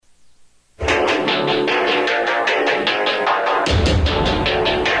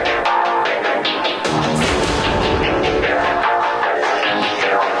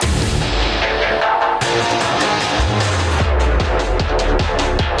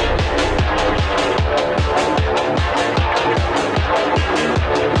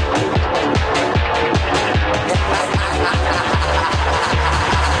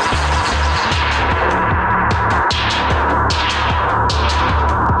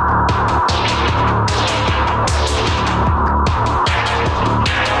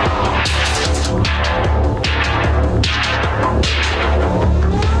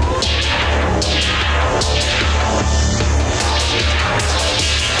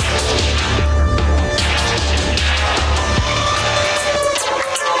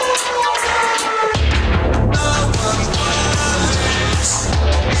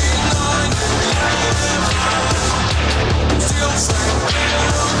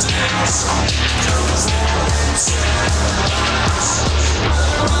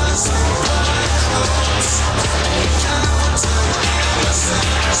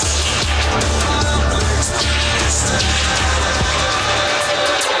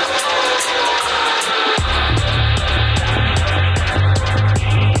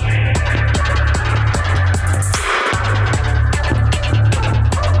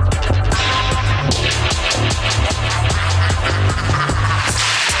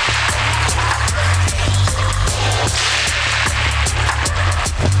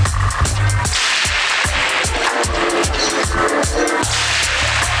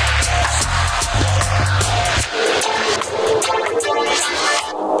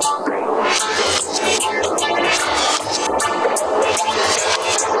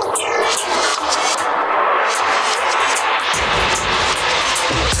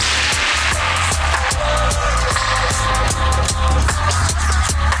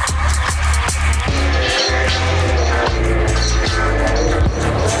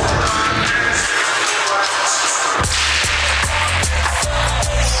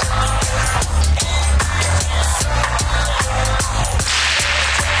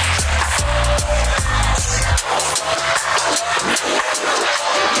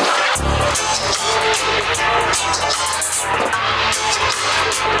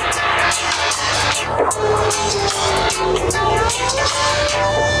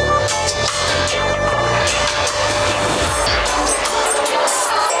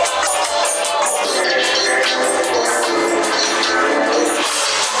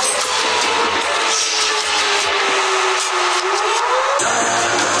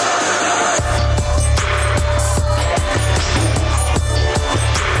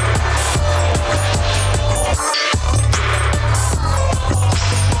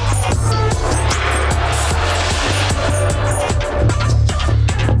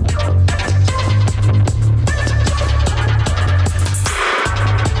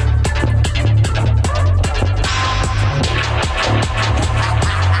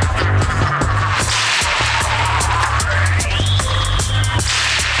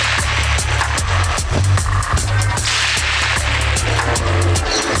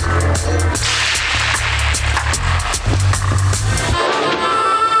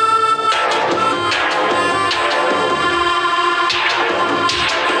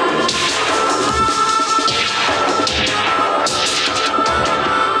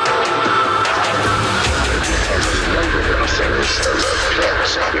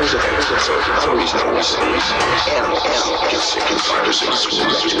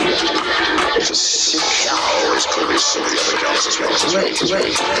If a sick cow is clearly sick, the other cows as well. Wait.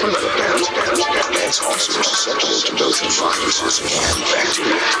 What about a bat? Bats also are susceptible to both viruses and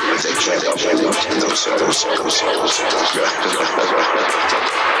bacteria. If they can't help themselves.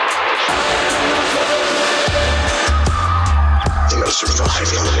 They gotta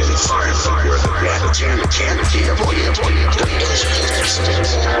survive in an environment where the bacteria can't avoid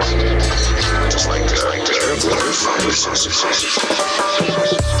just like airborne viruses.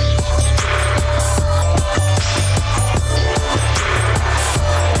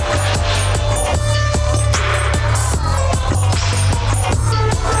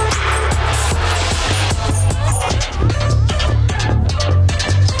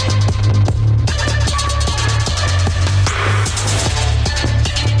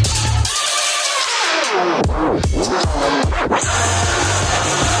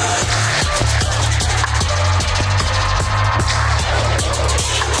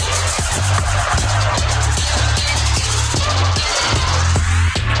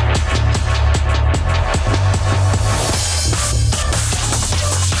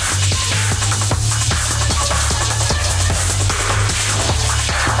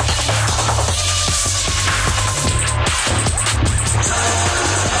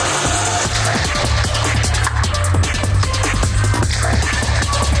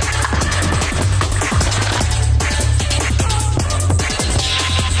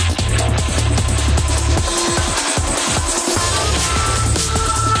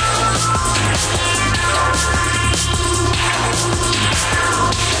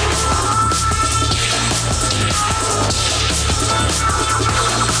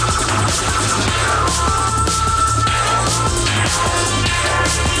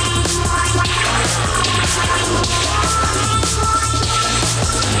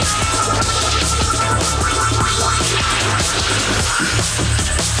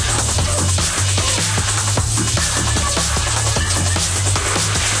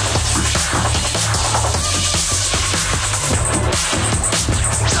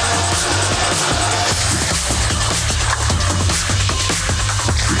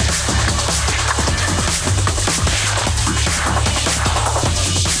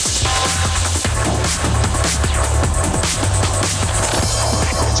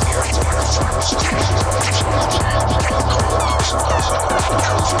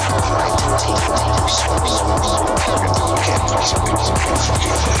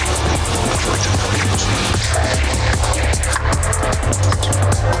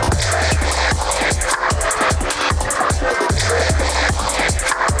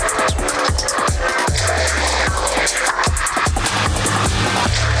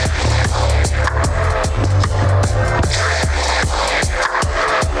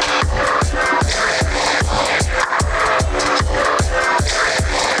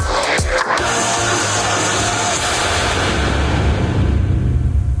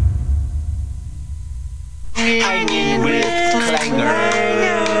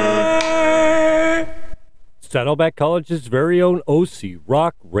 Saddleback College's very own OC,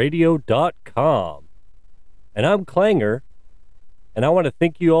 rockradio.com. And I'm Clanger, and I want to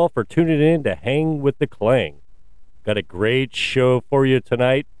thank you all for tuning in to Hang with the Klang. Got a great show for you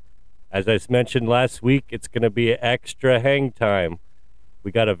tonight. As I mentioned last week, it's going to be an extra hang time.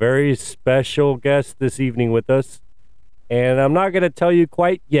 We got a very special guest this evening with us, and I'm not going to tell you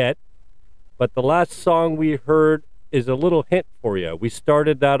quite yet, but the last song we heard is a little hint for you. We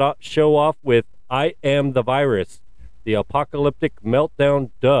started that show off with I Am the Virus, the Apocalyptic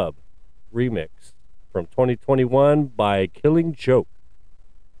Meltdown dub remix from 2021 by Killing Joke.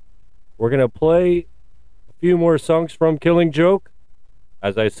 We're going to play a few more songs from Killing Joke.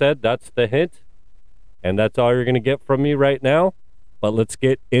 As I said, that's the hint, and that's all you're going to get from me right now. But let's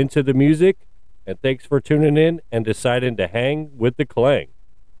get into the music, and thanks for tuning in and deciding to hang with the Klang.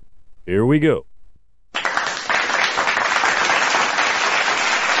 Here we go.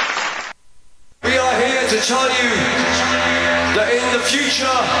 We are here to tell you that in the future,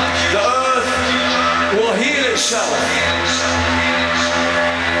 the earth will heal itself.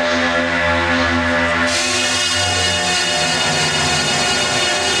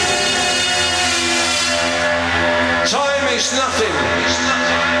 Time is nothing.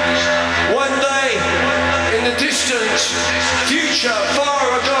 One day, in the distant future,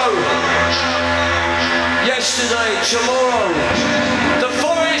 far ago, yesterday, tomorrow, the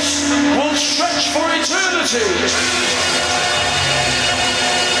forest will stretch for eternity.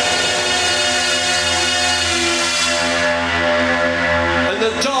 And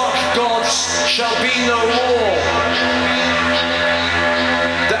the dark gods shall be no more.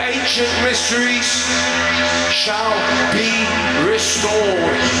 The ancient mysteries shall be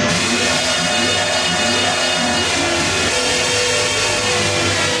restored.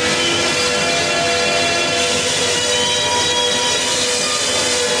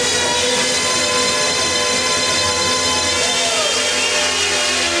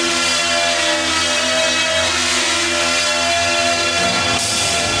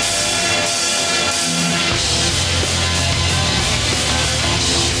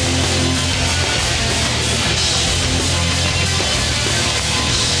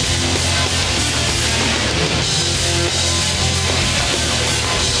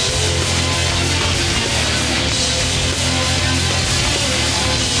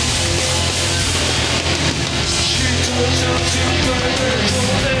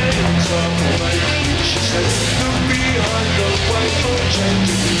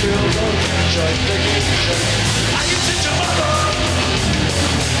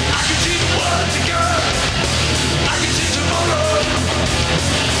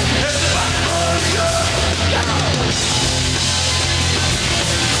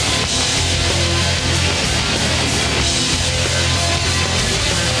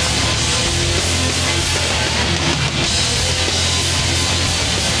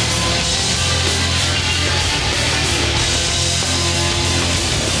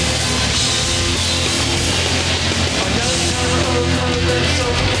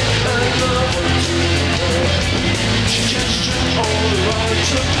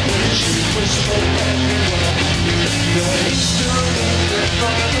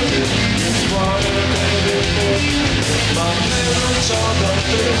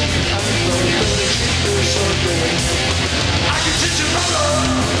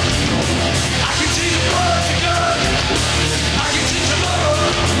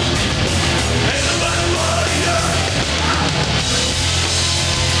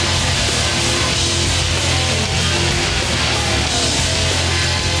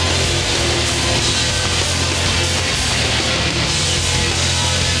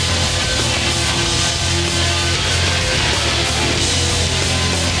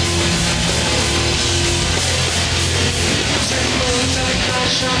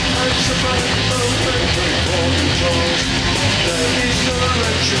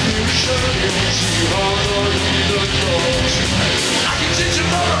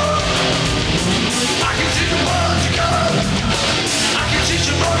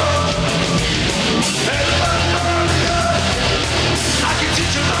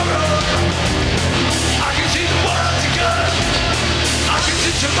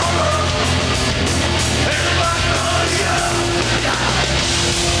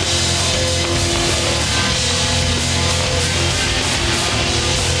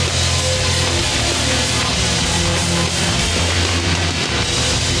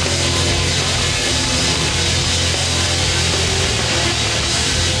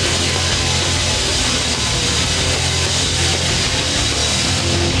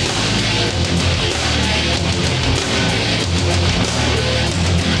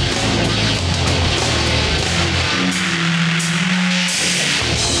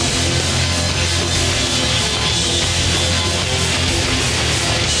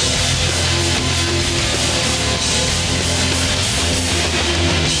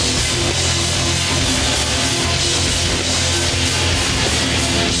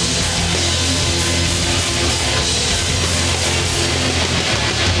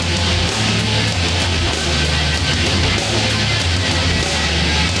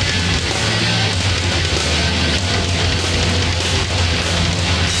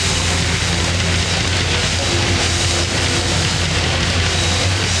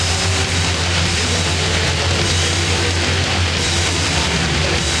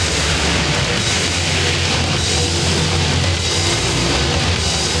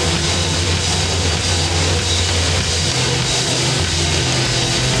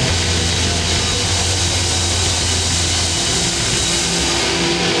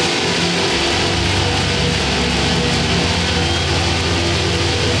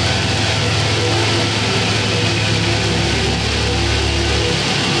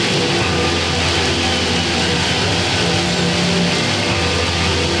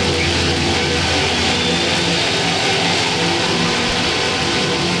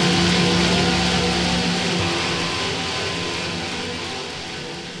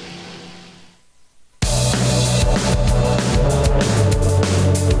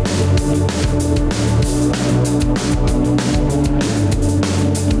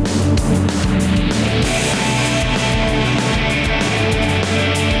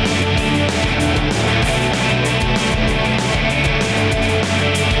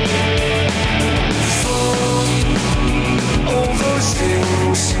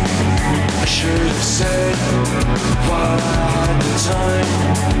 I should have said while I had the time.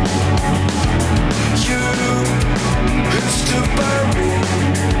 You who stood by me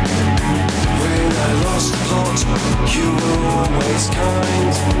when I lost the plot, you were always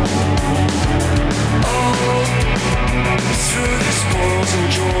kind. Oh, through the spoils and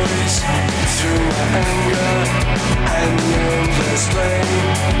joys, through my anger and the endless blame,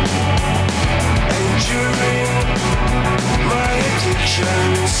 enduring my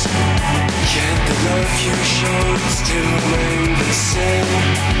addictions, yet the love you showed still remained the same.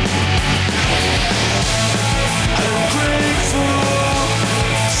 I'm grateful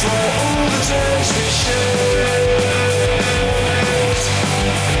for all the times we shared,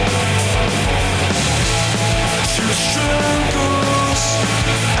 through struggles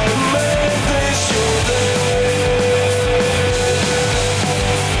and madness, you're there.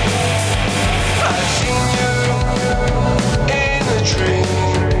 I've seen you in a dream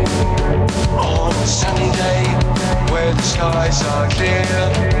on a sunny day where the skies are clear.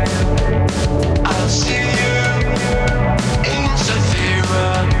 I'll see you in Zafira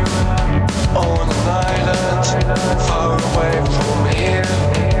on an island far away from here.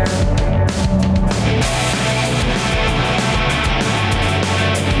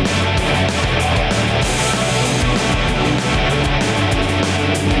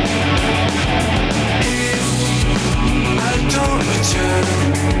 If I don't return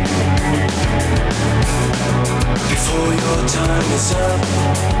before your time is up,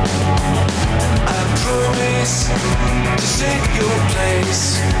 I promise to set your place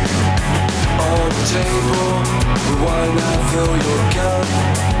on the table, while I fill your cup,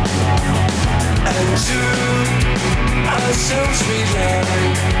 and to ourselves we lie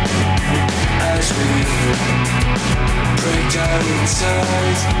as we break down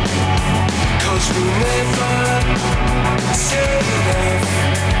inside, 'cause we never said enough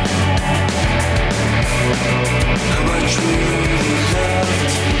how much we really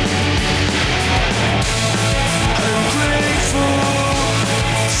loved. I'm grateful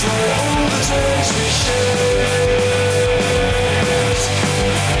for all the times we shared,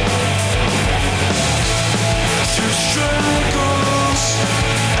 through struggles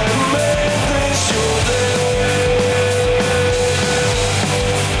and madness, you're there.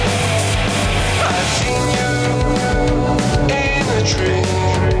 I've seen you in a dream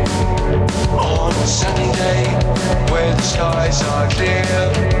on a sunny day where the skies are clear.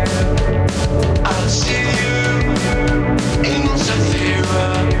 I'll see you in Zafira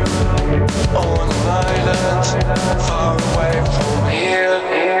on an island far away from here.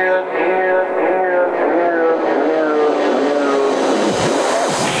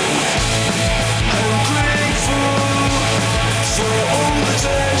 I'm grateful for all the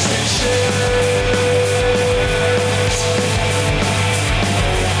times we shared,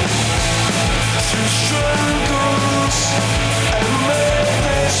 through struggles and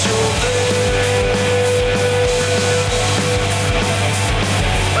madness, you're there.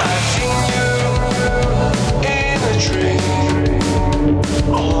 I've seen you in a dream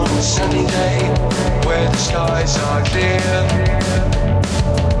on a sunny day where the skies are clear.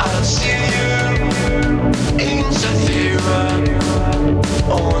 I'll see you in Zafira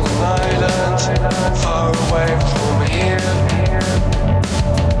on an island far away from here.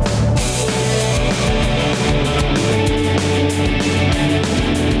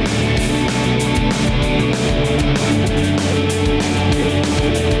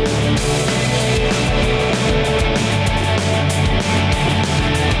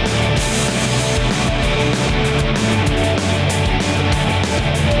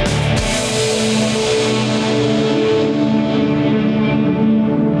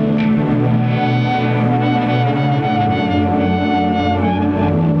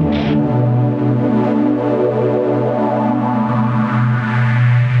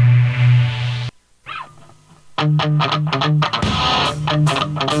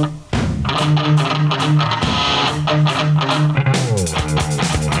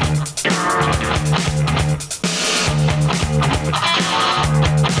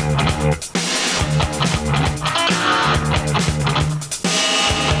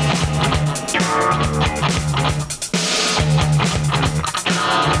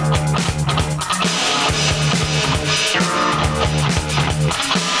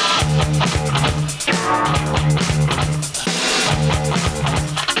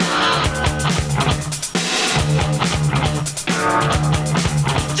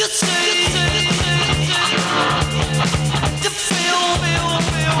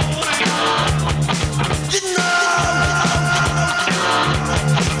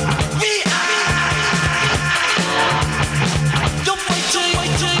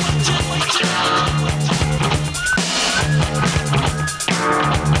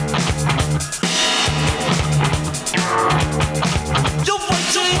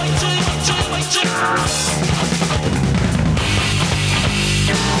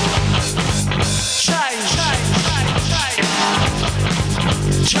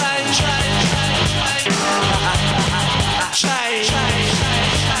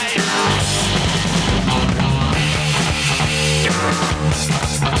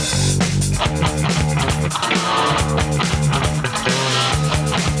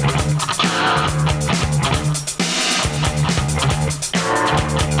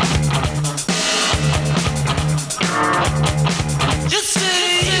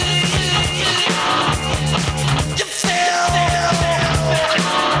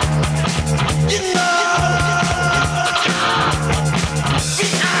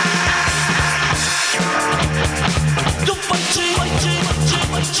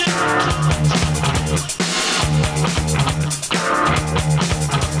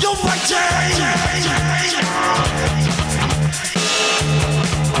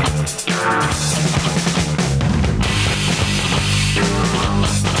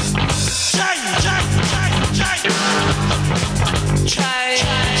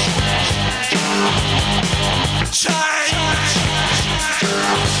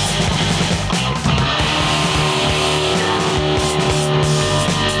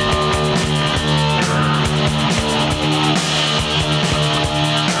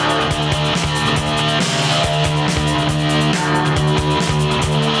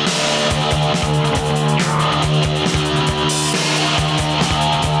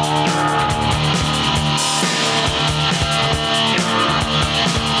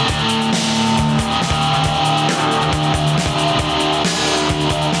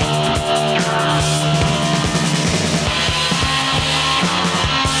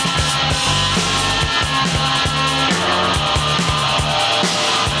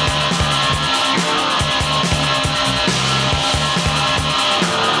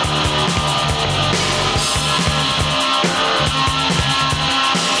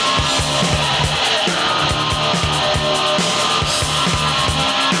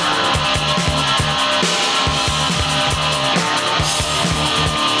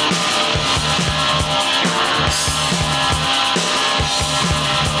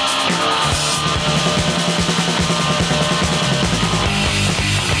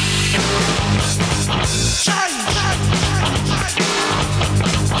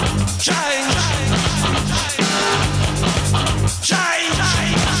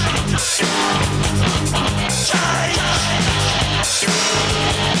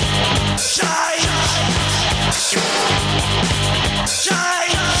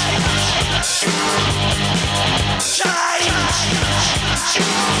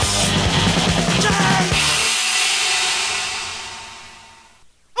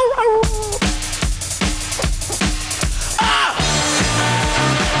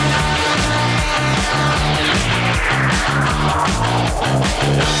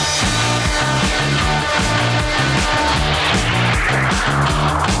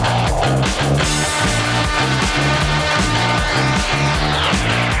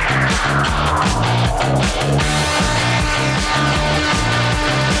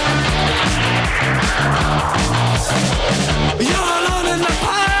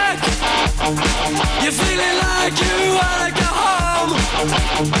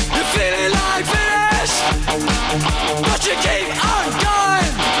 You're feeling like finish, but you keep on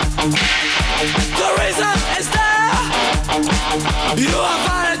going. The reason is there. You are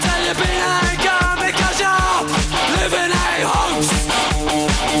fine until you've been and gone because you're living a hoax.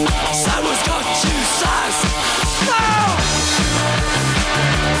 Someone's got you sus. No!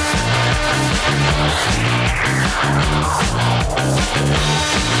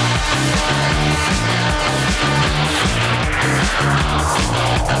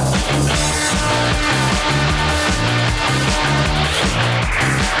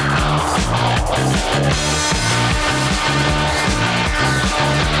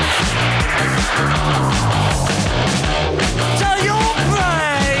 Tell your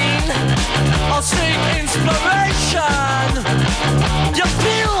brain I'll seek inspiration. You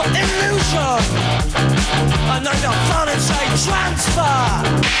feel illusion, and then you're falling say transfer.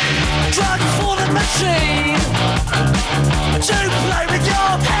 Drugs for the machine to play with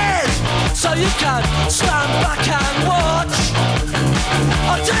your head, so you can stand back and watch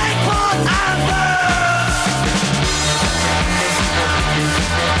or take part and burn.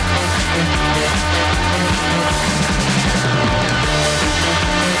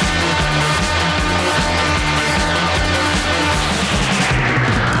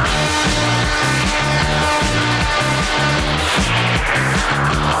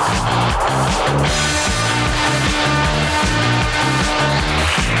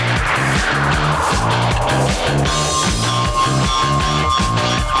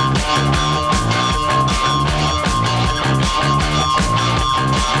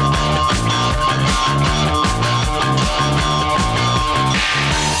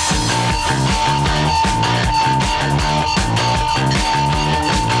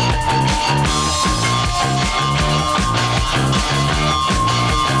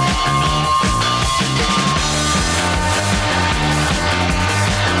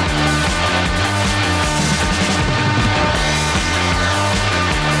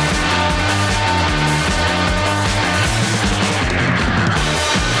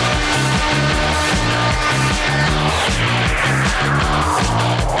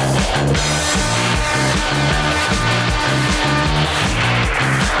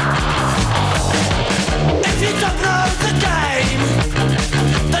 If you don't know the game,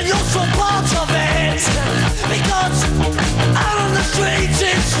 then you're so part of it. Because out on the streets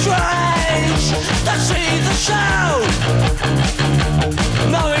it's strange to see the show,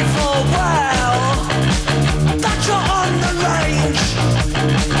 knowing full well that you're on the range.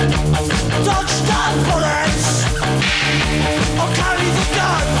 Dodge the bullets or carry the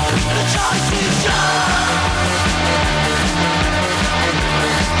gun. The choice is yours.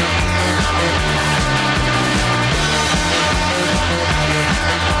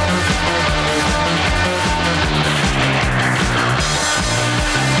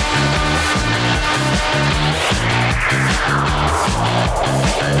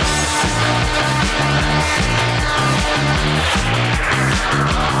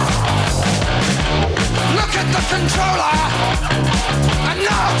 Look at the controller and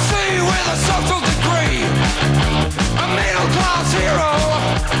now see with a social degree. A middle class hero,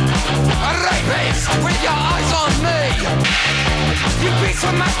 a rapist with your eyes on me. You beat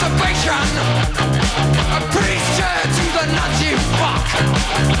for masturbation, a preacher to the nuts you fuck.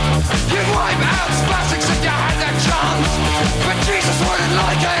 You wipe out spastics if you had that chance, but Jesus wouldn't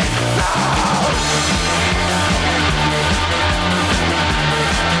like it, no!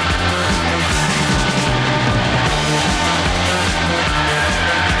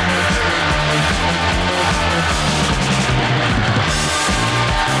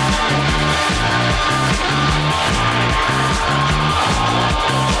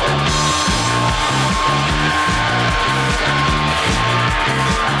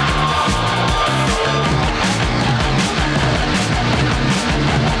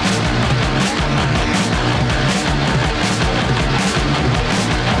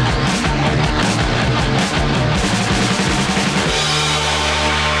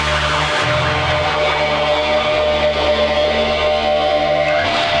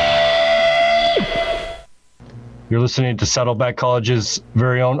 You're listening to Saddleback College's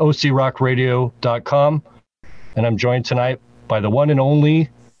very own OCRockRadio.com, and I'm joined tonight by the one and only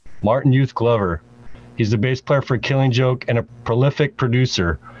Martin Youth Glover. He's the bass player for Killing Joke and a prolific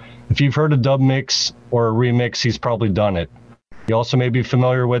producer. If you've heard a dub mix or a remix, he's probably done it. You also may be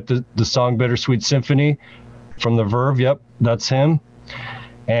familiar with the song Bittersweet Symphony from The Verve. Yep, that's him.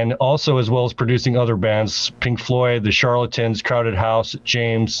 and also as well as producing other bands, Pink Floyd, The Charlatans, Crowded House,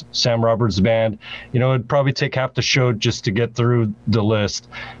 James, Sam Roberts Band. It'd probably take half the show just to get through the list.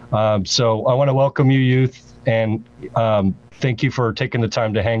 So I want to welcome you, Youth, and thank you for taking the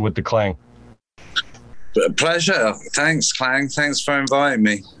time to hang with the Klang. Pleasure. Thanks, Klang. Thanks for inviting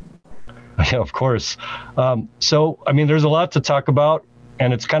me. Yeah, of course. So, there's a lot to talk about,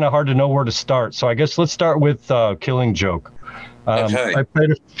 and it's kind of hard to know where to start. So I guess let's start with Killing Joke. Okay.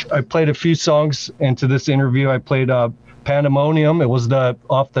 I played a few songs into this interview. I played Pandemonium. It was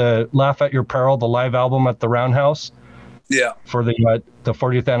off the Laugh at Your Peril, the live album at the Roundhouse. Yeah. For the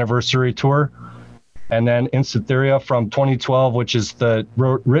 40th anniversary tour. And then Insitheria from 2012, which is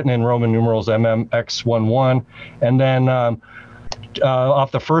written in Roman numerals MMX11. And then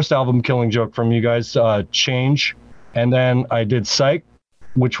off the first album, Killing Joke, from you guys, Change. And then I did Psych,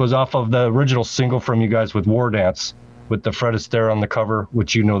 which was off of the original single from you guys with War Dance, with the Fred Astaire on the cover,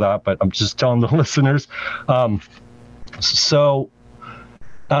 which you know that, but I'm just telling the listeners. I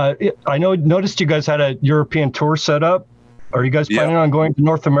noticed you guys had a European tour set up. Are you guys planning on going to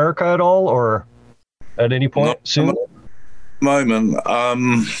North America at all, or at any point soon? Moment.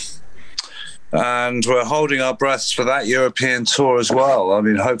 And we're holding our breaths for that European tour as well.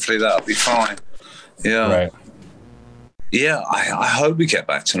 Hopefully that'll be fine. Yeah. Right. Yeah, I hope we get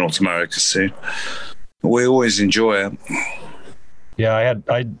back to North America soon. We always enjoy it. Yeah,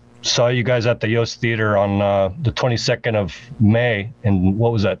 I saw you guys at the Yost Theater on the 22nd of May in,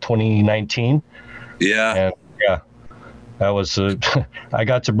 2019? Yeah. And that was, I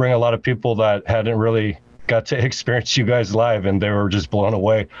got to bring a lot of people that hadn't really got to experience you guys live, and they were just blown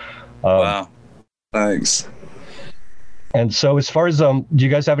away. Wow. Thanks. And so as far as, do you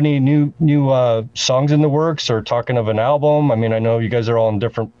guys have any new songs in the works, or talking of an album? I know you guys are all in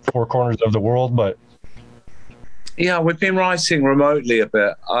different four corners of the world, but. Yeah, we've been writing remotely a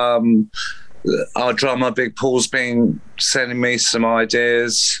bit. Our drummer, Big Paul's been sending me some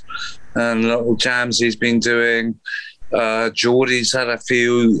ideas and little jams he's been doing. Geordie's had a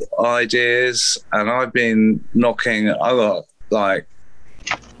few ideas, and I've been knocking, I got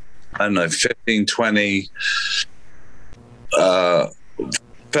 15, 20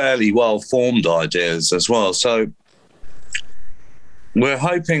 fairly well-formed ideas as well. So we're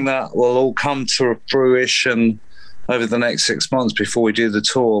hoping that will all come to fruition over the next 6 months before we do the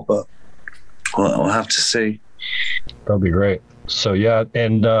tour, but we'll have to see. That'll be great. So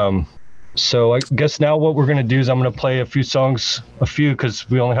and so I guess now what we're going to do is I'm going to play a few songs, because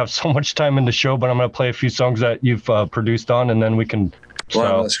we only have so much time in the show, but I'm going to play a few songs that you've produced on, and then we can...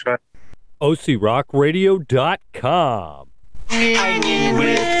 Wow, that's great. OCRockRadio.com. Hanging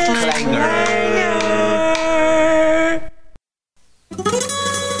with Klanger.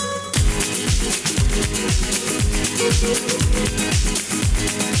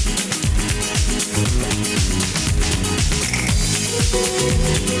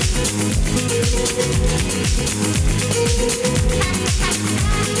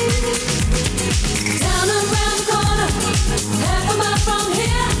 Down around the corner, half a mile from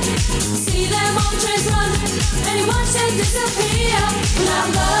here, see them on trains run, and you watch them disappear. Without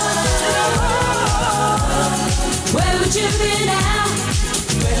love, where would you be now?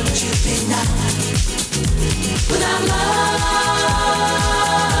 Where would you be now? Without love.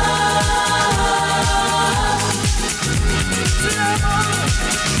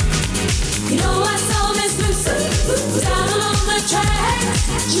 You know I saw Miss Lucy down along the track.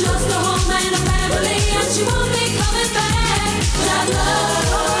 She lost her home and her family, and she won't be coming back. Without love,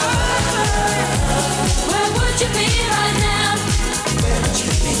 where would you be right now?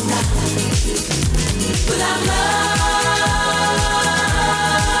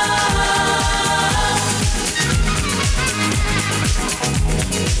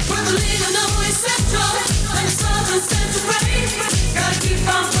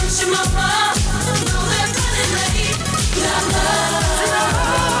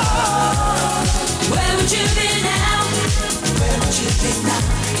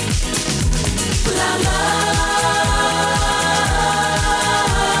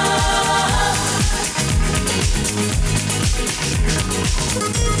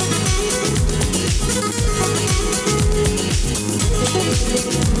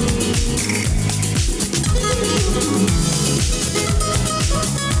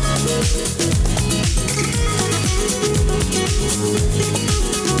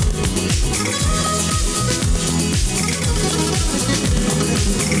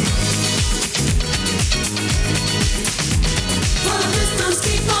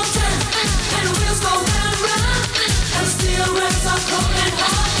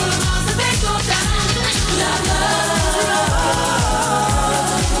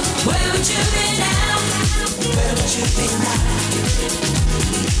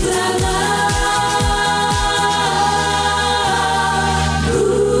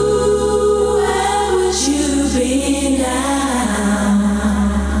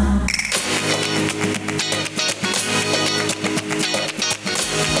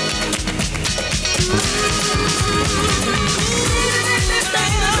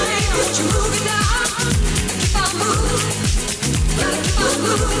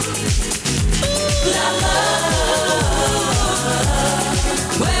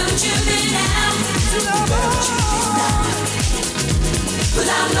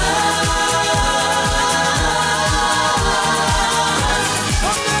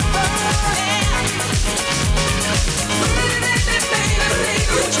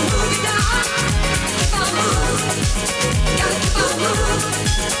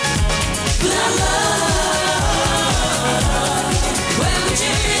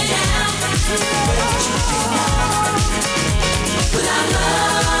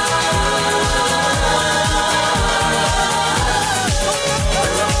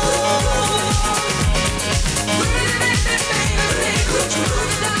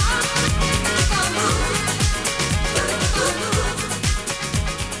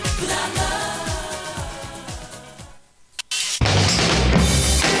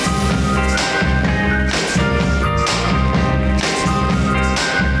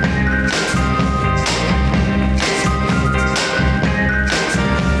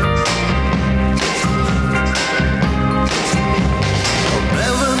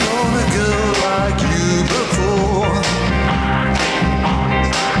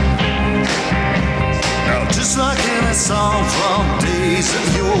 Song from days of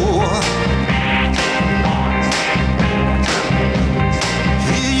yore.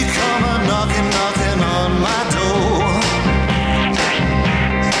 Here you come a knocking, knocking on my door.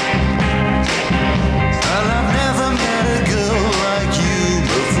 Well, I've never met a girl like you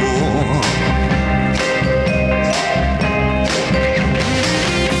before.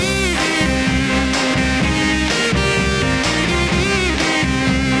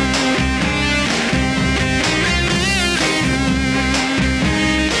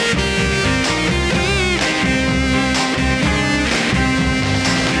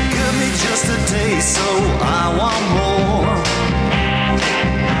 So I want more.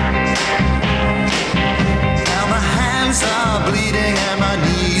 Now my hands are bleeding and my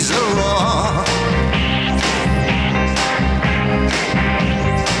knees are raw.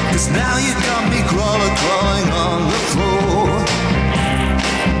 'Cause now you got me crawling on the floor.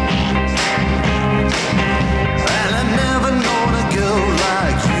 And I've never known a girl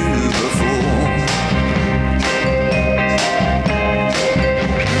like you before.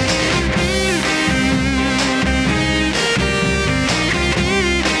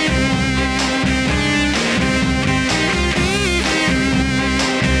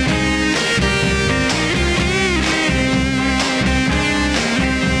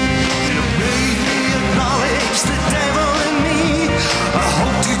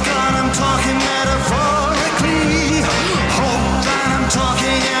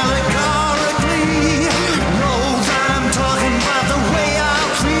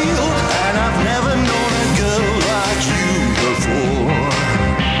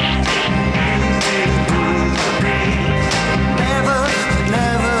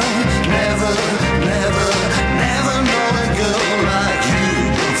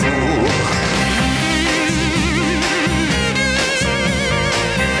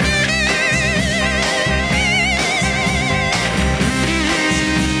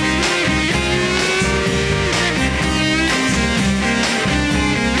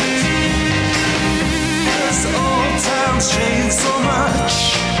 Changed so much,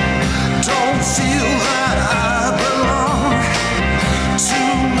 don't feel that I belong.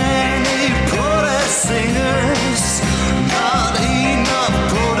 Too many protest singers, not enough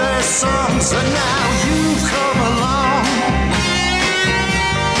protest songs, and now you've come along.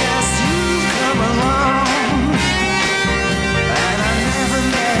 Yes, you've come along, and I never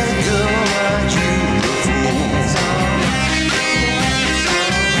met a girl like you before.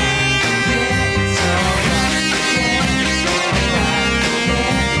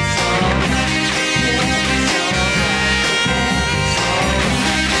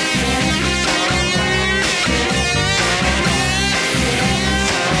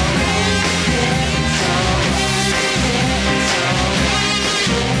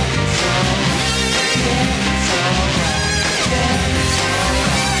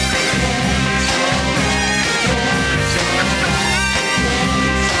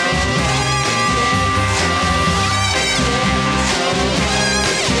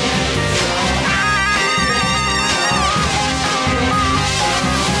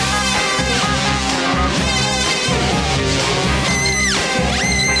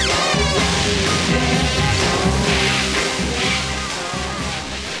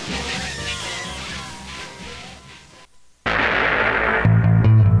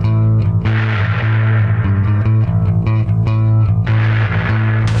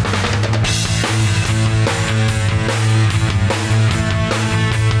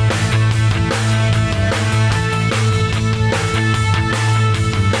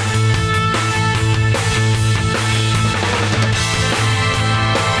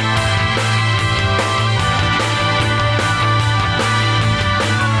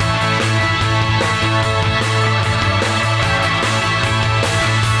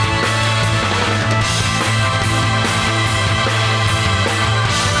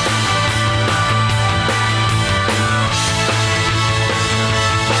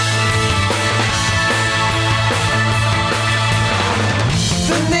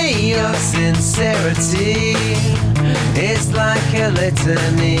 Sincerity, it's like a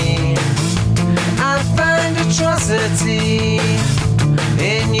litany. I find atrocity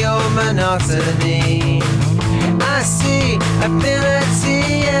in your monotony. I see ability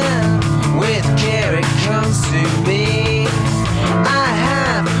and with care it comes to me. I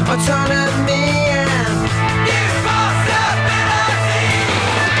have autonomy and responsibility.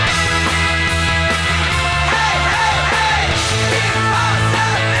 Hey, hey, hey,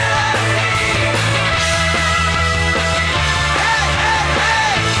 responsibility. Hey, hey,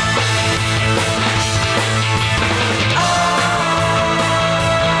 hey. Oh,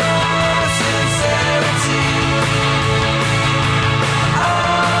 sincerity. Oh,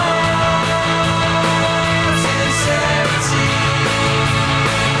 sincerity.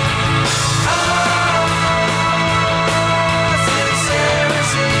 Oh,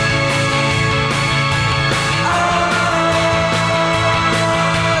 sincerity. Oh,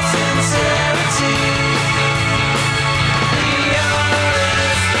 sincerity. The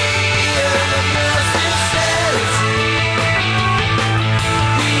honesty of your sincerity.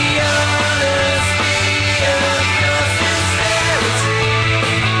 The honesty of your sincerity.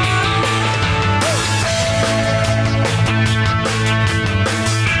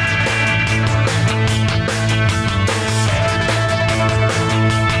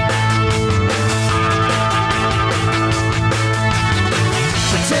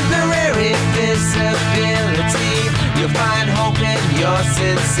 For temporary visibility, you'll find hope in your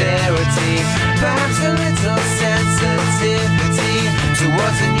sincerity. Perhaps a little sensitivity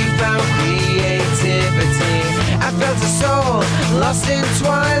towards a newfound creativity. I felt a soul lost in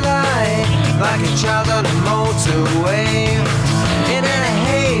twilight, like a child on a motorway. In a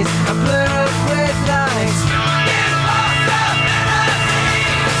haze, a blur of red lights.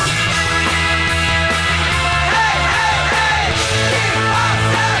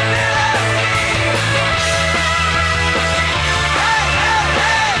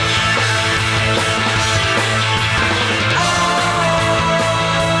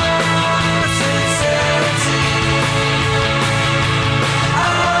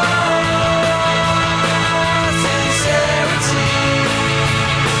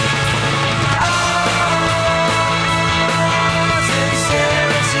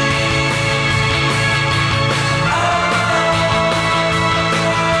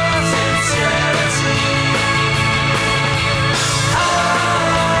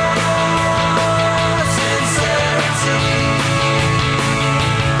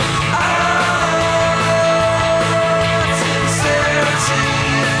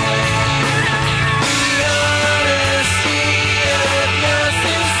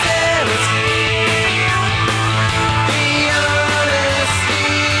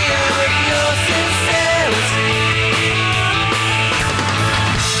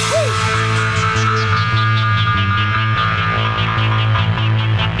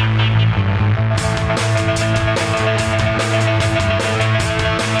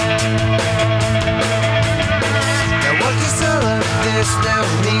 Now what does all of this now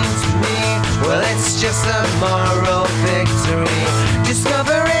mean to me? Well, it's just a moral victory.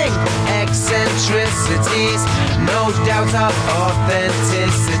 Discovering eccentricities, no doubt of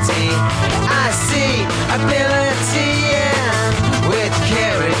authenticity. I see ability and with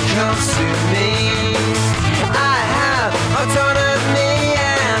care it comes to me. I have autonomy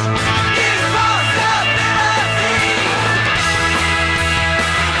and responsibility.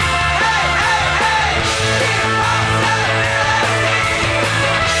 Hey, hey, hey,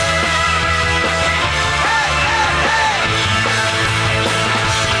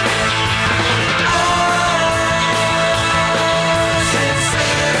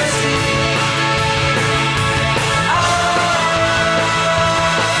 sincerity.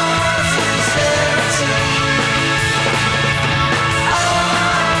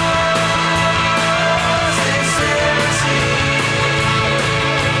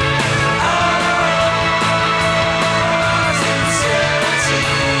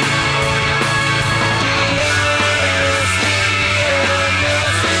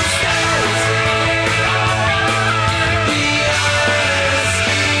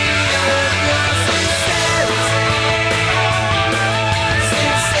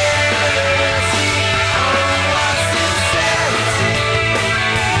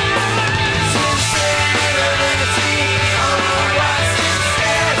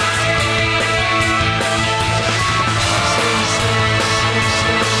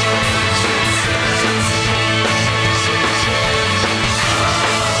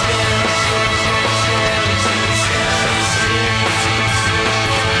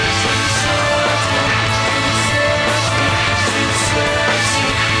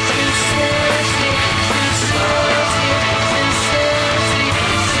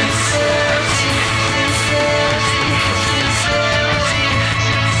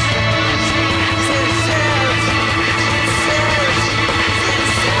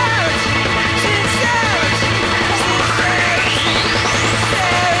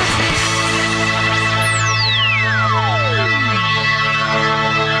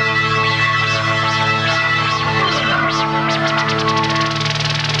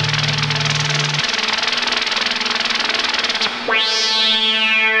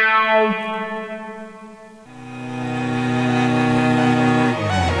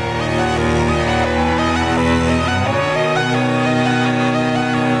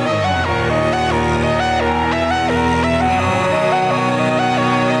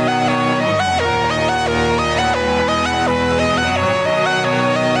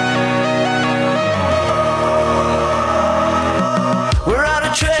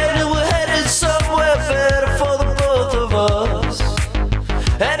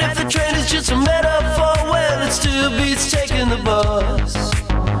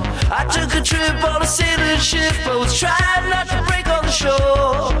 trip on a sailing ship. I was trying not to break on the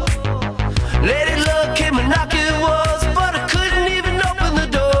shore. Lady luck came and knocking walls, but I couldn't even open the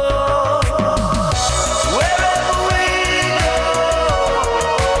door. Wherever we go,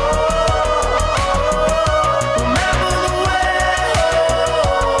 remember the way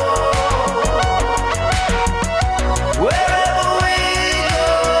home. Wherever we go,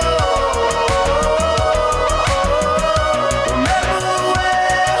 remember the way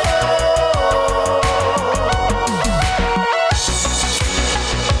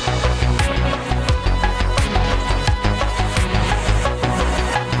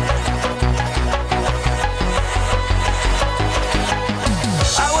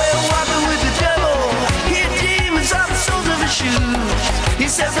I went walking with the devil. He had demons on the soles of his shoes. He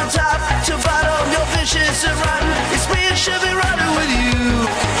says from top to bottom, you're vicious and rotten. It's me and should be running with you.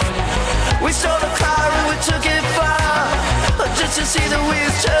 We stole a car and we took it far, just to see the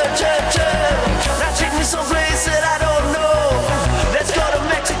wheels turn, turn, turn. Now take me someplace that I don't know. Let's go to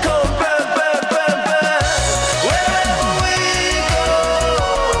Mexico, burn, burn, burn, burn. Wherever we go,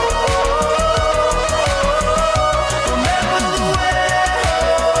 remember the way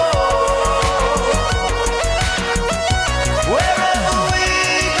home. Wherever we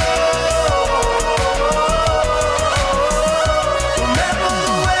go, remember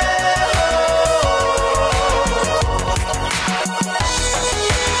the way home.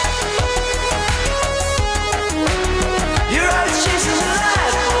 Your eyes chasing the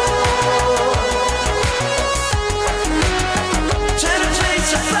light. Turn the place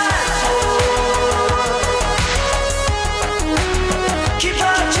to fight. Keep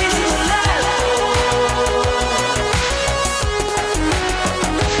on chasing the light.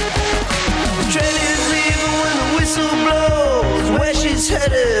 The train is leaving when the whistle blows. Where she's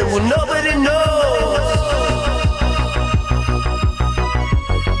headed, well, nobody knows.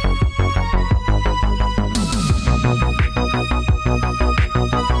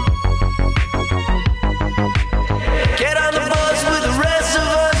 Get on the bus with the rest of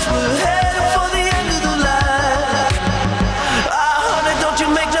us. We're headed for the end of the line. Ah, honey, don't you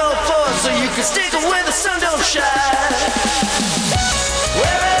make no fuss, so you can stick it where the sun don't shine.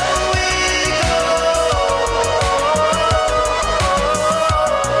 Wherever we go,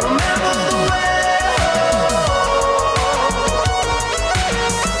 remember the way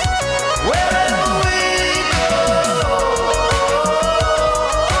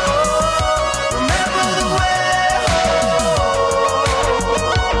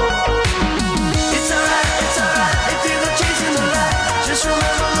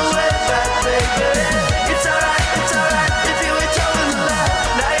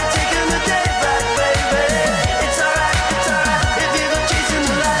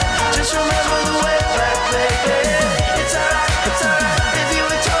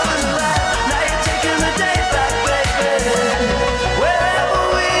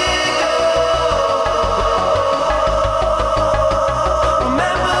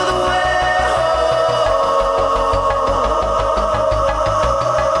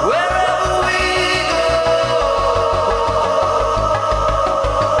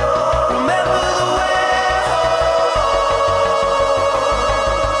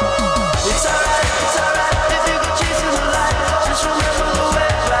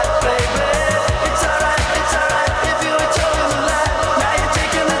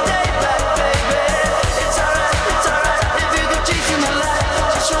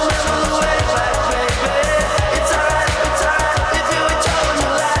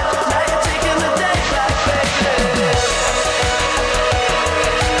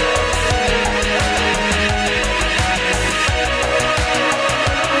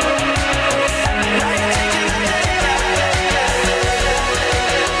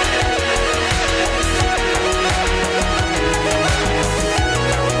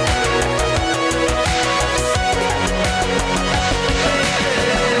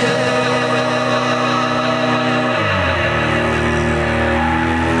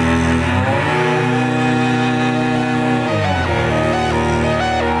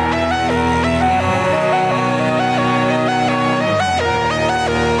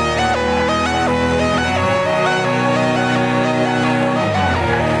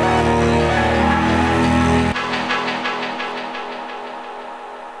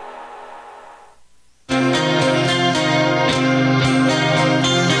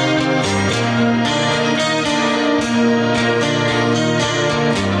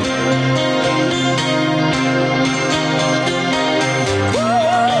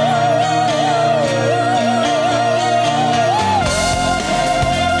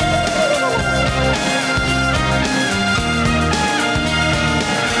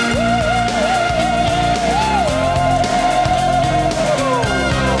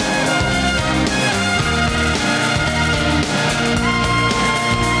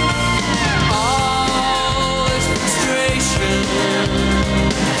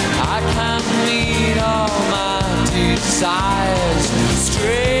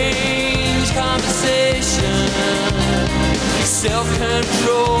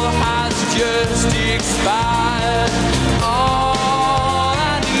Self-control has just expired. All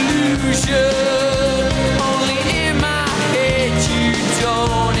an illusion. Only in my head you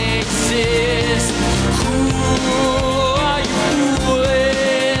don't exist. Who are you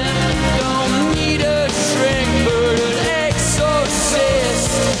fooling? Don't need a shrink but an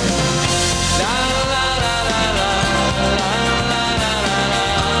exorcist. La la la la la la la la la la la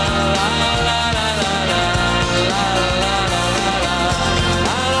la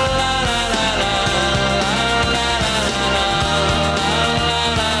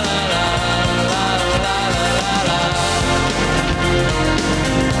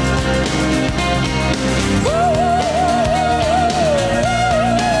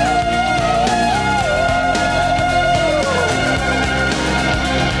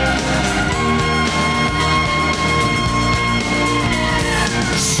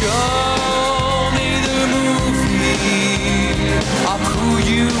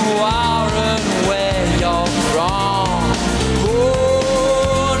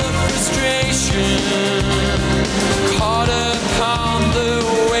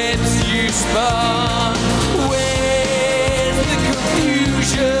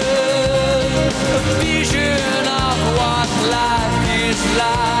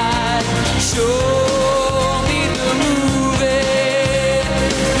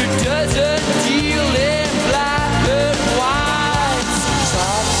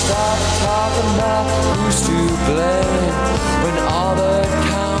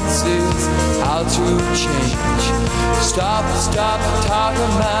Stop talking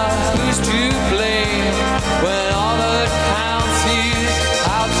about who's to blame when all that counts is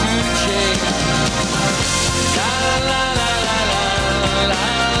how to change. La la la la la la la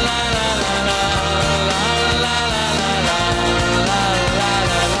la la la la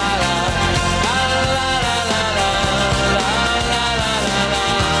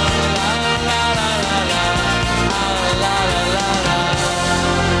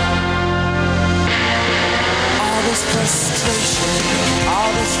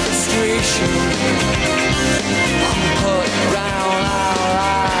all this frustration, who put round our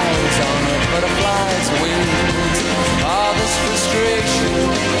eyes on a butterfly's wings? All this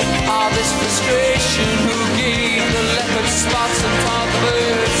frustration, who gave the leopard spots and taught the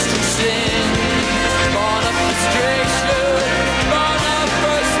birds to sing? Born of frustration, born of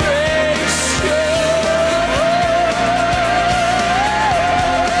frustration.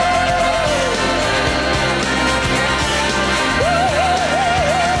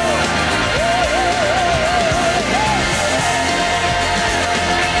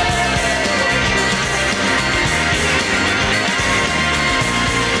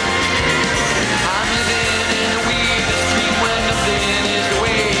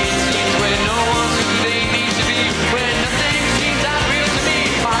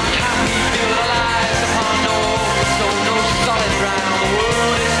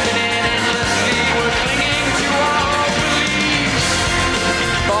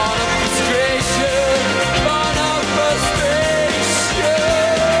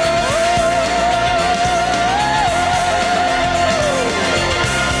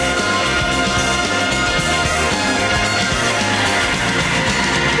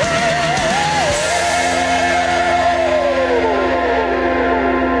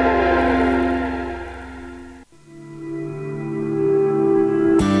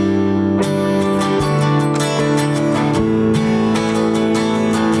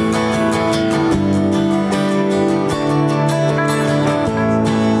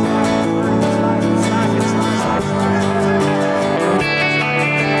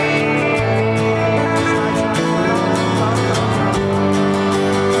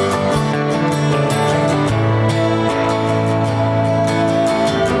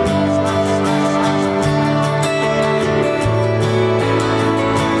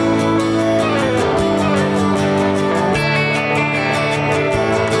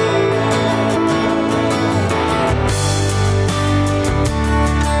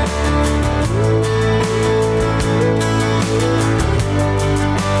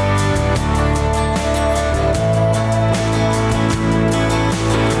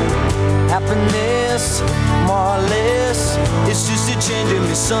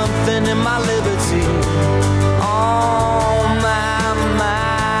 something in my liberty on my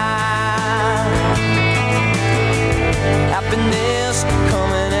mind. Happiness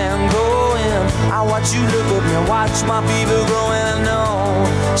coming and going. I watch you look at me, watch my fever growing. I know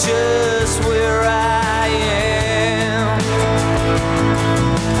just where I am.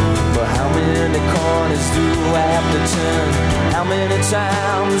 But how many corners do I have to turn? How many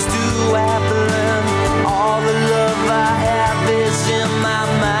times do I have to learn? All the love I have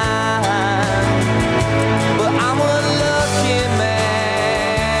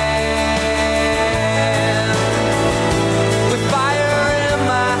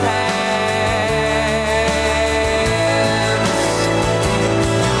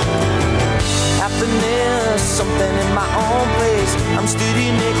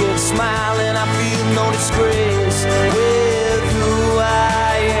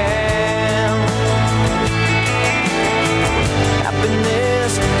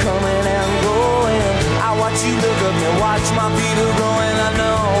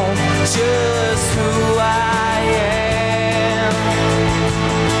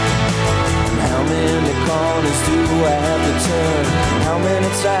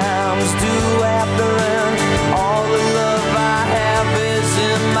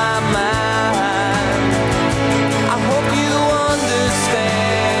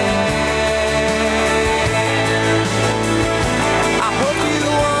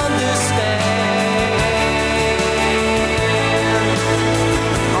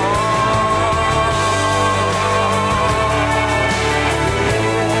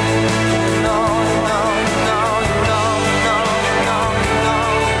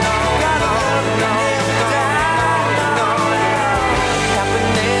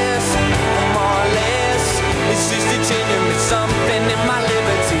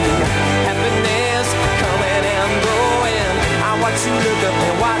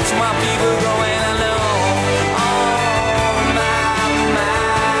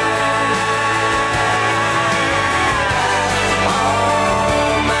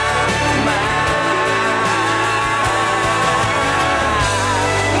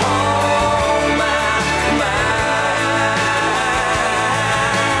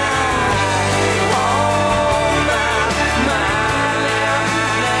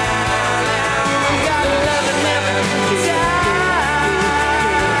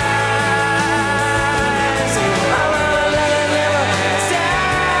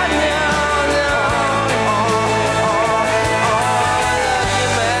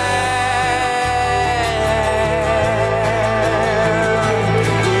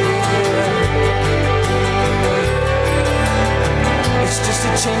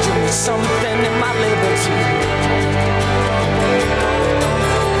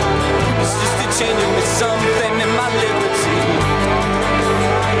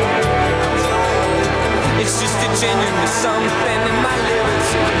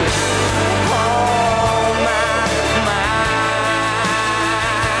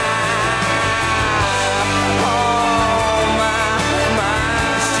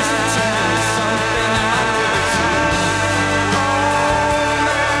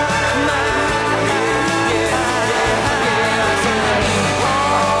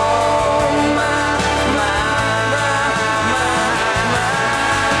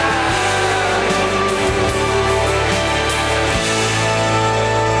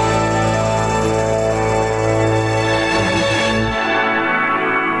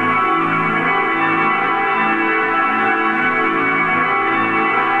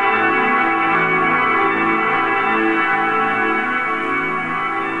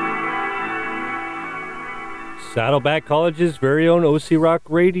Saddleback College's very own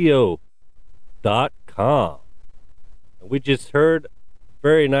OCRockRadio.com. And we just heard a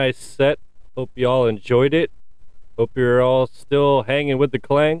very nice set. Hope you all enjoyed it. Hope you're all still hanging with the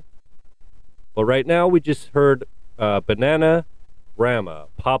Klang. Well, right now we just heard Banana Rama,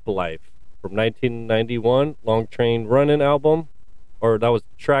 Pop Life from 1991, Long Train Running album. Or that was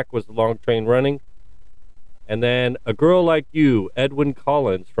the track was Long Train Running. And then A Girl Like You, Edwin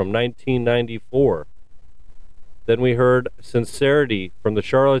Collins from 1994. Then we heard Sincerity from the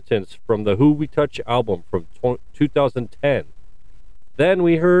Charlatans from the Who We Touch album from 2010. Then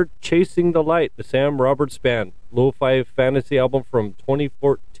we heard Chasing the Light, the Sam Roberts Band Lo-Fi Fantasy album from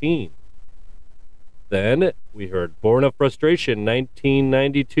 2014. Then we heard Born of Frustration,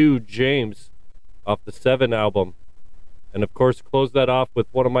 1992, James, off the 7 album. And of course, close that off with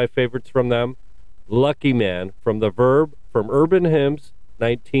one of my favorites from them, Lucky Man from The Verb from Urban Hymns,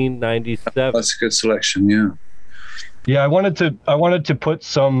 1997. That's a good selection, yeah. Yeah, I wanted to put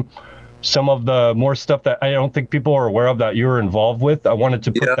some of the more stuff that I don't think people are aware of that you were involved with. I wanted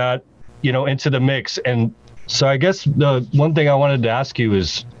to put that, into the mix. And so I guess the one thing I wanted to ask you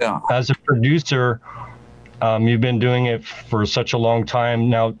is, as a producer, you've been doing it for such a long time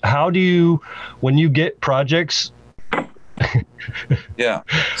now. How do you, when you get projects?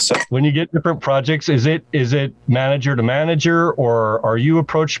 So when you get different projects, is it manager to manager, or are you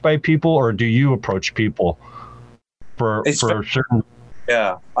approached by people, or do you approach people for certain?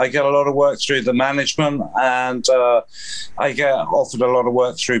 Yeah, I get a lot of work through the management, and I get offered a lot of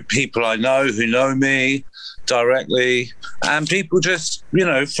work through people I know who know me directly, and people just,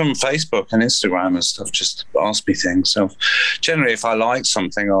 from Facebook and Instagram and stuff, just ask me things. So generally, if I like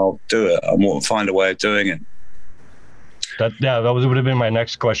something, I'll do it. I won't find a way of doing it. That would have been my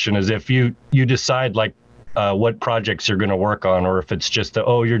next question, is if you decide what projects you're going to work on, or if it's just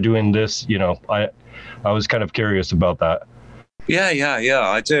you're doing this, I was kind of curious about that. Yeah,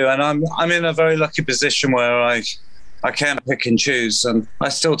 I do. And I'm in a very lucky position where I can pick and choose, and I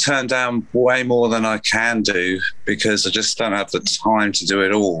still turn down way more than I can do because I just don't have the time to do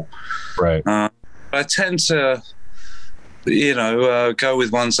it all. Right. I tend to, go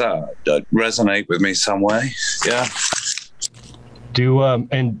with ones that resonate with me some way. Yeah.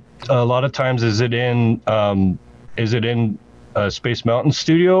 And a lot of times, is it in Space Mountain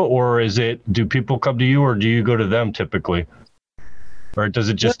studio, or do people come to you, or do you go to them typically? Or does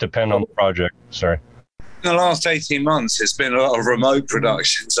it just depend on the project? Sorry. In the last 18 months, it's been a lot of remote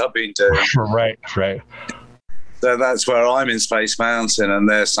productions I've been doing. Right. So that's where I'm in Space Mountain and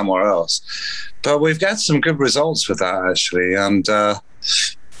they're somewhere else. But we've got some good results with that, actually. And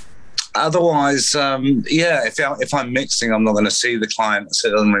otherwise, if I'm mixing, I'm not going to see the client, so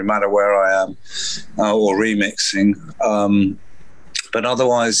it doesn't really matter where I am or remixing. But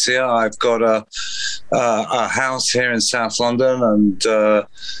otherwise, I've got a house here in South London and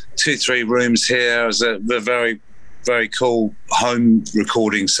 2-3 rooms here as a very, very cool home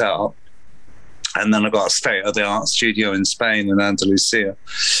recording setup. And then I've got a state-of-the-art studio in Spain, in Andalusia.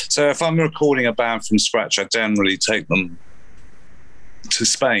 So if I'm recording a band from scratch, I generally take them to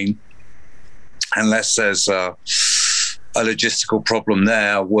Spain. Unless there's a logistical problem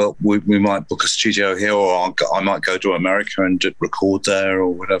there, we might book a studio here, or I might go to America and record there, or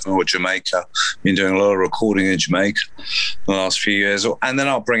whatever, or Jamaica. I've been doing a lot of recording in Jamaica the last few years, and then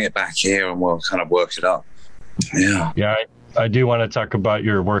I'll bring it back here and we'll kind of work it up. Yeah, I do want to talk about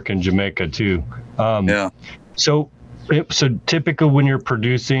your work in Jamaica too. So typically when you're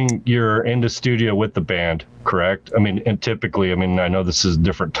producing, you're in the studio with the band, correct? I mean, I know this is a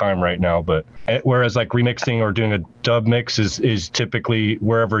different time right now, but whereas like remixing or doing a dub mix is typically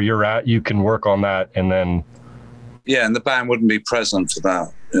wherever you're at, you can work on that, and then. Yeah, and the band wouldn't be present for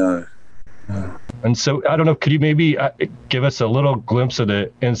that. Yeah. And so I don't know, could you maybe give us a little glimpse of the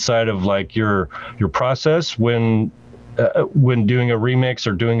inside of like your process when doing a remix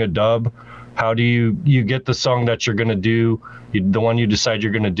or doing a dub? How do you get the song that you're going to do, the one you decide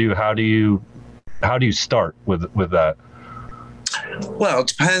you're going to do? How do you start with that? Well, it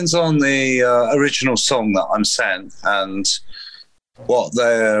depends on the original song that I'm sent and what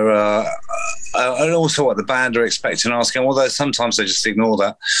they're and also what the band are expecting and asking, although sometimes they just ignore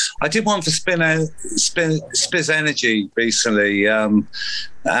that. I did one for Spiz Energy recently, and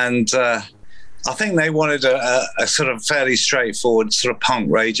I think they wanted a sort of fairly straightforward sort of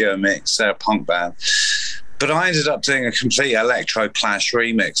punk radio mix. They're a punk band. But I ended up doing a complete Electro Clash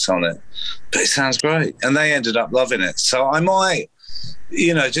remix on it. But it sounds great. And they ended up loving it. So I might,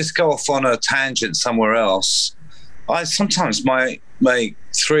 just go off on a tangent somewhere else. I sometimes might make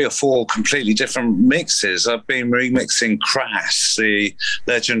 3 or 4 completely different mixes. I've been remixing Crash, the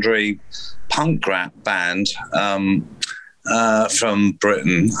legendary punk rap band from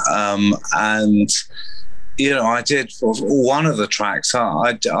Britain, and I did one of the tracks.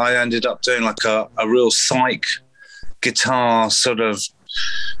 I ended up doing like a real psych guitar sort of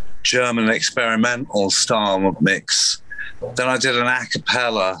German experimental style mix. Then I did an a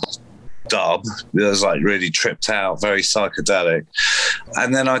cappella dub that was like really tripped out, very psychedelic,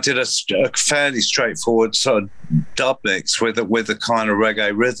 and then I did a fairly straightforward sort of dub mix with a kind of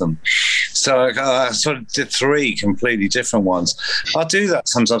reggae rhythm. So I sort of did 3 completely different ones. I'll do that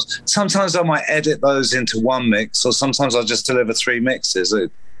sometimes. Sometimes I might edit those into one mix, or sometimes I'll just deliver 3 mixes.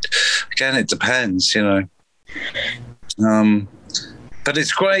 Again, it depends, But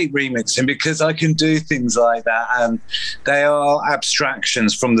it's great remixing because I can do things like that, and they are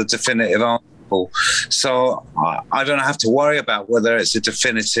abstractions from the definitive article. So I don't have to worry about whether it's a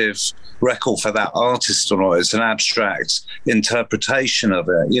definitive record for that artist or not. It's an abstract interpretation of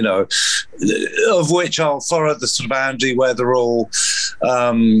it, of which I'll follow the sort of Andy Weatherall,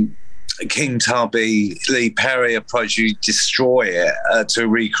 King Tubby, Lee Perry approach. You destroy it to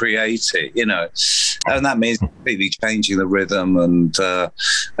recreate it, and that means completely changing the rhythm and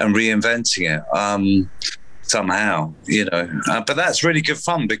reinventing it somehow, but that's really good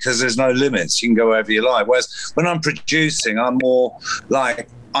fun because there's no limits. You can go wherever you like. Whereas when I'm producing, I'm more like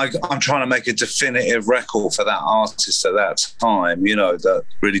I'm trying to make a definitive record for that artist at that time, that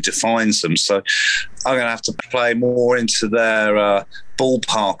really defines them. So I'm going to have to play more into their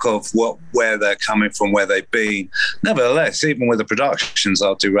ballpark of where they're coming from, where they've been. Nevertheless, even with the productions,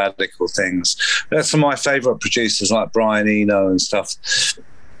 I'll do radical things. That's some of my favourite producers like Brian Eno and stuff.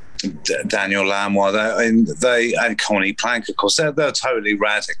 Daniel Lanois, and Connie Plank, of course, they'll totally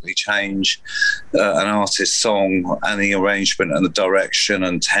radically change an artist's song and the arrangement and the direction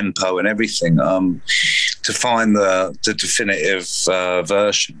and tempo and everything to find the definitive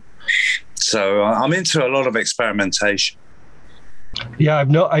version. So I'm into a lot of experimentation. Yeah,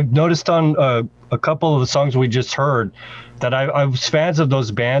 I've noticed on a couple of the songs we just heard that I was fans of those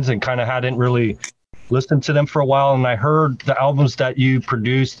bands and kind of hadn't really listened to them for a while, and I heard the albums that you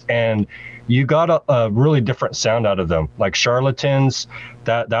produced, and you got a really different sound out of them. Like Charlatans,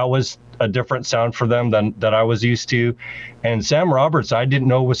 that was a different sound for them than that I was used to. And Sam Roberts, I didn't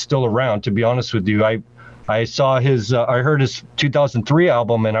know was still around, to be honest with you. I saw his I heard his 2003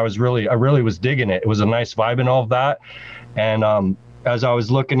 album, and I really was digging it. It was a nice vibe and all of that. And as I was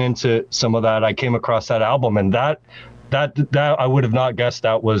looking into some of that, I came across that album, and that I would have not guessed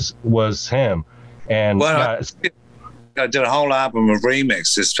that was him. And I did a whole album of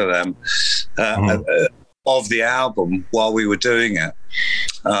remixes for them of the album while we were doing it,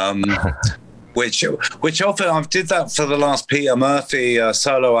 which often I did that for the last Peter Murphy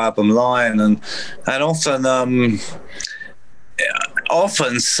solo album Lion, and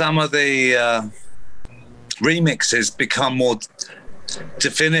often some of the remixes become more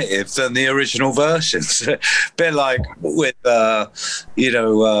definitive than the original versions. A bit like with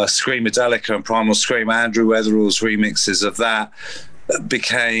Screamadelica and Primal Scream. Andrew Weatherall's remixes of that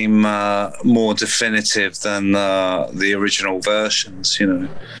became more definitive than the original versions,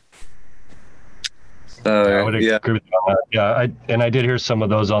 So, I would agree with you on that. Yeah, I did hear some of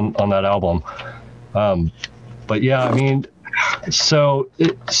those on that album. But yeah, I mean, so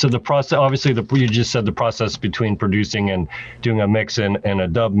the process, obviously, you just said the process between producing and doing a mix and a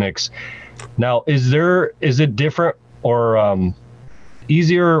dub mix. Now, is it different or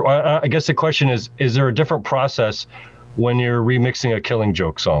easier? I guess the question is there a different process when you're remixing a Killing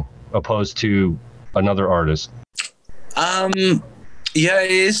Joke song opposed to another artist? Yeah,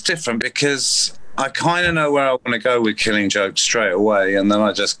 it is different because I kind of know where I want to go with Killing Joke straight away, and then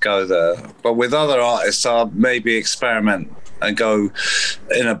I just go there. But with other artists, I'll maybe experiment and go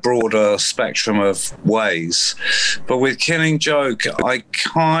in a broader spectrum of ways. But with Killing Joke, I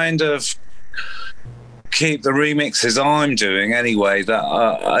kind of keep the remixes I'm doing anyway that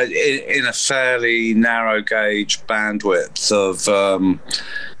are in a fairly narrow gauge bandwidth of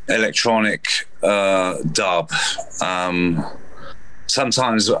electronic dub.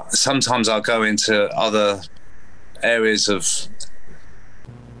 Sometimes I'll go into other areas of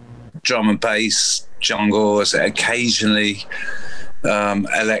drum and bass, jungle, occasionally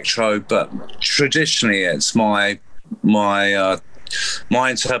electro, but traditionally it's my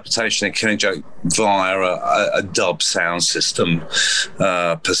interpretation of Killing Joke via a dub sound system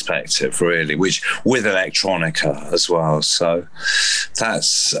perspective, really, which with electronica as well. So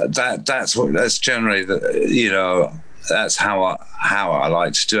that's generally that's how I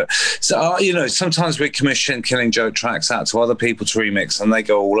like to do it. So sometimes we commission Killing Joke tracks out to other people to remix, and they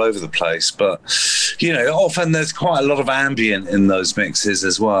go all over the place. But often there's quite a lot of ambient in those mixes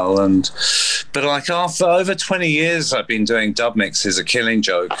as well. But like after over 20 years, I've been doing dub mixes of Killing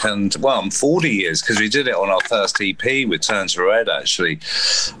Joke, and I'm 40 years because we did it on our first EP with Turn to Red actually.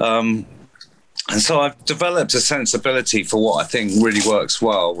 And so I've developed a sensibility for what I think really works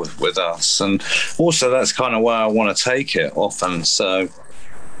well with us. And also that's kind of where I want to take it often. So,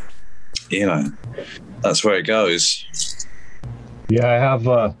 that's where it goes. Yeah, I have.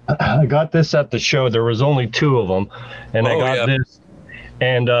 I got this at the show. There was only 2 of them. And I got this.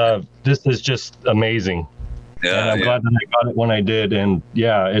 And this is just amazing. Yeah, and I'm glad that I got it when I did. And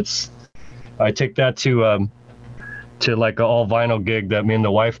I take that to like an all vinyl gig that me and the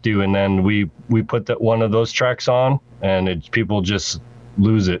wife do, and then we put one of those tracks on, and people just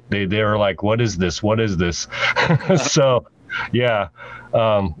lose it. They're like, what is this? So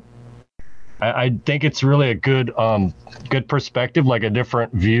I think it's really a good perspective, like a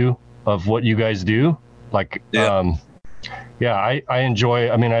different view of what you guys do. Like I enjoy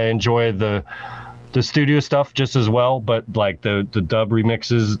the studio stuff just as well, but like the dub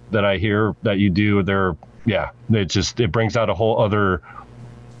remixes that I hear that you do, it brings out a whole other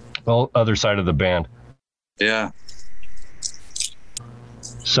side of the band. Yeah.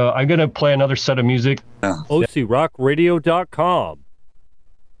 So I'm gonna play another set of music. OCRockRadio.com.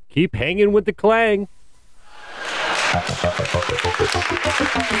 Keep hanging with the Klang.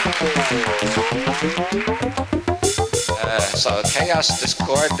 So Chaos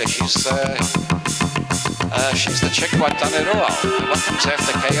Discord, she's the chick what done it all. What comes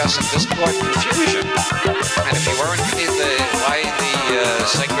after Chaos and Discord? Confusion. And if you weren't why the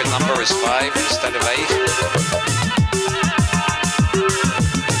sacred number is 5 instead of 8?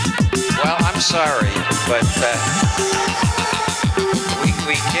 Well, I'm sorry, but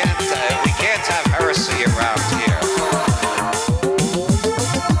we can't have heresy around here.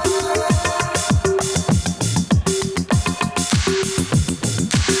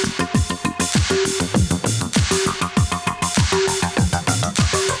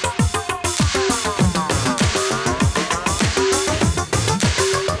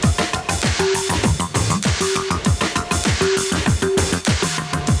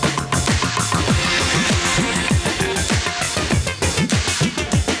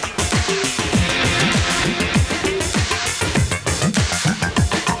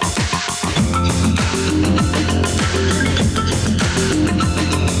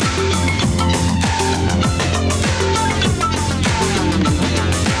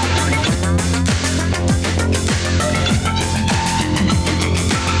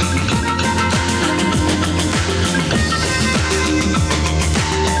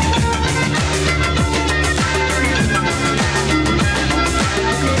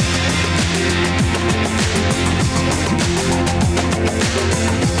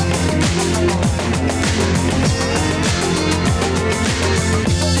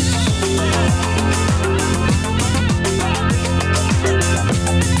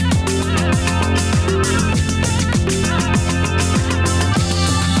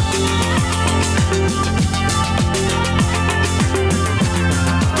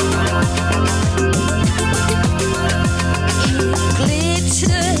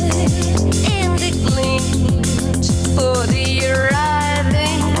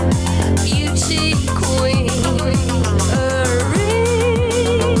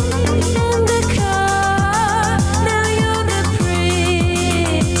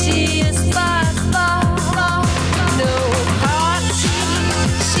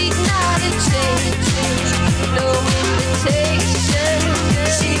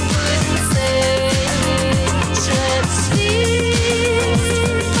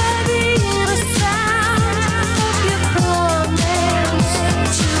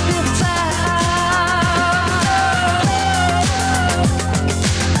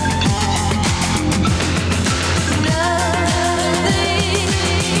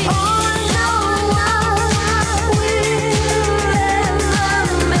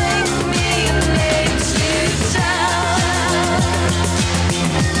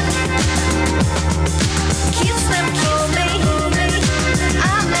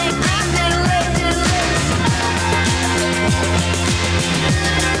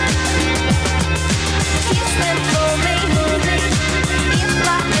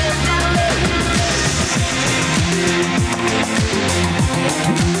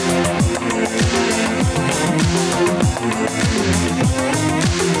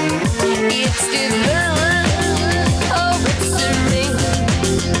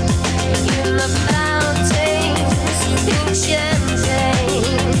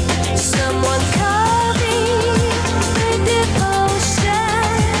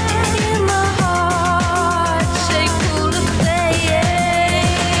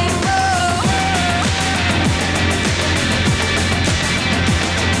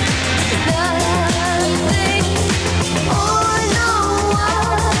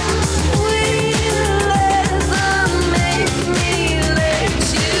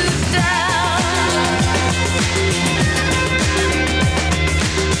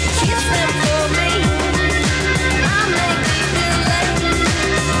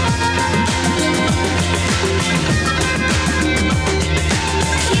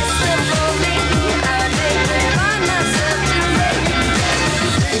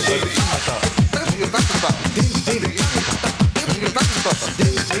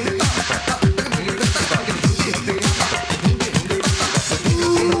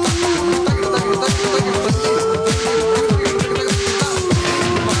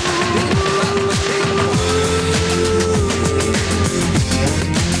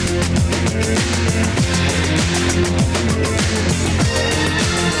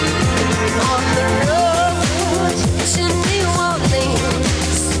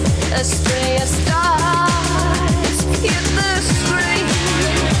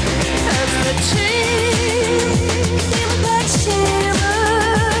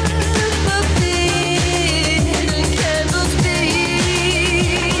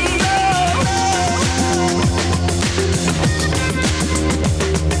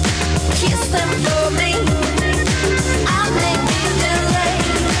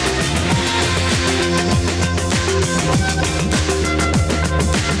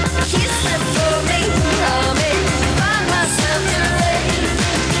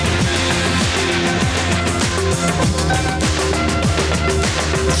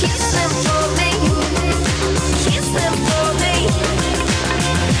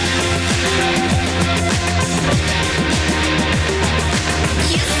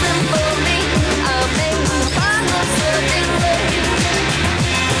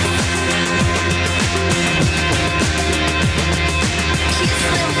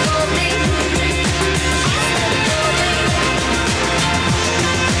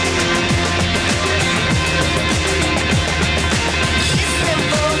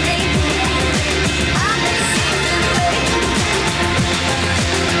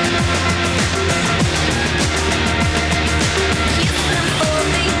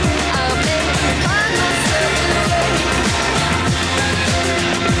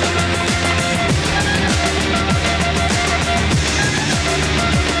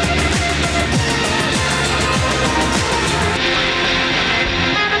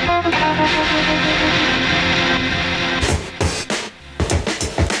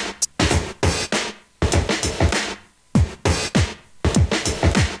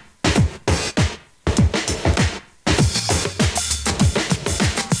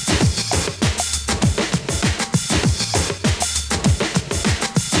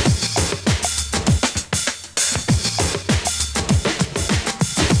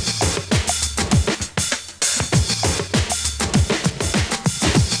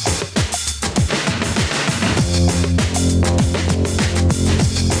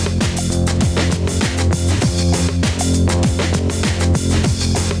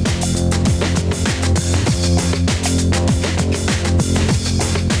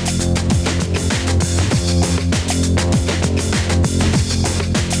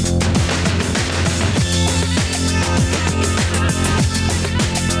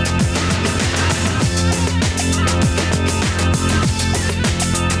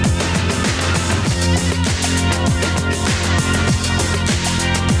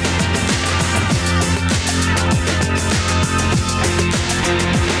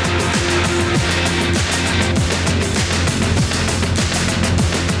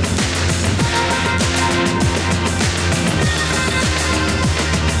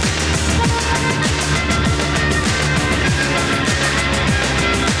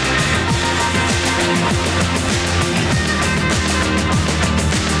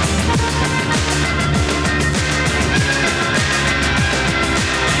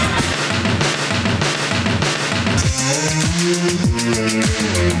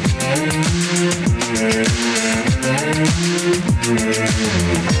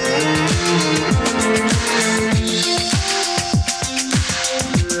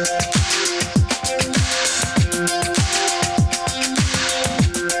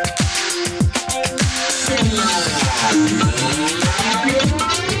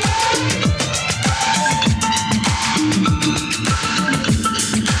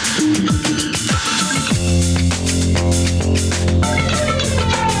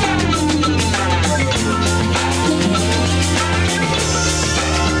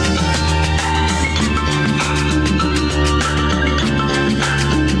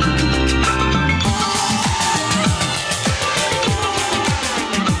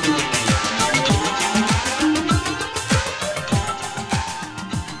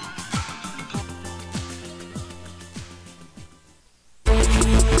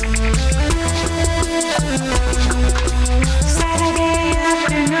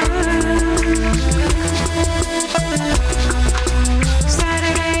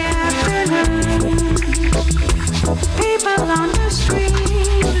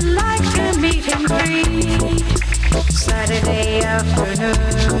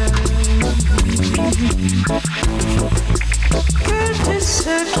 Good to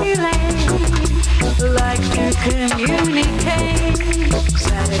circulate, like to communicate.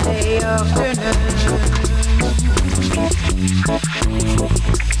 Saturday afternoon.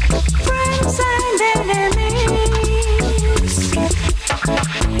 Friends and enemies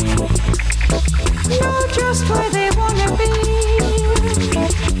know just where they wanna be.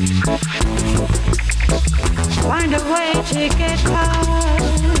 Find a way to get past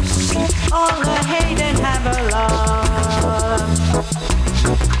all the hate and have a laugh.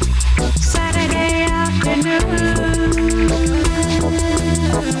 Saturday afternoon.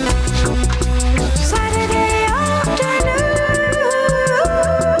 Saturday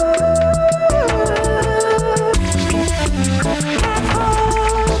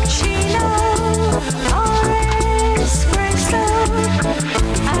cappuccino or espresso,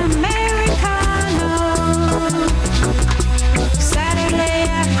 Americano. Saturday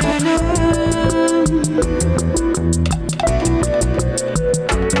afternoon.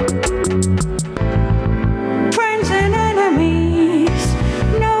 Friends and enemies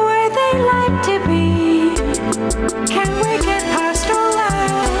know where they like to be. Can we get past all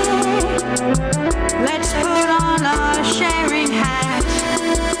that? Let's put on our sharing hat.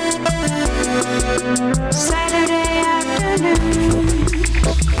 Saturday afternoon.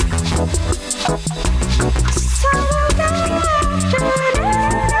 Saturday afternoon.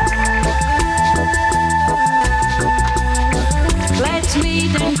 Let's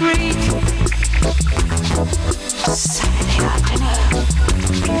meet and greet. Saturday afternoon.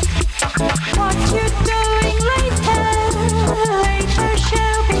 What you doing later? Later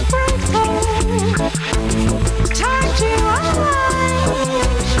shall be grateful. Time to unwind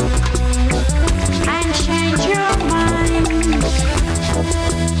and change your mind.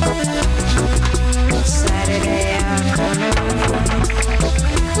 Saturday afternoon,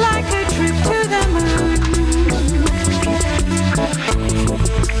 like a trip to the moon.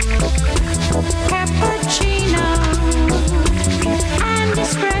 Cappuccino and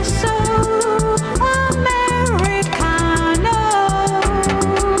espresso, Americano.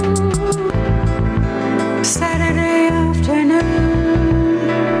 Saturday afternoon,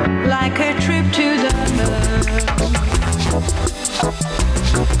 like a trip to the moon.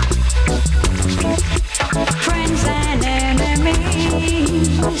 Friends and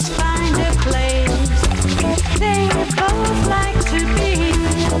enemies find a place they both like to be.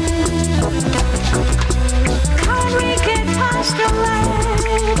 Can we get past the land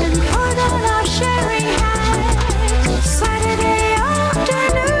and put on our sharing hats? Saturday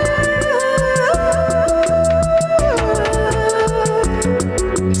afternoon.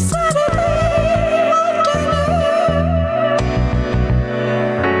 Saturday afternoon.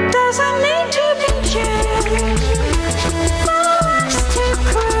 Doesn't need to be changed for us to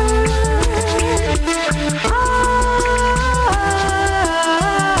cruise.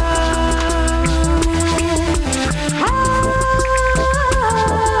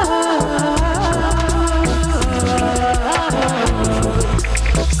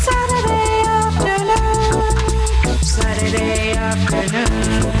 Saturday afternoon. Saturday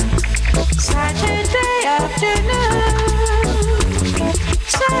afternoon. Saturday afternoon.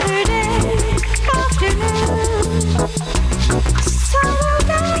 Saturday afternoon. Saturday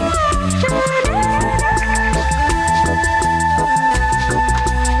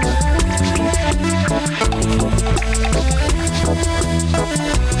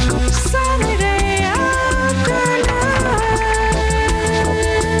afternoon. Saturday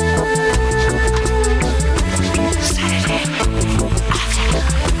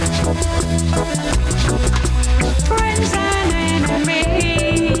friends and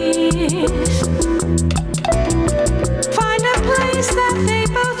enemies find a place that they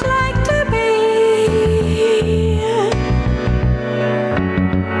both like to be.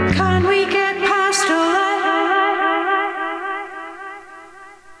 Can we get past all that?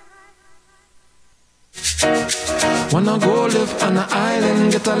 Wanna go live on an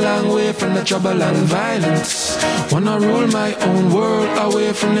island, get a long way from the trouble and violence. Wanna rule my own world,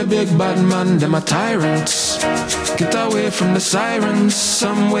 away from the big bad man, them a tyrants. Get away from the sirens,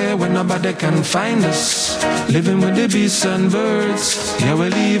 somewhere where nobody can find us. Living with the beasts and birds, yeah, we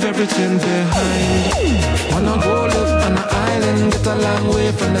leave everything behind. Wanna go live on an island, get a long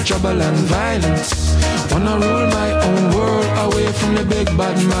way from the trouble and violence. Wanna rule my own world, away from the big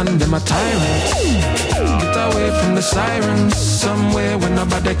bad man, them a tyrants. Get away from the sirens, somewhere where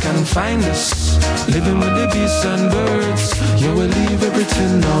nobody can find us. Living with the beasts and birds, yeah, we leave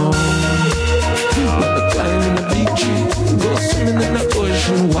everything now. Wanna climb in a big tree, go swimming in the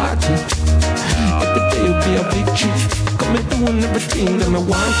ocean water. Every day will be a big tree, come and doing everything that I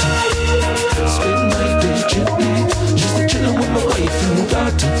want to. Spend my days gently. Just chillin' with my wife and my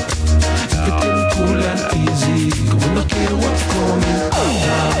daughter. Everything cool and easy. We don't care what's coming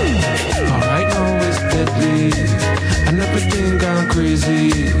after. Alright now it's deadly. And everything gone crazy.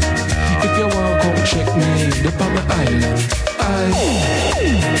 If you want come check me, up on my island.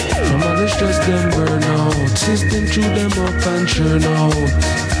 From all the stress them burn out. System through them up and churn out.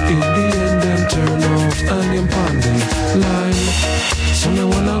 In the end them turn out and them pon the line. So me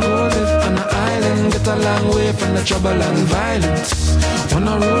wanna go live on an island, get a long way from the trouble and violence.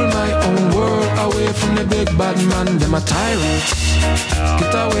 Wanna rule my own world, away from the big bad man, them a tyrants.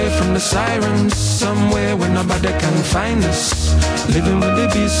 Get away from the sirens, somewhere where nobody can find us. Living with the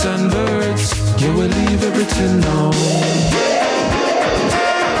beasts and birds, yeah, we leave everything now.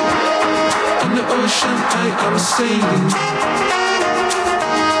 On the ocean I am sailing,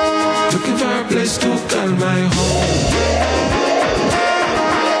 looking for a place to call my home.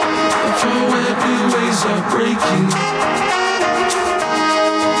 Far where the waves are breaking,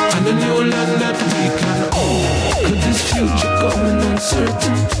 and a new land that we can own. Could this future coming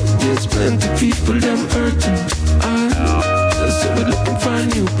uncertain? There's plenty people them hurting. So we're looking for a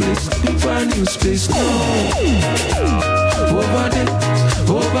new place, looking for a new space now.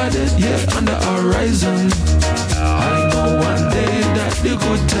 Over there, yeah, on the horizon. I know one day that the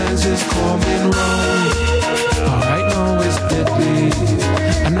good times is coming round. Alright now it's deadly,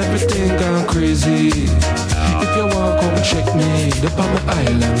 and everything gone crazy. If you want come check me, up on my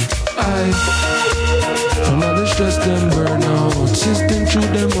island. From all the stress them burn out. System through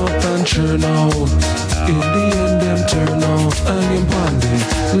them up and churn out. In the end them turn out and them pon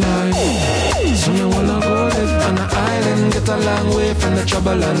the line. So me wanna go live on an island, get a long way from the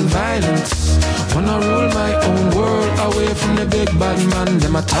trouble and violence. Wanna rule my own world, away from the big bad man,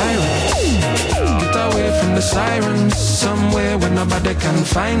 them a tyrants. Get away from the sirens, somewhere where nobody can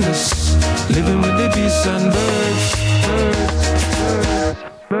find us. Living with the beasts and birds, birds,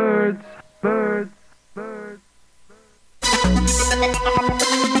 birds, birds, birds.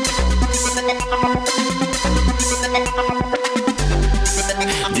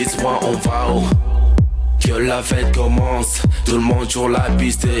 Dis-moi on va où? Que la fête commence. Tout le monde sur la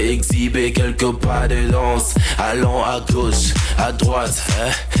piste exhibé quelques pas de danse. Allons à gauche, à droite,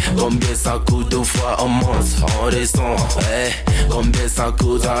 combien ça coûte 2 fois on monte, on descend, combien ça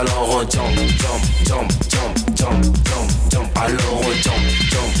coûte alors on jump, jump, jump, jump, jump, jump, jump. Alors on jump,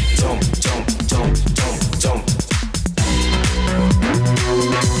 jump, jump, jump, jump, jump, jump.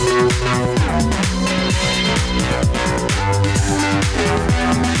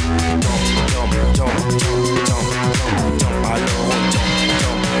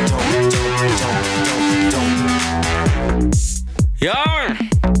 Yeah,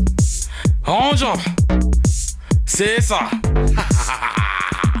 on jump, c'est ça.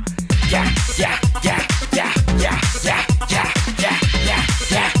 Yeah, yeah, yeah, yeah, yeah, yeah, yeah, yeah,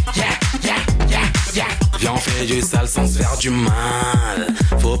 yeah, yeah, yeah, yeah, yeah. Viens on fait du sale sans se faire du mal.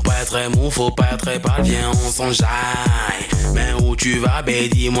 Faut pas être mou, faut pas être pâle, viens on s'enjaille. Mais où tu vas, bé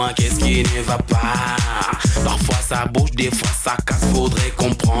dis-moi qu'est-ce qui ne va pas. Parfois ça bouge, des fois ça casse, faudrait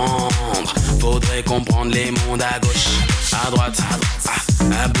comprendre les mondes à gauche, à droite,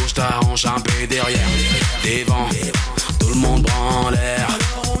 bouge ta hanche un peu derrière, devant, tout le monde prend l'air.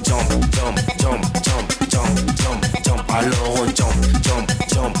 Jump, jump, jump, jump, jump, jump, jump. Alors on jump, jump,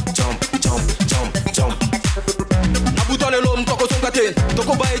 jump, jump, jump, jump, jump. Abutale l'homme, toko son gâté.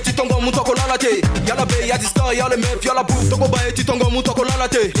 Toko bae ti tongo mon toko la latte. Y'a la baie, y'a des stars, y'a les meufs, y'a la bouffe. Toko bae ti tongo mon toko la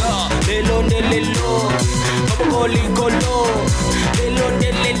latte. Lelo ne lelo, toko likolo. Lelo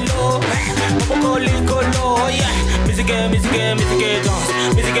ne lelo, toko likolo. Yeah, musique, dance.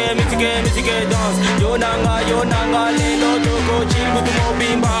 Musique, dance. Yo nanga, lelo toko chill with mo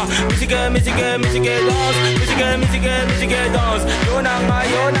bimba. Musique, dance. Musique, dance. Yo nanga,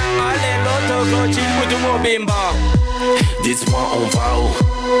 lelo toko chill with mo bimba. Dites-moi on va où?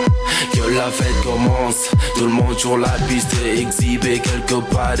 Que la fête commence. Tout le monde sur la piste exhibé quelques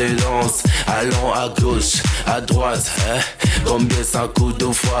pas de danse. Allons à gauche, à droite, combien ça coûte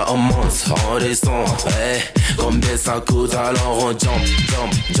 2 fois on monte, on descend, combien ça coûte alors on jump,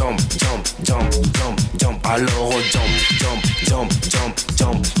 jump, jump, jump, jump, jump, jump. Alors on jump, jump, jump, jump,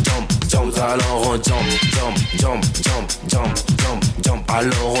 jump, jump, jump. Alors on jump, jump, jump, jump, jump, jump, jump.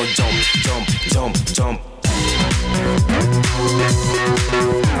 Alors on jump, jump, jump, jump.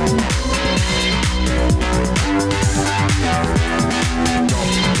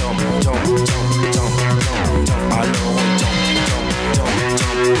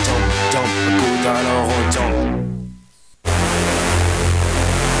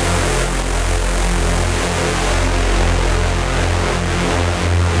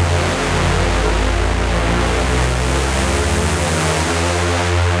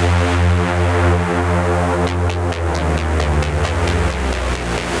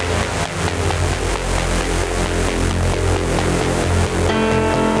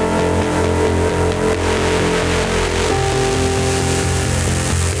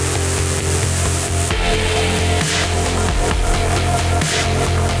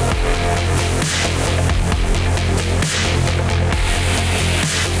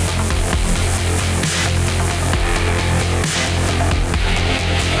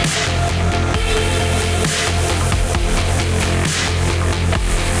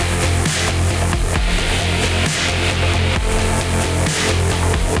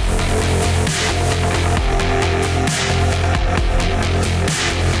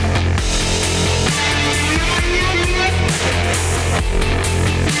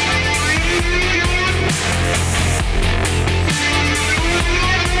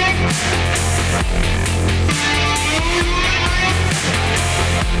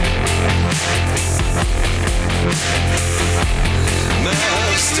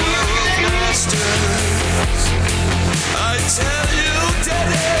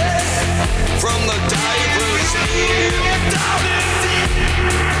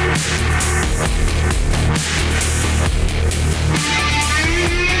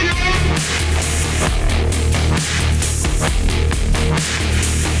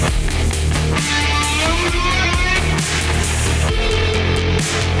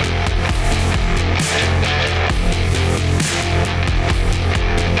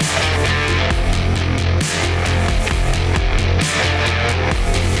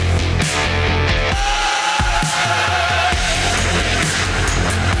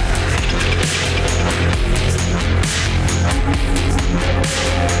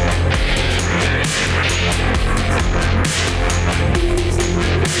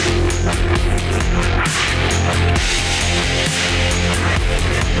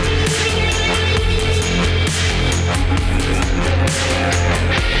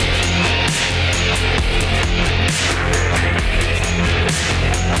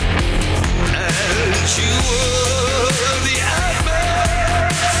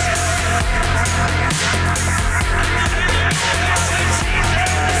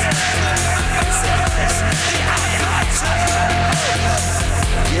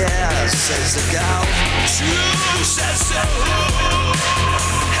 as a gal. True said so.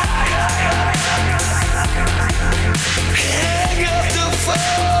 Hang up the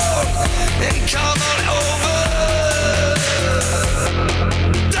phone and come on over.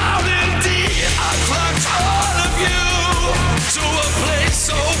 Down in deep, I plucked all of you to a place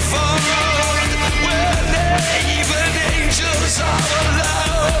so far where even angels are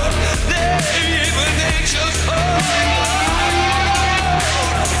allowed. Even angels are allowed.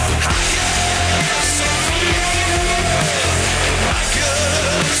 I get so real. I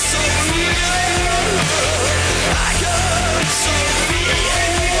get so real. I get so real.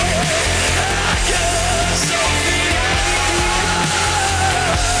 I get so real.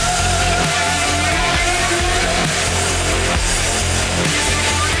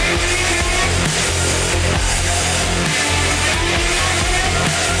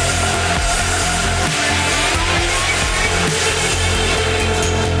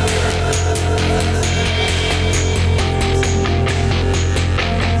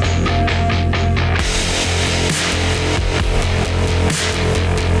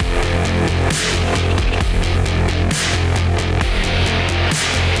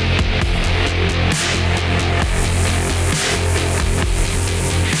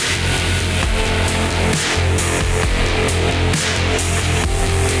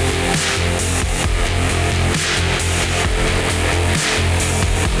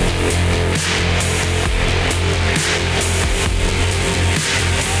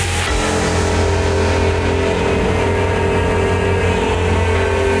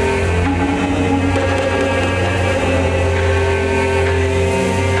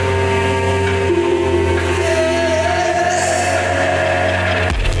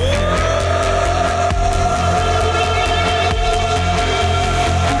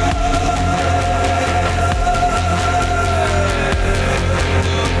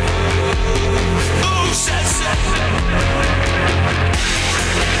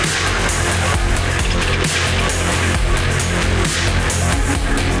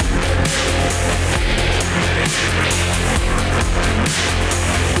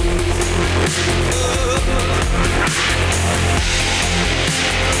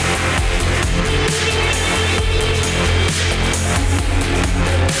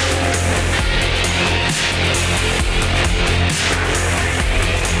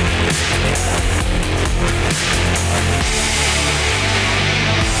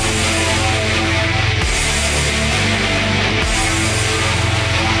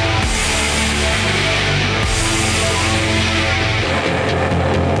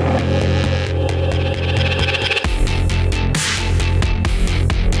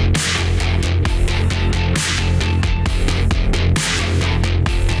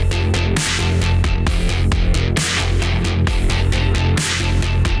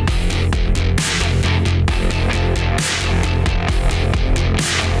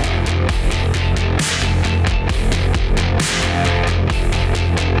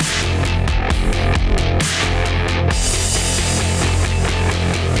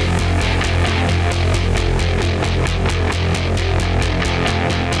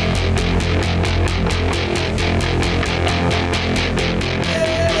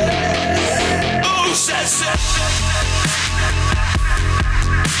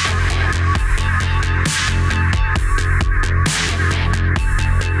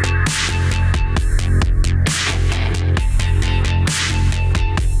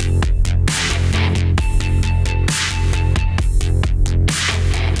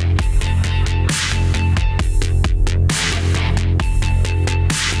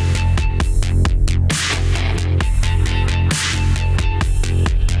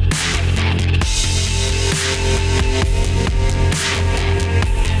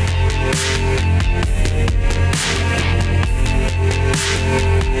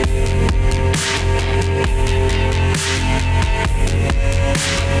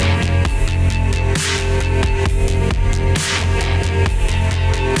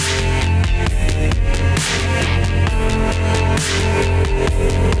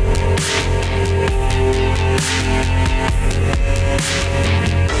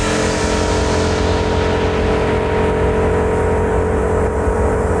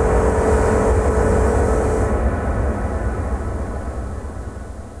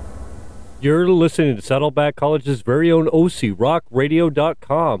 You're listening to Saddleback College's very own OC,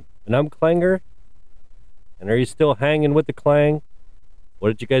 rockradio.com. And I'm Clanger. And are you still hanging with the Clang? What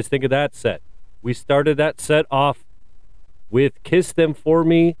did you guys think of that set? We started that set off with Kiss Them For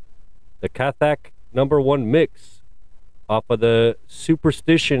Me, the Kathak #1 mix off of the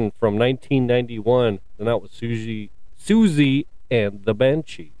Superstition from 1991. And that was Susie and the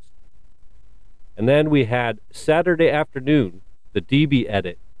Banshees. And then we had Saturday Afternoon, the DB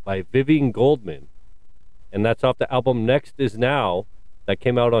edit by Vivian Goldman. And that's off the album Next Is Now, that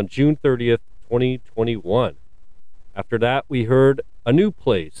came out on June 30th, 2021. After that, we heard A New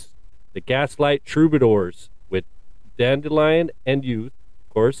Place, the Gaslight Troubadours with Dandelion and Youth,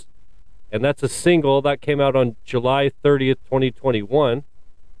 of course. And that's a single that came out on July 30th, 2021.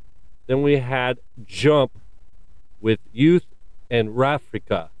 Then we had Jump with Youth and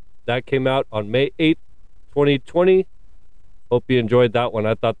Rafrika. That came out on May 8th, 2020. Hope you enjoyed that one.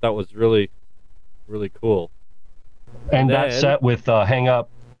 I thought that was really, really cool. And that set with Hang Up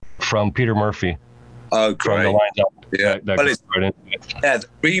from Peter Murphy. Oh, great. Yeah. That well, the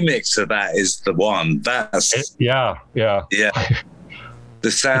remix of that is the one. That's yeah.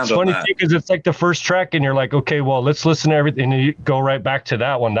 The sound. It's funny because it's like the first track, and you're like, okay, well, let's listen to everything, and you go right back to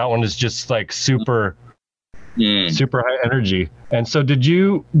that one. That one is just like super high energy. And so, did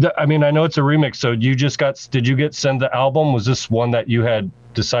you? I mean, I know it's a remix. So you just did you get sent the album? Was this one that you had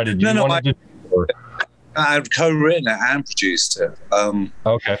decided you wanted to do? I've co-written it and produced it.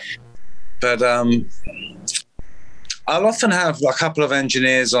 Okay. But I'll often have a couple of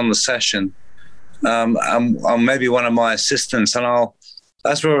engineers on the session, and maybe one of my assistants, and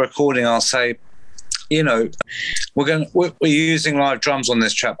as we're recording, I'll say, you know, we're using live drums on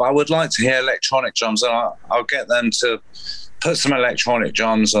this track, but I would like to hear electronic drums, and I'll get them to put some electronic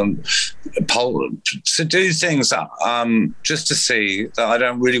drums on, to do things that just to see that I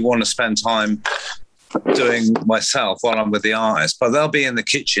don't really want to spend time doing myself while I'm with the artist, but they'll be in the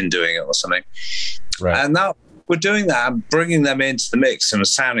kitchen doing it or something. Right. And now we're doing that, bringing them into the mix and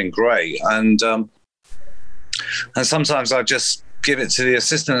sounding great. And sometimes I just give it to the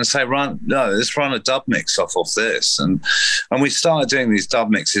assistant and say, let's run a dub mix off of this. And we started doing these dub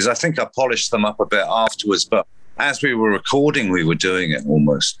mixes. I think I polished them up a bit afterwards, but as we were recording, we were doing it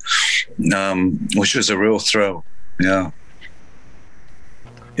almost, which was a real thrill. Yeah.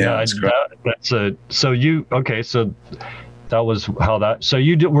 Yeah, that's great. So that was how that. So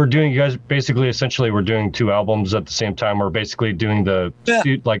you guys basically essentially were doing two albums at the same time, or basically doing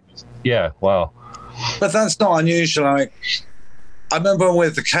wow. But that's not unusual. I remember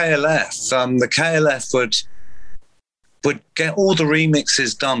with the KLF, the KLF would get all the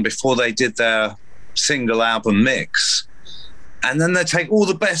remixes done before they did their single album mix. And then they take all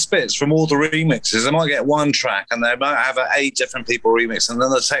the best bits from all the remixes. They might get one track and they might have 8 different people remix. And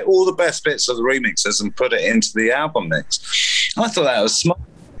then they take all the best bits of the remixes and put it into the album mix. I thought that was smart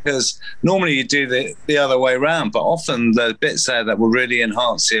because normally you do the other way around, but often the bits there that will really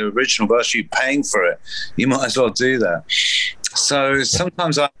enhance the original version, you're paying for it. You might as well do that. So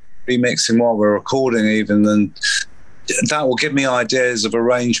sometimes I'm remixing while we're recording even, and that will give me ideas of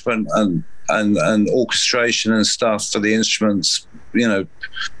arrangement and orchestration and stuff for the instruments, you know,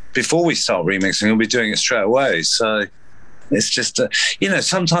 before we start remixing. We'll be doing it straight away. So it's just, you know,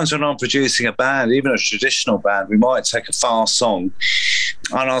 sometimes when I'm producing a band, even a traditional band, we might take a fast song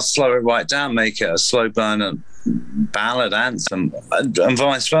and I'll slow it right down, make it a slow burn and ballad anthem, and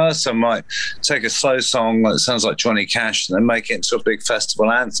vice versa. I might take a slow song that sounds like Johnny Cash and then make it into a big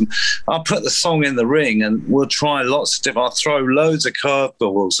festival anthem. I'll put the song in the ring and we'll try lots of different, I'll throw loads of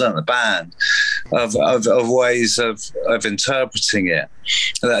curveballs at the band of ways of interpreting it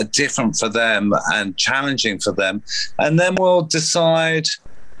that are different for them and challenging for them, and then we'll decide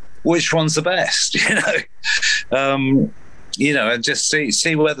which one's the best, you know, and just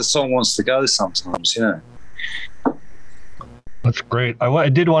see where the song wants to go sometimes, you know. That's great. I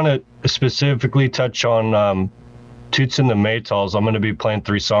did want to specifically touch on Toots and the Maytals. I'm going to be playing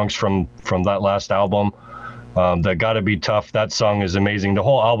 3 songs from that last album. That Gotta Be Tough. That song is amazing. The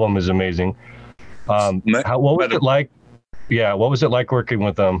whole album is amazing. What was it like? Yeah, what was it like working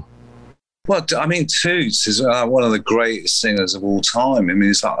with them? Well, I mean, Toots is one of the greatest singers of all time. I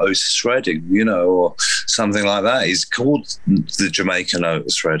mean, it's like Otis Redding, you know, or something like that. He's called the Jamaican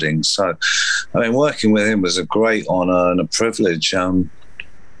Otis Redding. So, I mean, working with him was a great honor and a privilege, and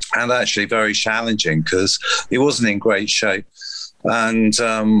actually very challenging because he wasn't in great shape. And,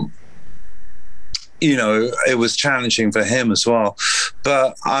 you know, it was challenging for him as well.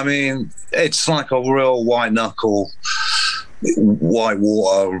 But, I mean, it's like a real white-knuckle, white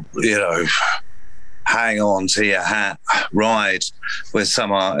water, you know, hang on to your hat ride with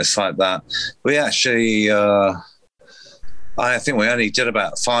some artists like that. We actually, I think we only did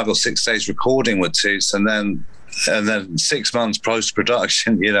about 5 or 6 days recording with Toots, and then 6 months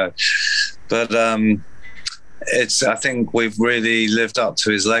post-production, you know. But I think we've really lived up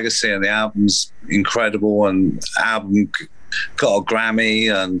to his legacy, and the album's incredible, and album got a Grammy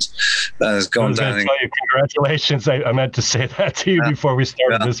and has gone down. Tell you, congratulations! I meant to say that to you before we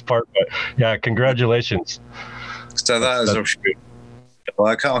started this part, but yeah, congratulations. So that is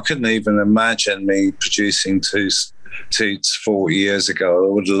I couldn't even imagine me producing Toots 40 years ago. I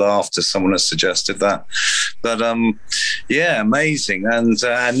would have laughed if someone had suggested that. But yeah, amazing. And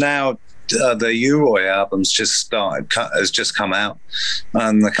now the U-Roy album's has just come out,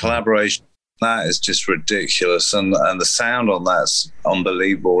 and the collaboration that is just ridiculous, and the sound on that's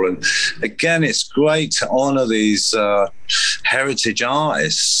unbelievable. And again, it's great to honor these heritage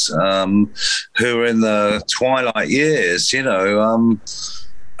artists who are in the twilight years, you know,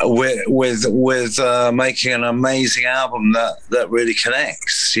 with making an amazing album that really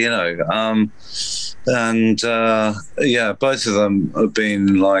connects, you know. And yeah, both of them have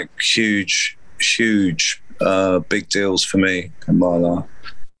been like huge big deals for me in my life.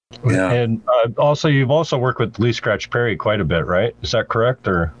 Yeah. And also, you've also worked with Lee Scratch Perry quite a bit, right? Is that correct?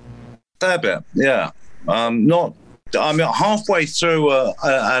 Or fair bit, yeah. I'm halfway through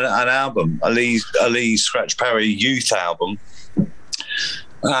an album, a Lee Scratch Perry youth album,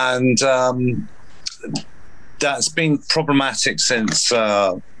 and that's been problematic since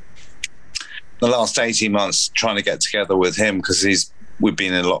the last 18 months, trying to get together with him, because we've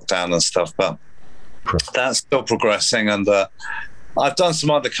been in lockdown and stuff, but that's still progressing. And I've done some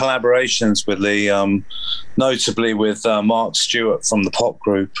other collaborations with Lee, notably with Mark Stewart from the Pop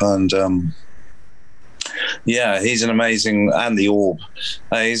Group, and yeah, he's an amazing, and the Orb.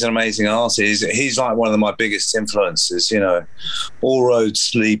 He's an amazing artist. He's like one of my biggest influences. You know, all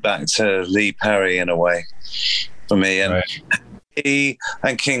roads lead back to Lee Perry in a way for me, and right. He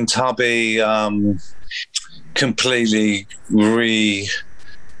and King Tubby completely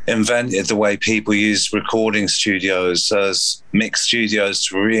invented the way people use recording studios as mix studios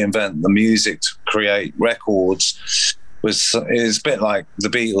to reinvent the music to create records. Is a bit like the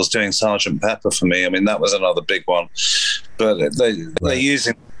Beatles doing Sgt. Pepper for me. I mean, that was another big one, but they're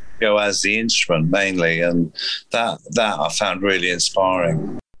using go as the instrument mainly, and that I found really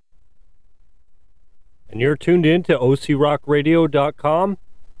inspiring. And you're tuned in to OCRockRadio.com,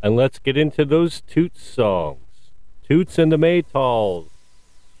 and let's get into those Toots songs. Toots and the Maytals.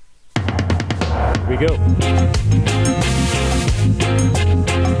 Here we go.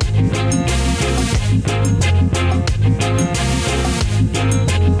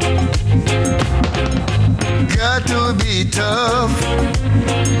 Got to be tough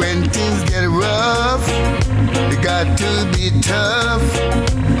when things get rough. You got to be tough,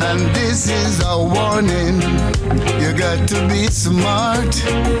 and this is a warning. You got to be smart.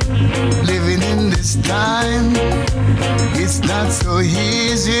 Living in this time, it's not so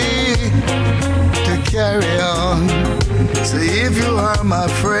easy to carry on. So if you are my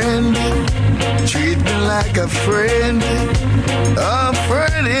friend, treat me like a friend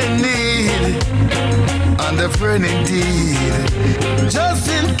in need, and a friend indeed. Just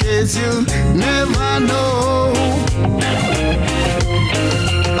in case you never know,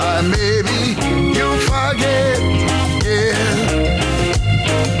 or maybe you forget, yeah.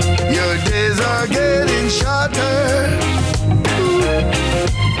 Your days are getting shorter.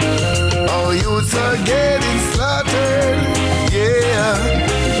 Oh, youths are getting slaughtered, yeah.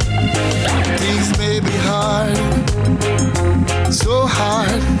 Things may be hard, so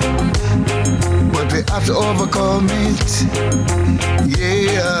hard, but we have to overcome it,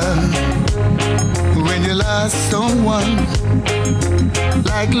 yeah. When you lost someone,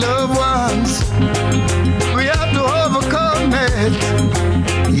 like loved ones, we have to overcome it,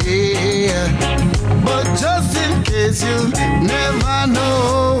 yeah. But just in case you never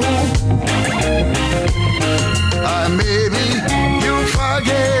know, or maybe you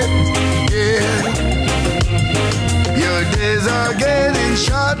forget, yeah. Your days are getting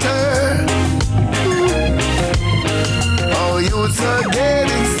shorter. Oh, youths are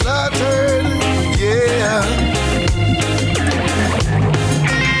getting slaughtered, yeah.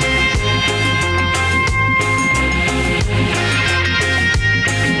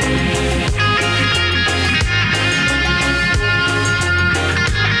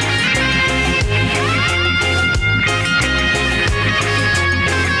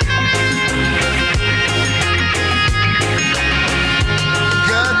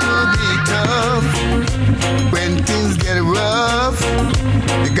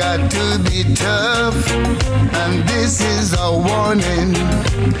 You got to be tough, and this is a warning.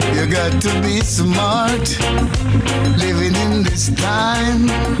 You got to be smart. Living in this time,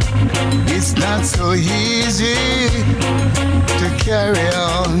 it's not so easy to carry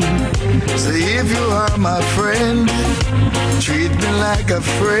on. So if you are my friend, treat me like a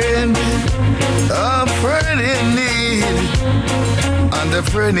friend in need, and a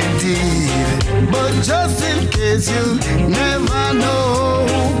friend indeed. But just in case you never know,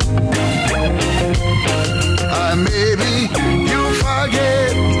 maybe you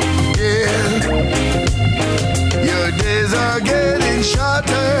forget, yeah. Your days are getting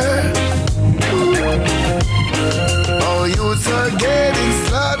shorter. Oh, youths are getting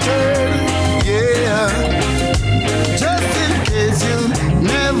slaughtered, yeah. Just in case you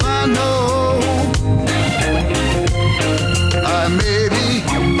never know, maybe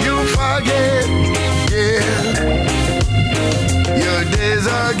you forget, yeah. Your days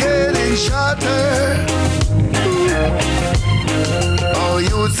are getting shorter. Oh,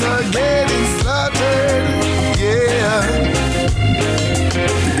 youths are getting slaughtered, yeah.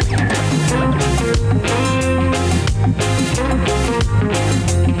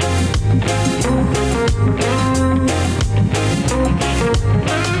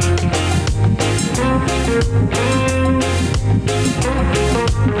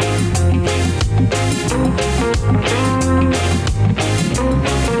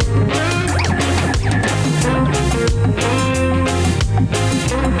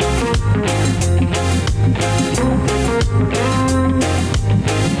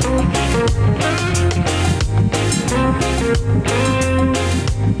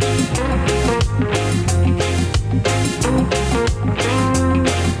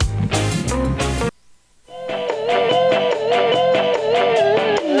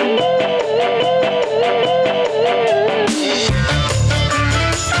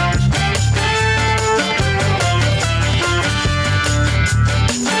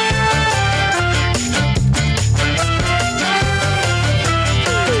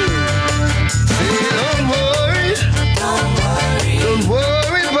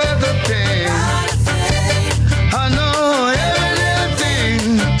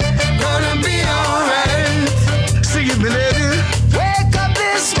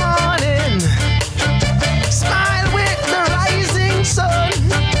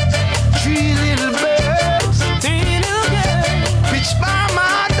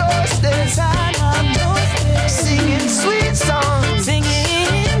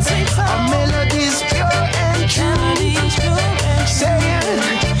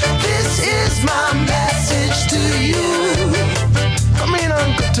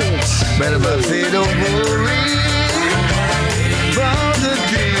 But say don't worry about the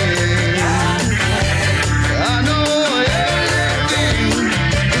thing. I know everything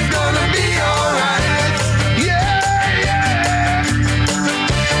is gonna be alright. Yeah, yeah.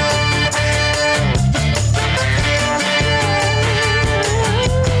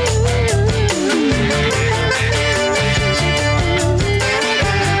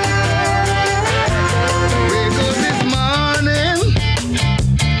 Wake up this morning,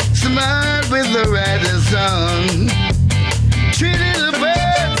 smile with the red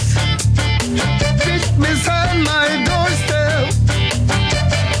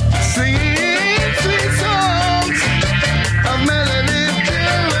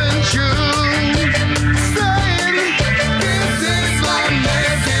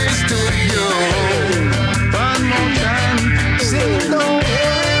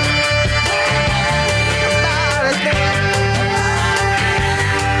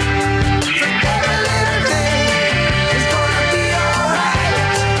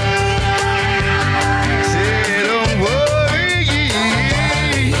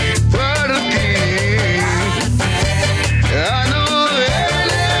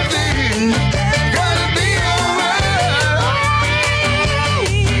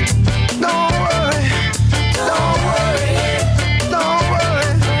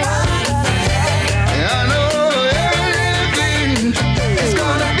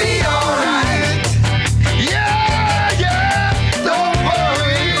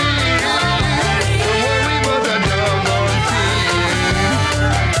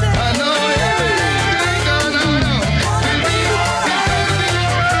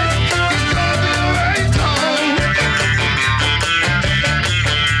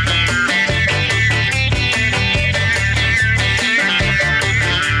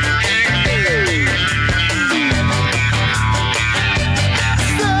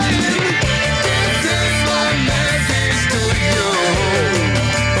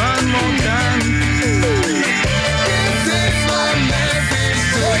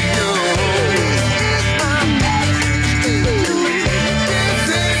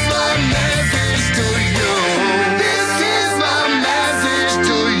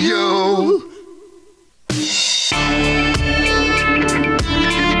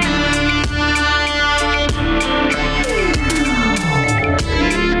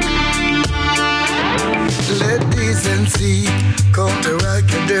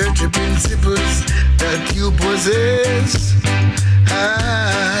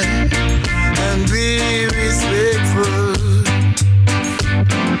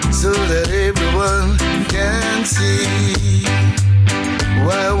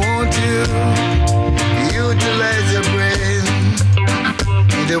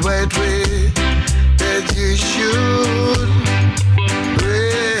the right way that you should.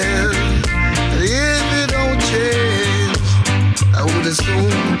 Well, if you don't change, I would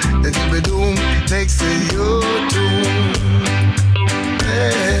assume that you'll be doomed next to your tomb.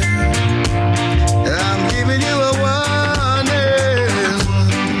 Yeah. I'm giving you a warning.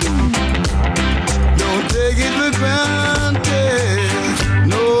 Don't take it for granted.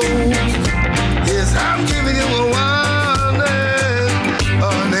 No. Yes, I'm giving you a warning.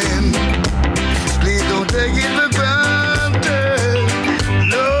 Please don't take it for granted.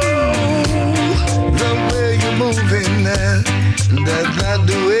 No. The way you're moving now, that's not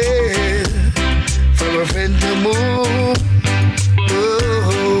the way for a friend to move.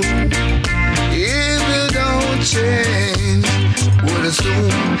 Oh. If you don't change, would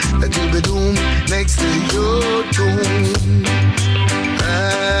assume that you'll be doomed next to your tomb.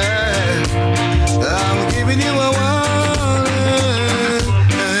 I'm giving you a warning.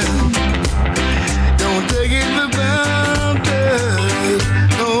 Don't take it for granted.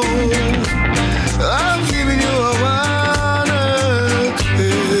 No, I'm giving you a warning.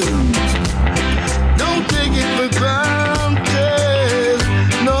 Don't take it for granted.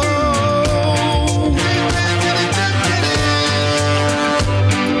 No.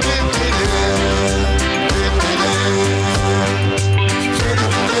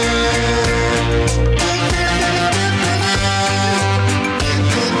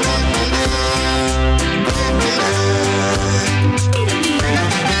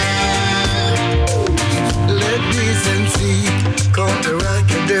 Let decency counteract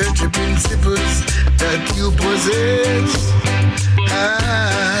the dirty principles that you possess.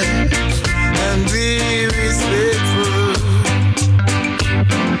 And be respectful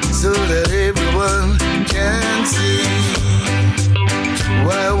so that everyone can see.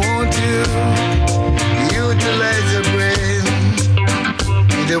 Why won't you utilize your brain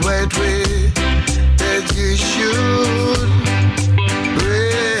in the right way that you should?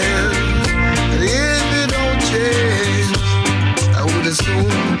 Well, if you don't change, I would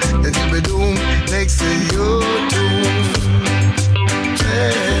assume that you'll be doomed next to your tomb.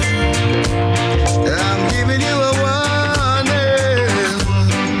 Yeah. I'm giving you a warning.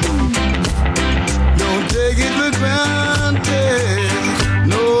 Don't take it for granted.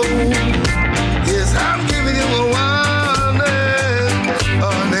 No. Yes, I'm giving you a warning.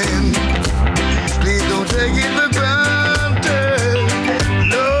 Please don't take it for granted.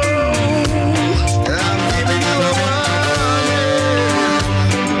 No. I'm giving you a warning.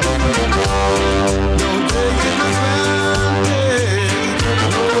 Don't take it for granted.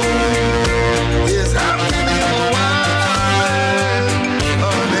 No. Yes, I'm giving you a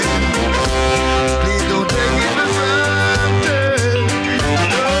warning. Please don't take it for granted.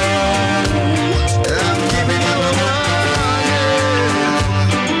 No. I'm giving you a warning.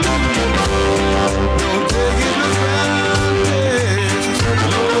 Don't take it for granted.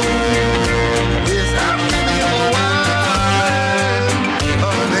 No. Yes, I'm giving you a warning.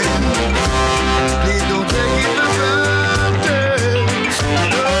 Please don't take it for granted.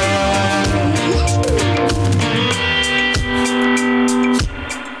 No.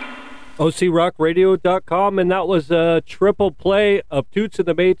 OCRockRadio.com, and that was a triple play of Toots and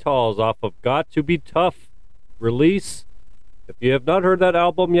the Maytals off of Got to Be Tough release. If you have not heard that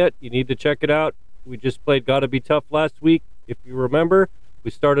album yet, you need to check it out. We just played Gotta Be Tough last week. If you remember, we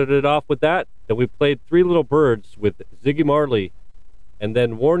started it off with that. Then we played Three Little Birds with Ziggy Marley. And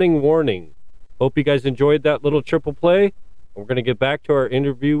then Warning, Warning. Hope you guys enjoyed that little triple play. We're going to get back to our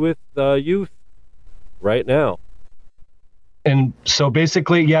interview with Youth right now. And so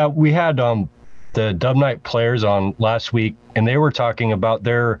basically, yeah, we had the Dub Night Players on last week, and they were talking about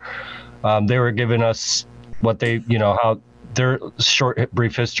their, they were giving us what they, how their short,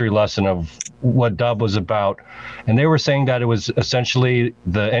 brief history lesson of what dub was about. And they were saying that it was essentially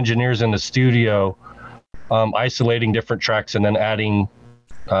the engineers in the studio isolating different tracks and then adding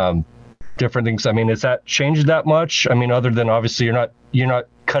different things. I mean, has that changed that much? I mean, other than obviously you're not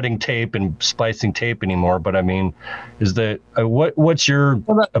cutting tape and splicing tape anymore, but I mean, is that what's your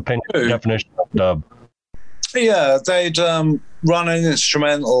opinion, definition of dub? Yeah, they'd run an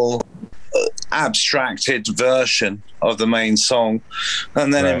instrumental abstracted version of the main song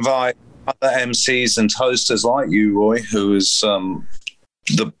and then invite other MCs and toasters like you, Roy, who is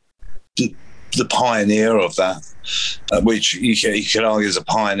the pioneer of that, which you could argue is a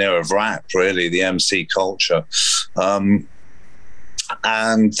pioneer of rap, really, the MC culture.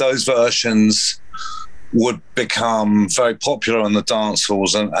 And those versions would become very popular on the dance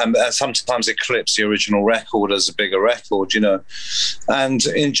halls and sometimes eclipse the original record as a bigger record, And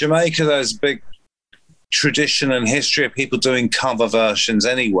in Jamaica, there's a big tradition and history of people doing cover versions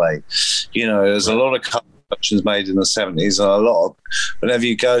anyway. You know, there's a lot of cover versions made in the 70s, and a lot of, whenever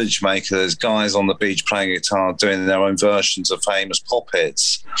you go to Jamaica, there's guys on the beach playing guitar doing their own versions of famous pop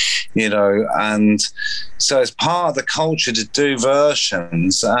hits, you know, and so it's part of the culture to do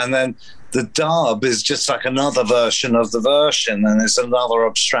versions, and then the dub is just like another version of the version, and it's another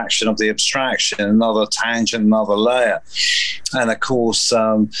abstraction of the abstraction, another tangent, another layer. And of course,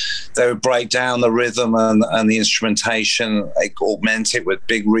 they would break down the rhythm and the instrumentation, like augment it with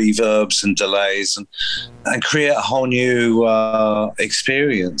big reverbs and delays, and create a whole new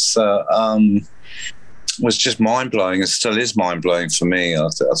experience. Was just mind-blowing. It still is mind-blowing for me. I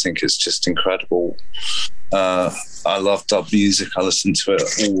think it's just incredible. I love dub music. I listen to it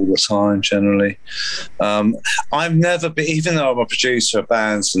all the time, generally. I've never been, even though I'm a producer of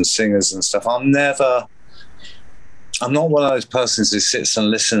bands and singers and stuff, I'm not one of those persons who sits and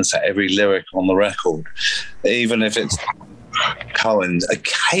listens to every lyric on the record, even if it's Cohen.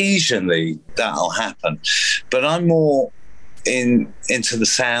 Occasionally that'll happen, but I'm more into the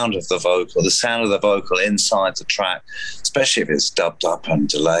sound of the vocal inside the track, especially if it's dubbed up and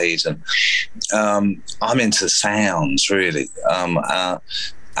delayed, and I'm into sounds really,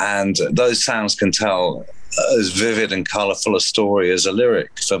 and those sounds can tell as vivid and colourful a story as a lyric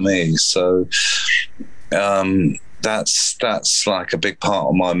for me. So that's like a big part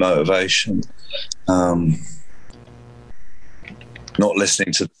of my motivation. Not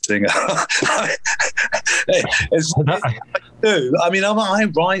listening to the singer. I do. I mean, I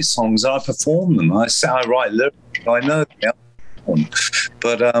write songs, I perform them. I write lyrics. I know them,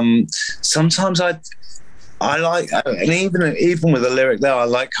 but sometimes I like, and even with the lyric there, I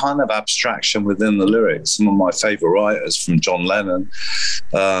like kind of abstraction within the lyrics. Some of my favourite writers, from John Lennon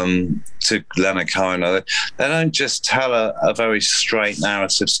to Leonard Cohen, they don't just tell a very straight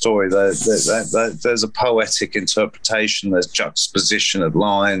narrative story. There's a poetic interpretation. There's juxtaposition of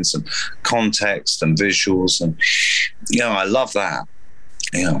lines and context and visuals, and you know, I love that.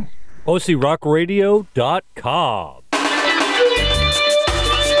 You know, OCRockRadio.com.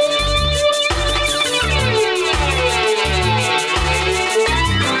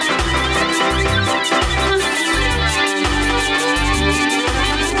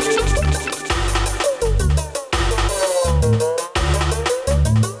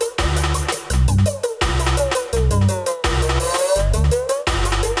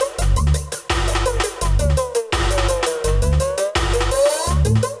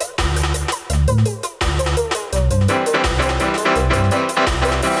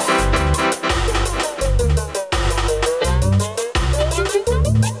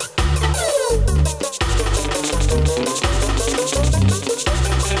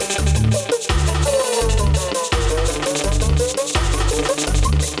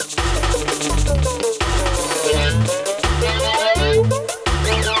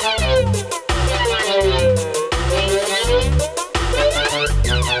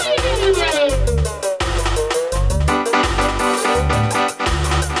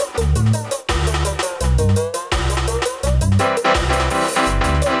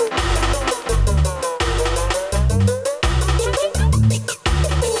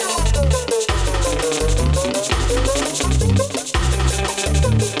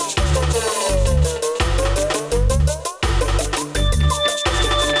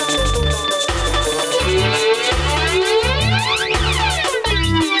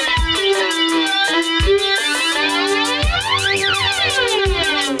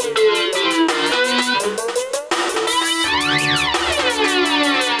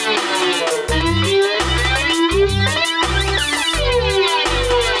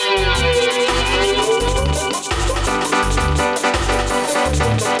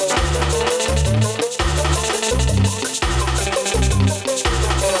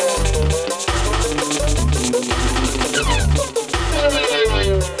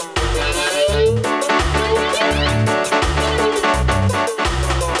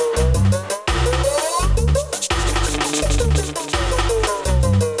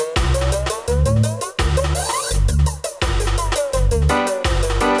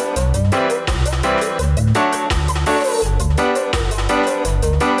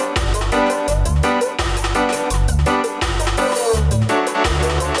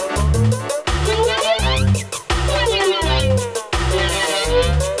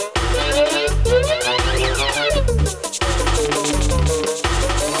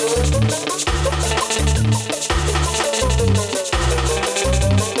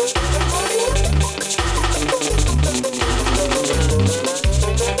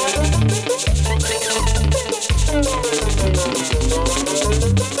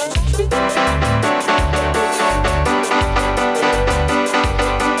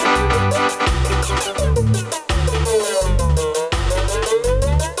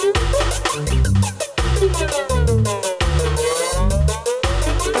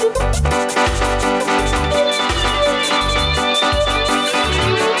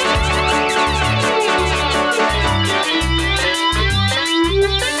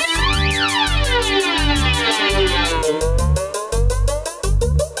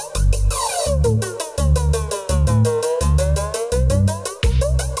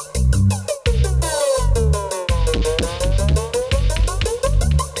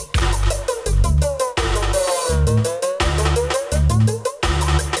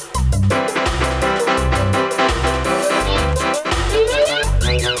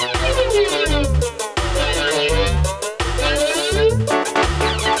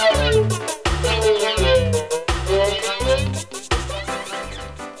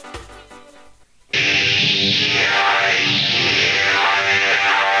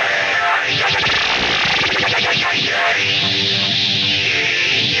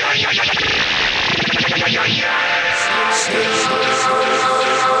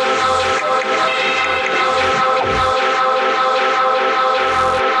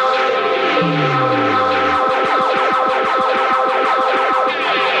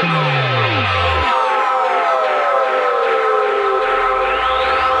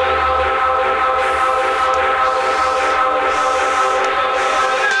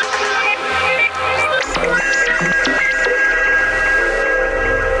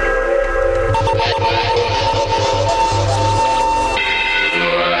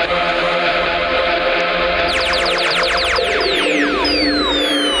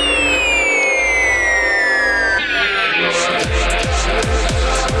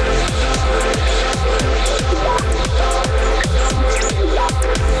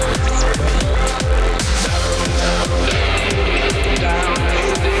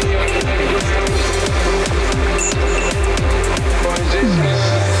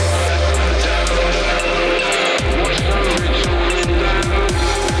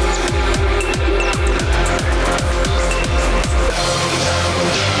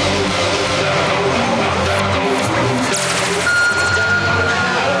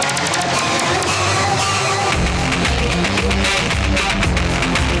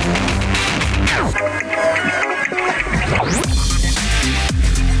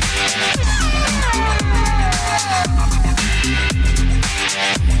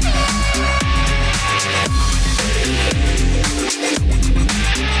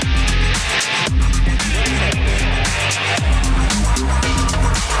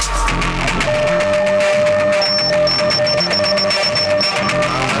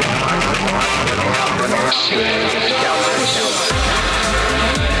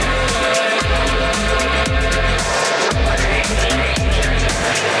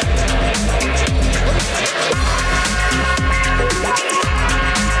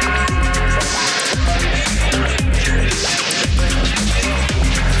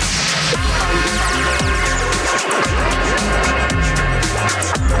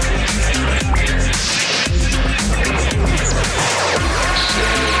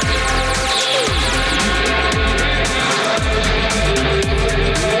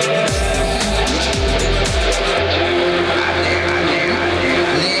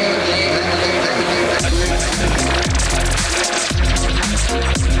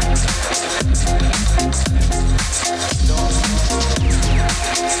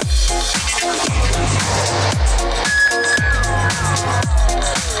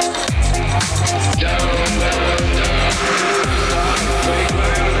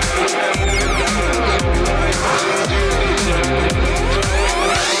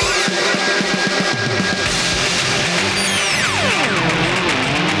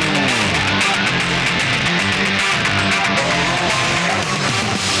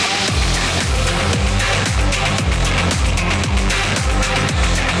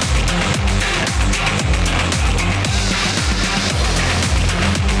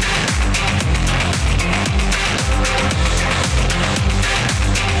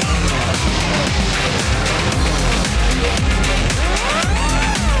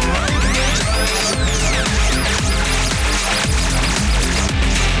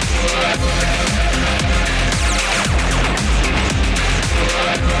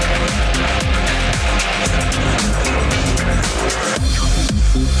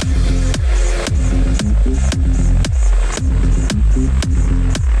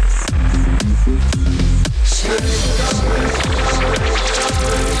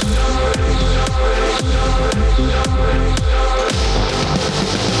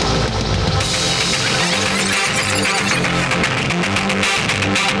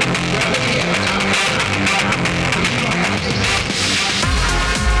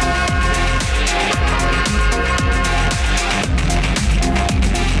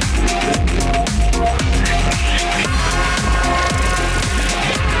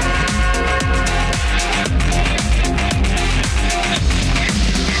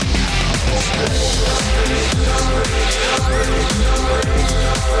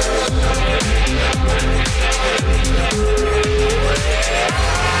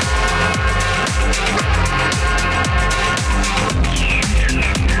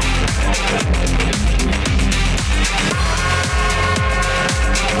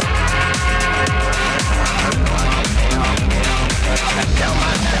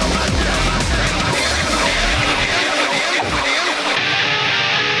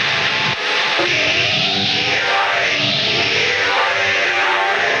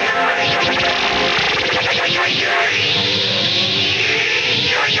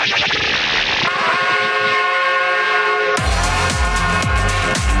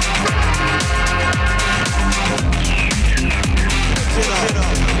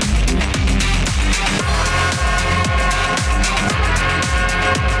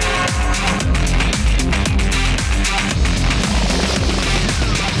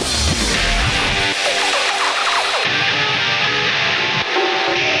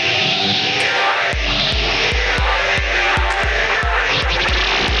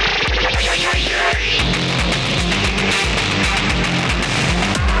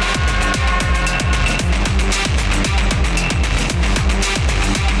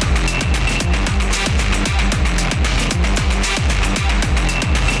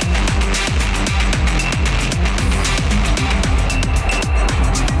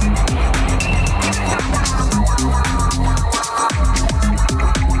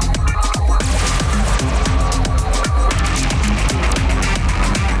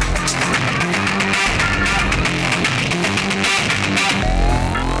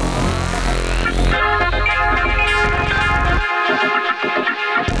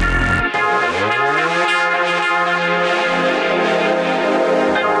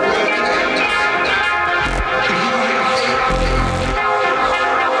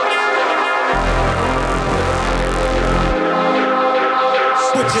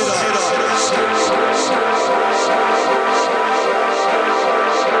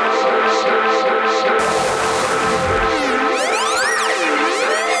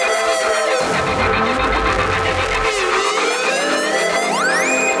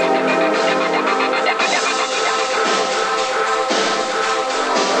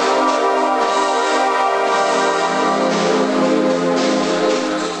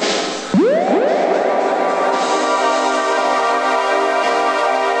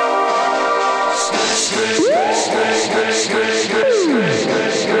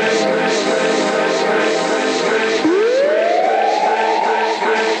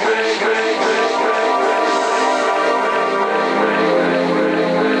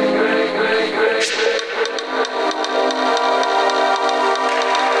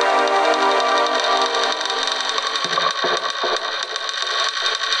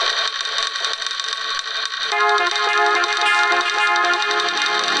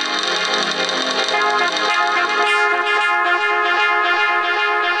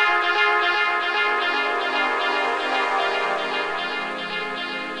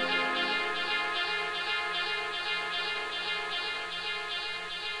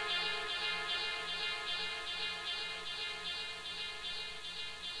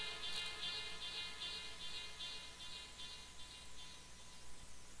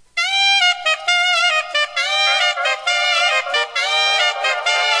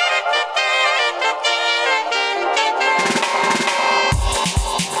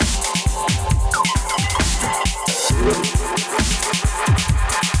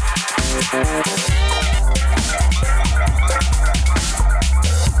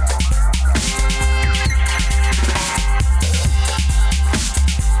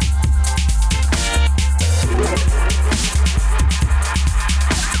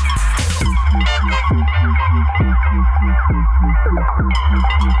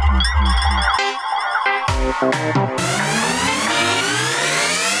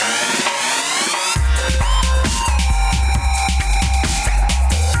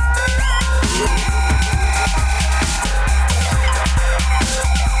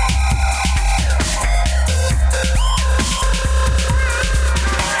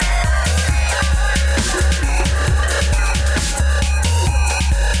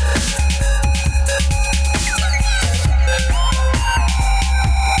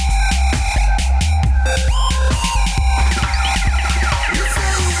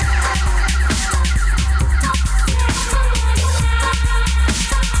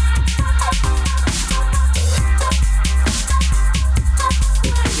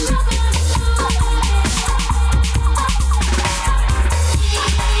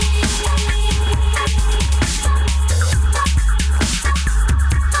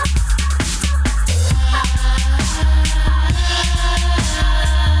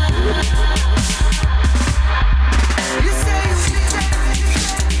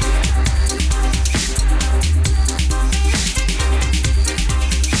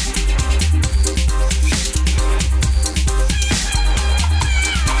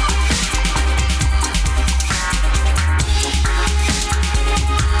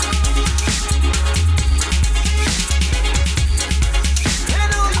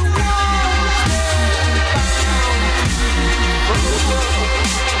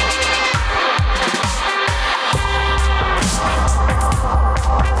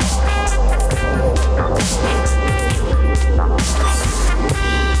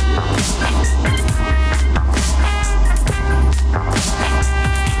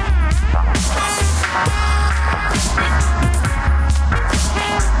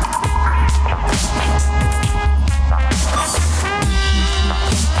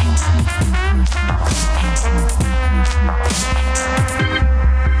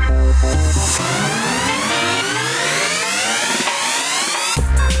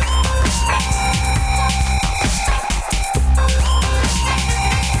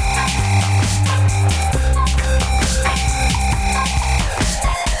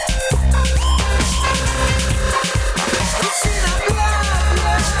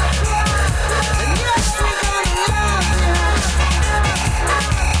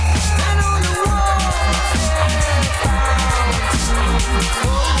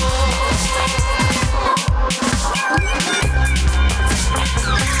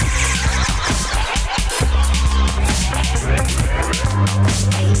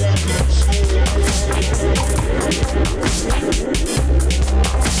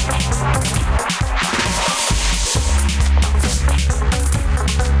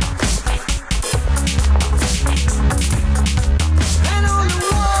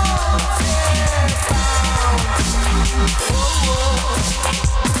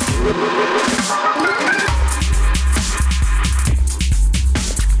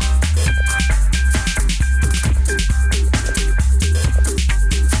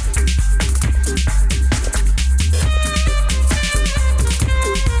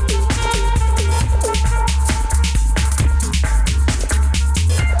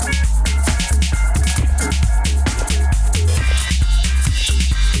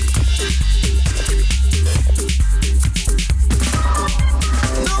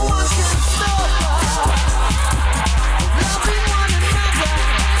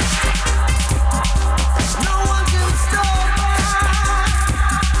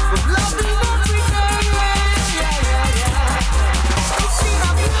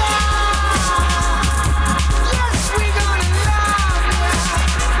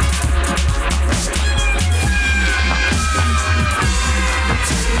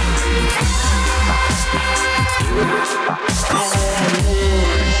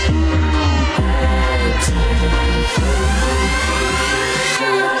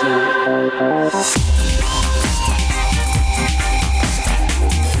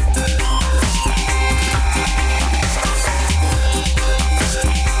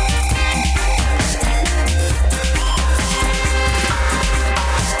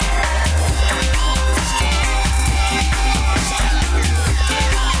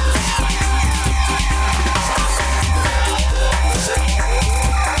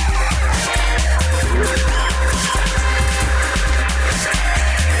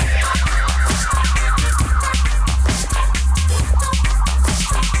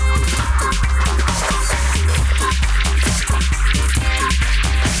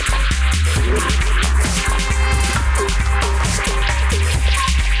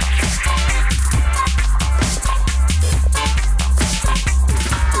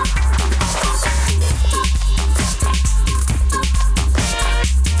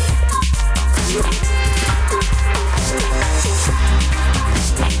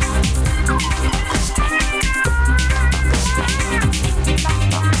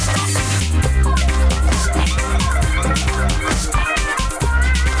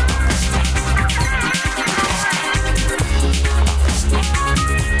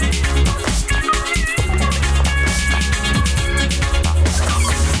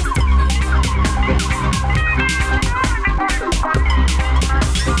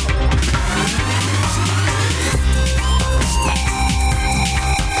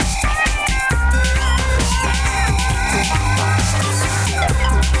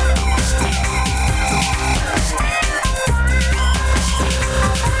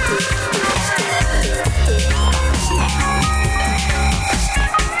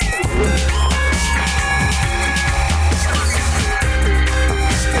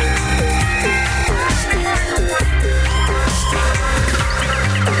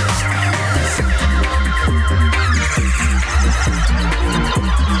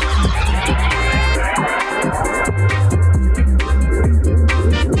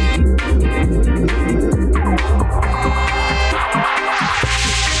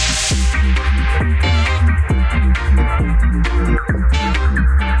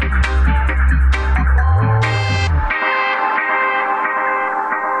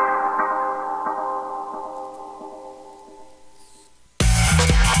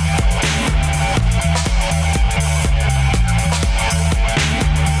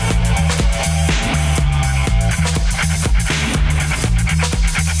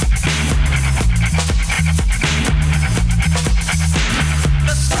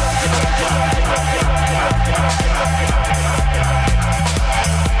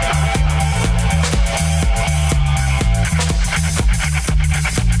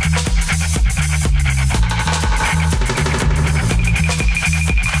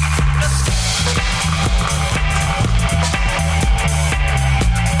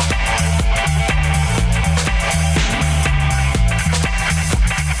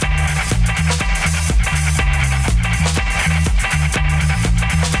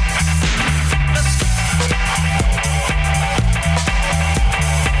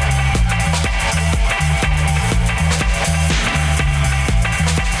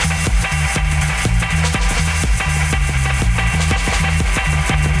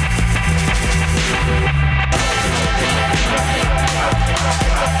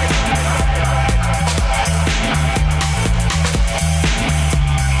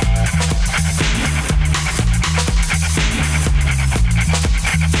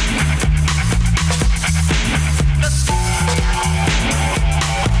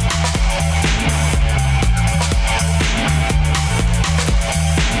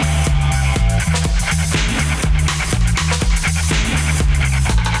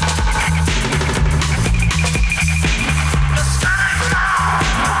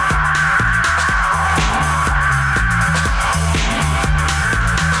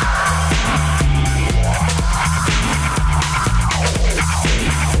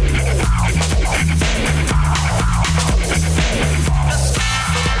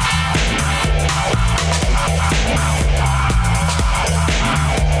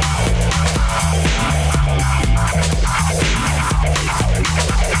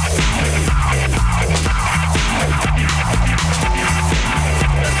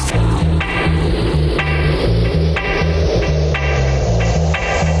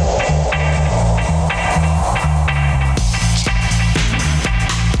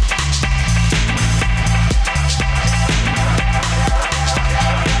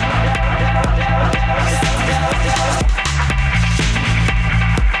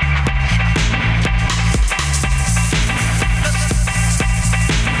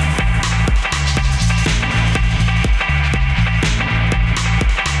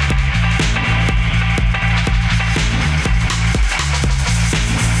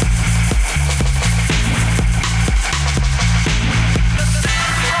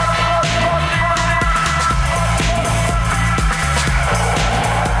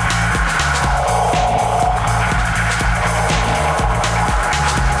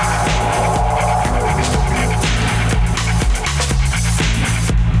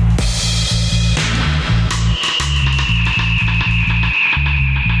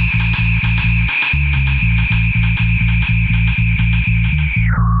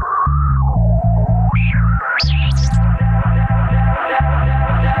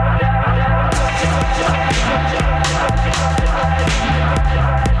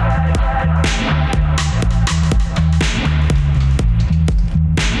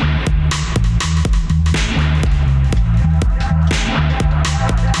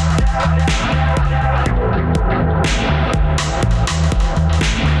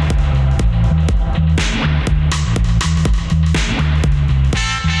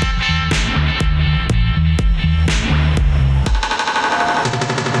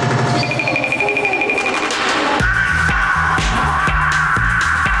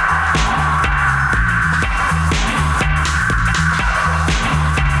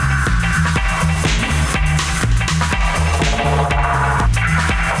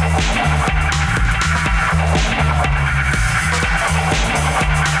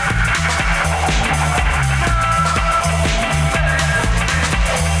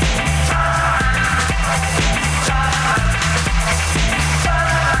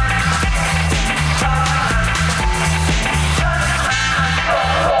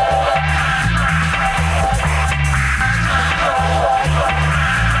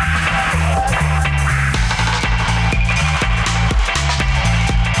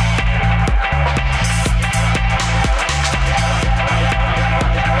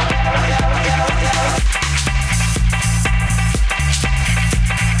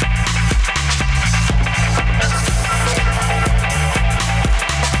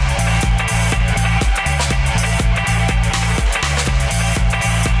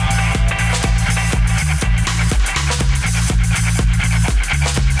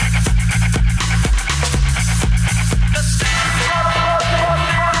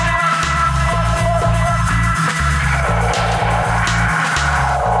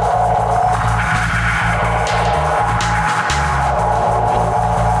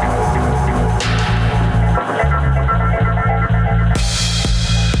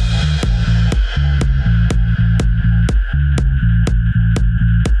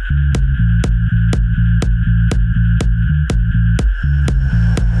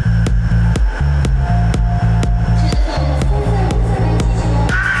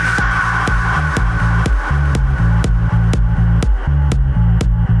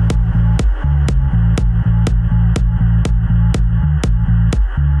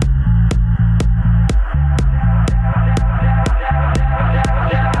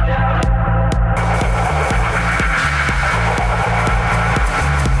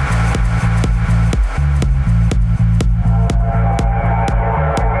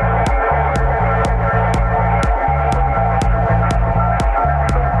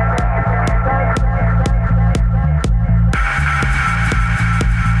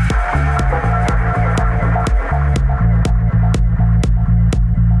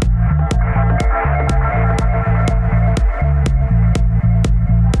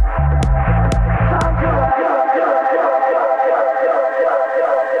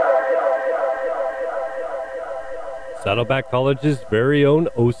 Saddleback College's very own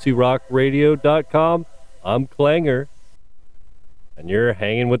OCRockRadio.com. I'm Clanger, and you're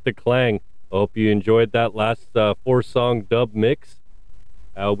hanging with the Klang. I hope you enjoyed that last 4-song dub mix.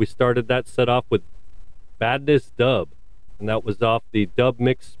 We started that set off with Badness Dub, and that was off the Dub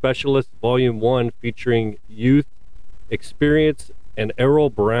Mix Specialist Volume 1 featuring Youth, Experience, and Errol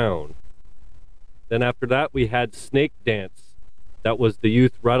Brown. Then after that, we had Snake Dance. That was the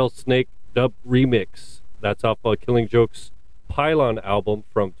Youth Rattlesnake Dub Remix. That's off Killing Joke's Pylon album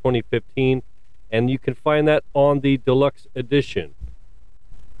from 2015, and you can find that on the deluxe edition.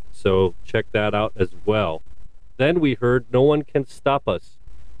 So check that out as well. Then we heard No One Can Stop Us,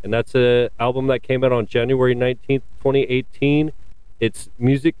 and that's an album that came out on January 19th, 2018. It's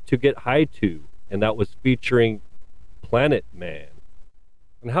Music to Get High To, and that was featuring Planet Man.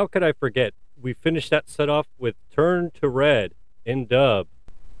 And how could I forget? We finished that set off with Turn to Red in dub.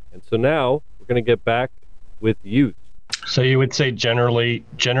 And so now we're going to get back with Youth. So you would say generally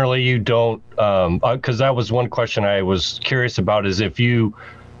you don't, because that was one question I was curious about, is if you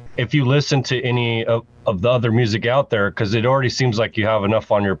listen to any of the other music out there, because it already seems like you have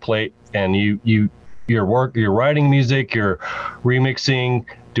enough on your plate, and you're writing music, you're remixing,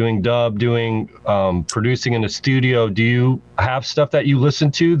 doing dub, doing producing in the studio. Do you have stuff that you listen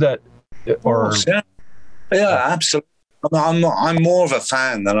to that, or? Yeah, absolutely. I'm more of a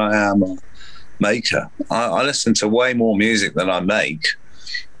fan than I am a maker. I listen to way more music than I make.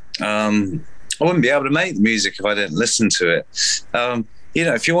 I wouldn't be able to make the music if I didn't listen to it.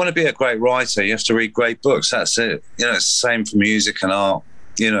 If you want to be a great writer, you have to read great books. That's it. It's the same for music and art.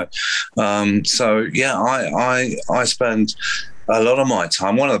 I spend a lot of my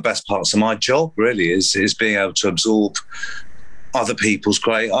time. One of the best parts of my job really is being able to absorb other people's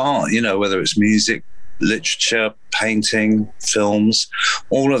great art. Whether it's music, literature, painting, films,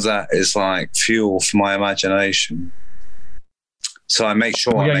 all of that is like fuel for my imagination. So I make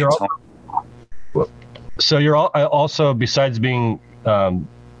sure I make time. So you're also, besides being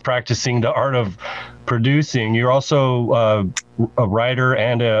practicing the art of producing, you're also a writer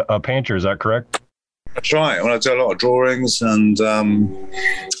and a painter. Is that correct? That's right. Well, I do a lot of drawings, and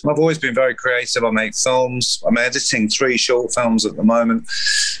I've always been very creative. I make films. I'm editing 3 short films at the moment.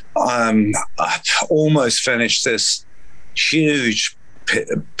 I've almost finished this huge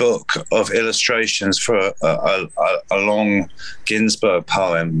book of illustrations for a long Ginsberg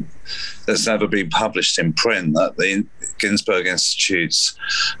poem that's never been published in print, that the Ginsberg Institute's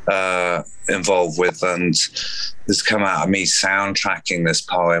involved with, and it's come out of me soundtracking this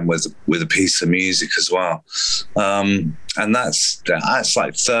poem with a piece of music as well, and that's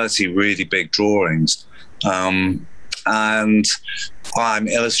like 30 really big drawings, and I'm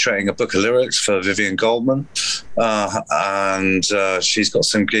illustrating a book of lyrics for Vivian Goldman, and she's got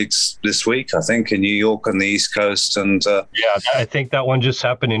some gigs this week, I think, in New York on the East Coast. And I think that one just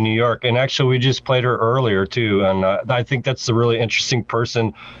happened in New York, and actually we just played her earlier too, and I think that's a really interesting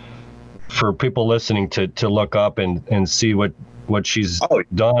person for people listening to look up and see what she's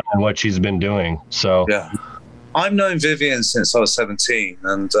done and what she's been doing. So yeah, I've known Vivian since I was 17,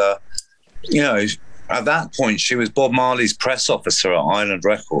 and at that point, she was Bob Marley's press officer at Island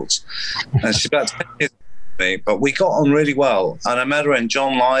Records, and she's about 10 years older than me, but we got on really well. And I met her in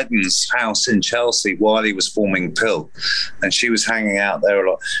John Lydon's house in Chelsea while he was forming Pill, and she was hanging out there a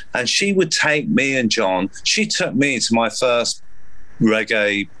lot. And she would take me and John. She took me to my first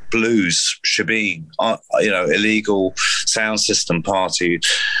reggae blues shebeen, illegal sound system party,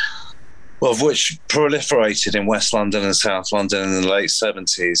 of which proliferated in West London and South London in the late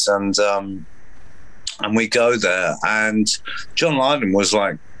 70s, and we go there, and John Lydon was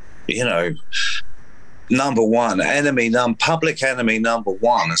like, number one, public enemy number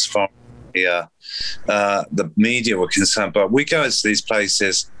one as far as the media were concerned. But we go to these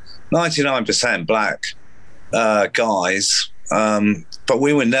places, 99% black guys, but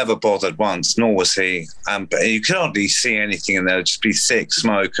we were never bothered once, nor was he. But you could hardly see anything in there. It'd just be thick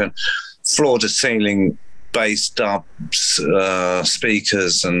smoke and floor-to-ceiling bass dub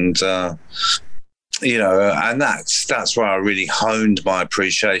speakers, and and that's where I really honed my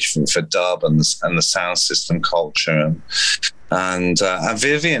appreciation for dub and the sound system culture, and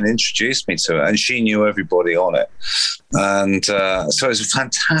Vivian introduced me to it, and she knew everybody on it, and so it was a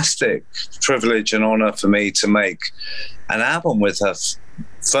fantastic privilege and honor for me to make an album with her.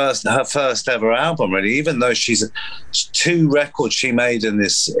 Her first ever album, really, even though she's 2 records she made in the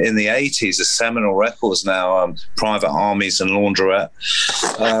 80s, the seminal records now, Private Armies and Laundrette,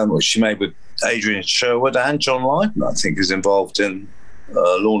 which she made with Adrian Sherwood, and John Lydon, I think, is involved in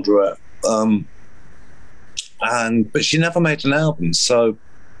Laundrette. But she never made an album, so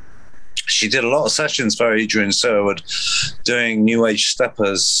she did a lot of sessions for Adrian Sherwood, doing New Age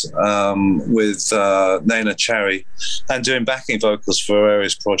Steppers with Nana Cherry, and doing backing vocals for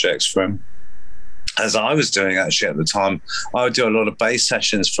various projects for him. As I was doing actually at the time, I would do a lot of bass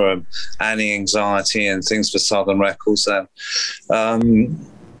sessions for him, Anti-Anxiety and things for Southern Records then.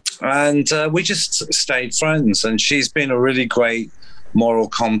 And we just stayed friends, and she's been a really great moral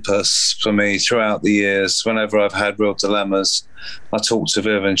compass for me throughout the years. Whenever I've had real dilemmas, I talk to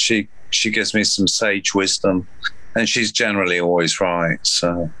Viv, and she gives me some sage wisdom, and she's generally always right.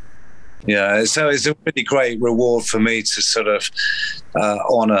 So yeah, so it's a really great reward for me to sort of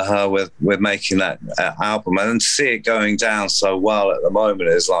honor her with making that album, and to see it going down so well at the moment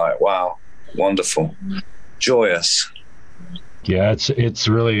is like, wow, wonderful, joyous. Yeah, it's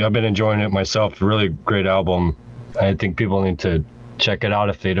really, I've been enjoying it myself. Really great album. I think people need to check it out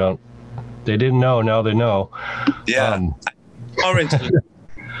if they didn't know, now they know. Yeah. I'm into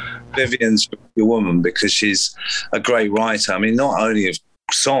Vivian's a woman because she's a great writer. I mean, not only of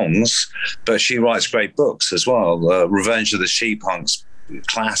songs, but she writes great books as well. Revenge of the She-Punks,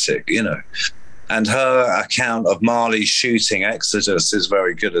 classic, you know. And her account of Marley's shooting Exodus is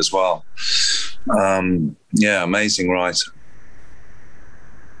very good as well. Yeah, amazing writer.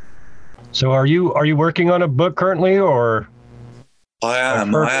 So are you working on a book currently, or? I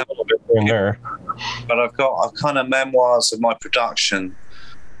am in there. But I've got kind of memoirs of my production,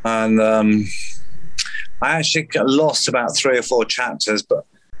 and I actually got lost about 3 or 4 chapters, but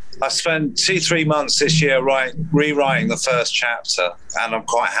I spent 2-3 months this year rewriting the first chapter, and I'm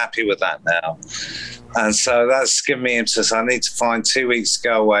quite happy with that now. And so that's given me impetus. I need to find 2 weeks to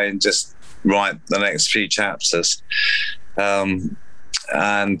go away and just write the next few chapters.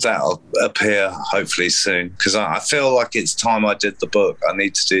 And that'll appear hopefully soon, because I feel like it's time I did the book. I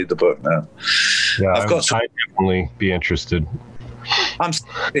need to do the book now. Yeah, I'd definitely be interested.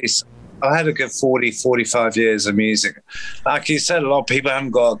 I had a good 45 years of music. Like you said, a lot of people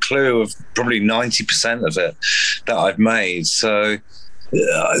haven't got a clue of probably 90% of it that I've made. So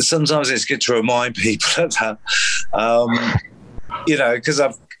sometimes it's good to remind people of that, you know, because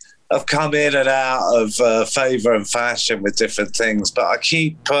I've come in and out of favor and fashion with different things, but I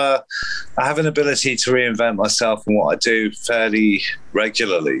have an ability to reinvent myself and what I do fairly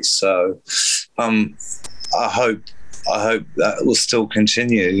regularly. So I hope that will still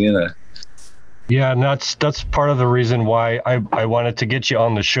continue, you know. Yeah, and that's part of the reason why I wanted to get you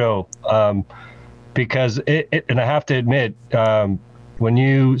on the show, because and I have to admit, when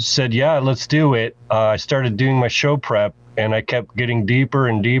you said, yeah, let's do it, I started doing my show prep, and I kept getting deeper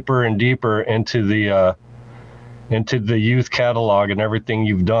and deeper and deeper into the youth catalog and everything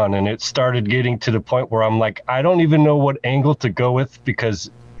you've done. And it started getting to the point where I'm like, I don't even know what angle to go with, because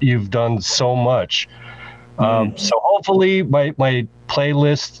you've done so much. So hopefully my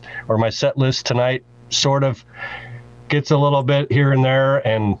playlist or my set list tonight sort of gets a little bit here and there.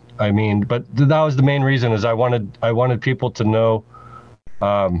 And I mean, but that was the main reason, is I wanted people to know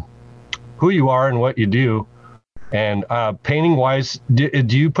who you are and what you do. And painting wise, do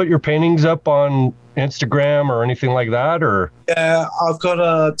you put your paintings up on Instagram or anything like that, or? Yeah, I've got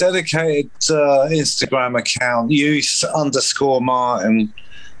a dedicated Instagram account, youth_Martin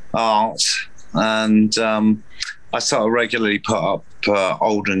Art. And I sort of regularly put up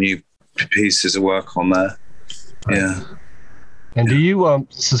old and new pieces of work on there. Yeah. And do you,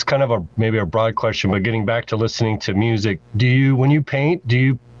 this is kind of maybe a broad question, but getting back to listening to music, when you paint,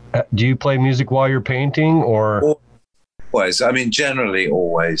 do you play music while you're painting, or? Always. I mean, generally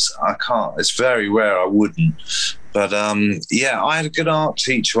always. I can't. It's very rare I wouldn't. But yeah, I had a good art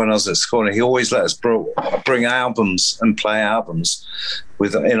teacher when I was at school, and he always let us bring albums and play albums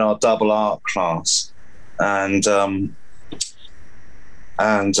in our double art class. And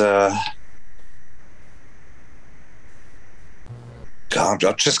God,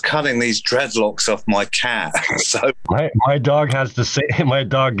 I'm just cutting these dreadlocks off my cat. So my dog has the same. My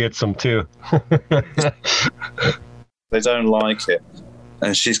dog gets them too. They don't like it,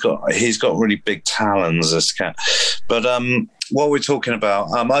 and he's got really big talons, this cat. But what we're talking about,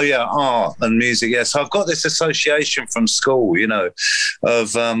 oh yeah, art and music. Yes, I've got this association from school, you know,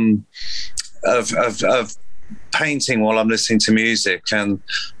 of painting while I'm listening to music, and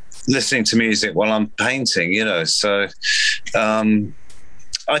listening to music while I'm painting, you know. So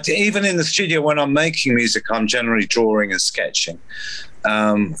even in the studio when I'm making music, I'm generally drawing and sketching.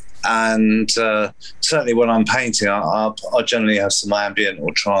 And certainly when I'm painting, I generally have some ambient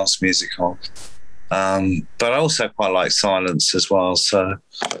or trance music on. But I also quite like silence as well. So,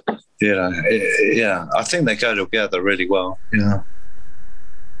 you know, yeah, I think they go together really well. Yeah.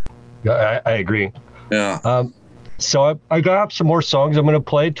 Yeah, I agree. Yeah. So I got some more songs I'm going to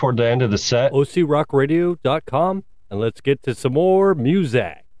play toward the end of the set. OCRockRadio.com, and let's get to some more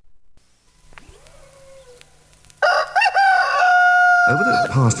music. Over the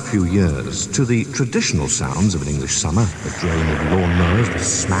past few years, to the traditional sounds of an English summer, the drone of lawnmowers, the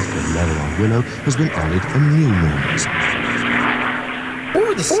smack of leather on willow, has been added a new noise.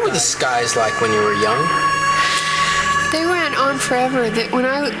 What were the skies like when you were young? They went on forever.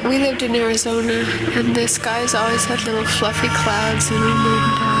 We lived in Arizona, and the skies always had little fluffy clouds in them,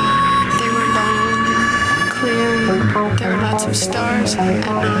 and they were long and clear, and there were lots of stars at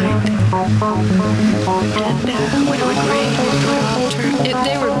night. And when it would rain, it would all turn.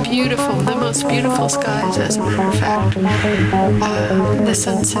 They were beautiful, the most beautiful skies, as a matter of fact. The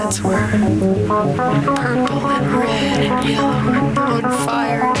sunsets were purple and red and yellow and on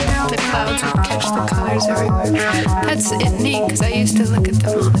fire. The clouds would catch the colors everywhere. That's neat, because I used to look at them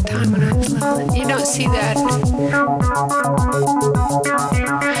all the time when I was little. You don't see that.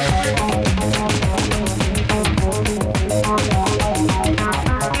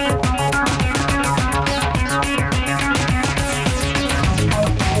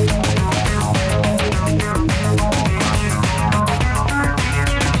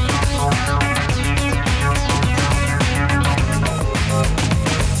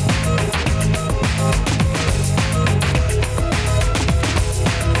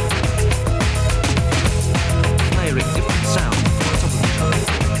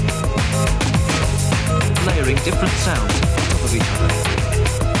 Different sounds on top of each other.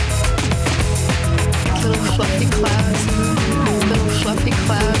 Little fluffy clouds, little fluffy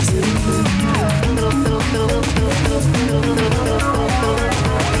clouds,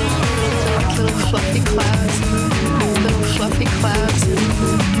 little fluffy clouds, little fluffy clouds,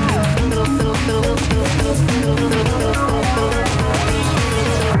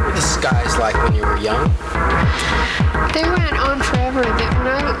 What were the skies like when you were young? They went on forever. We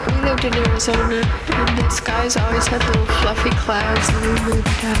lived in Arizona, and the skies always had little fluffy clouds in them,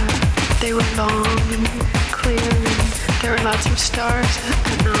 and they were long and clear, and there were lots of stars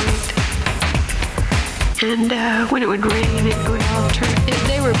at night. And when it would rain, it would all turn.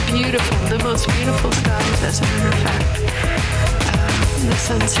 They were beautiful, the most beautiful skies, as a matter of fact. The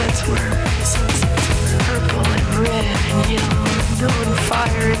sunsets were purple and red and yellow and on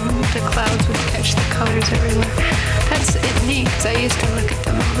fire, and the clouds would catch the colors everywhere. That's neat, because I used to look at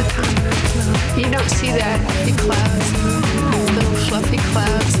them all the time when I was little. You don't see that, big clouds, little fluffy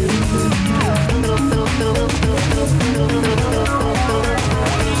clouds,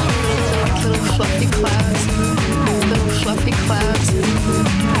 little fluffy clouds, little fluffy clouds,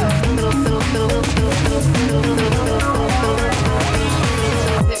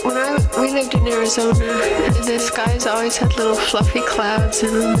 We lived in Arizona, and the skies always had little fluffy clouds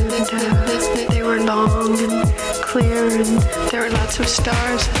in them, and they were long and clear, and there were lots of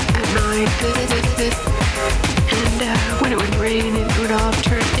stars at night. And when it would rain, it would all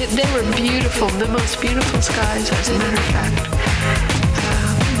turn. They were beautiful, the most beautiful skies, as a matter of fact.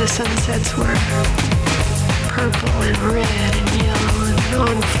 The sunsets were purple and red and yellow and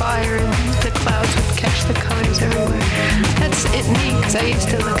on fire, and the clouds would catch the colors everywhere. That's neat, because I used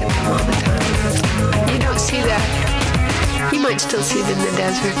to look at them all the time when I was little. You don't see that. You might still see them in the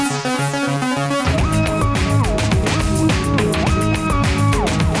desert.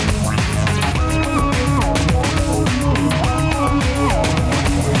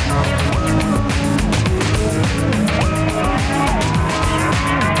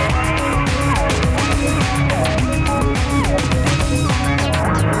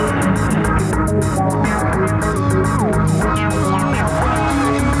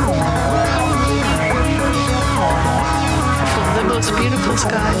 Beautiful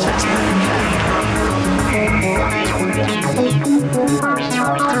skies, as a matter of fact.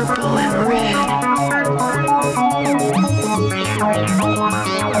 Purple and red.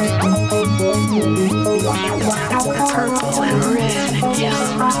 Purple and red and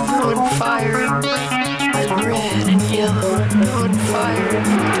yellow and on fire. And red and yellow and on fire.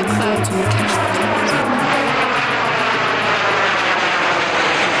 The clouds would catch the colors.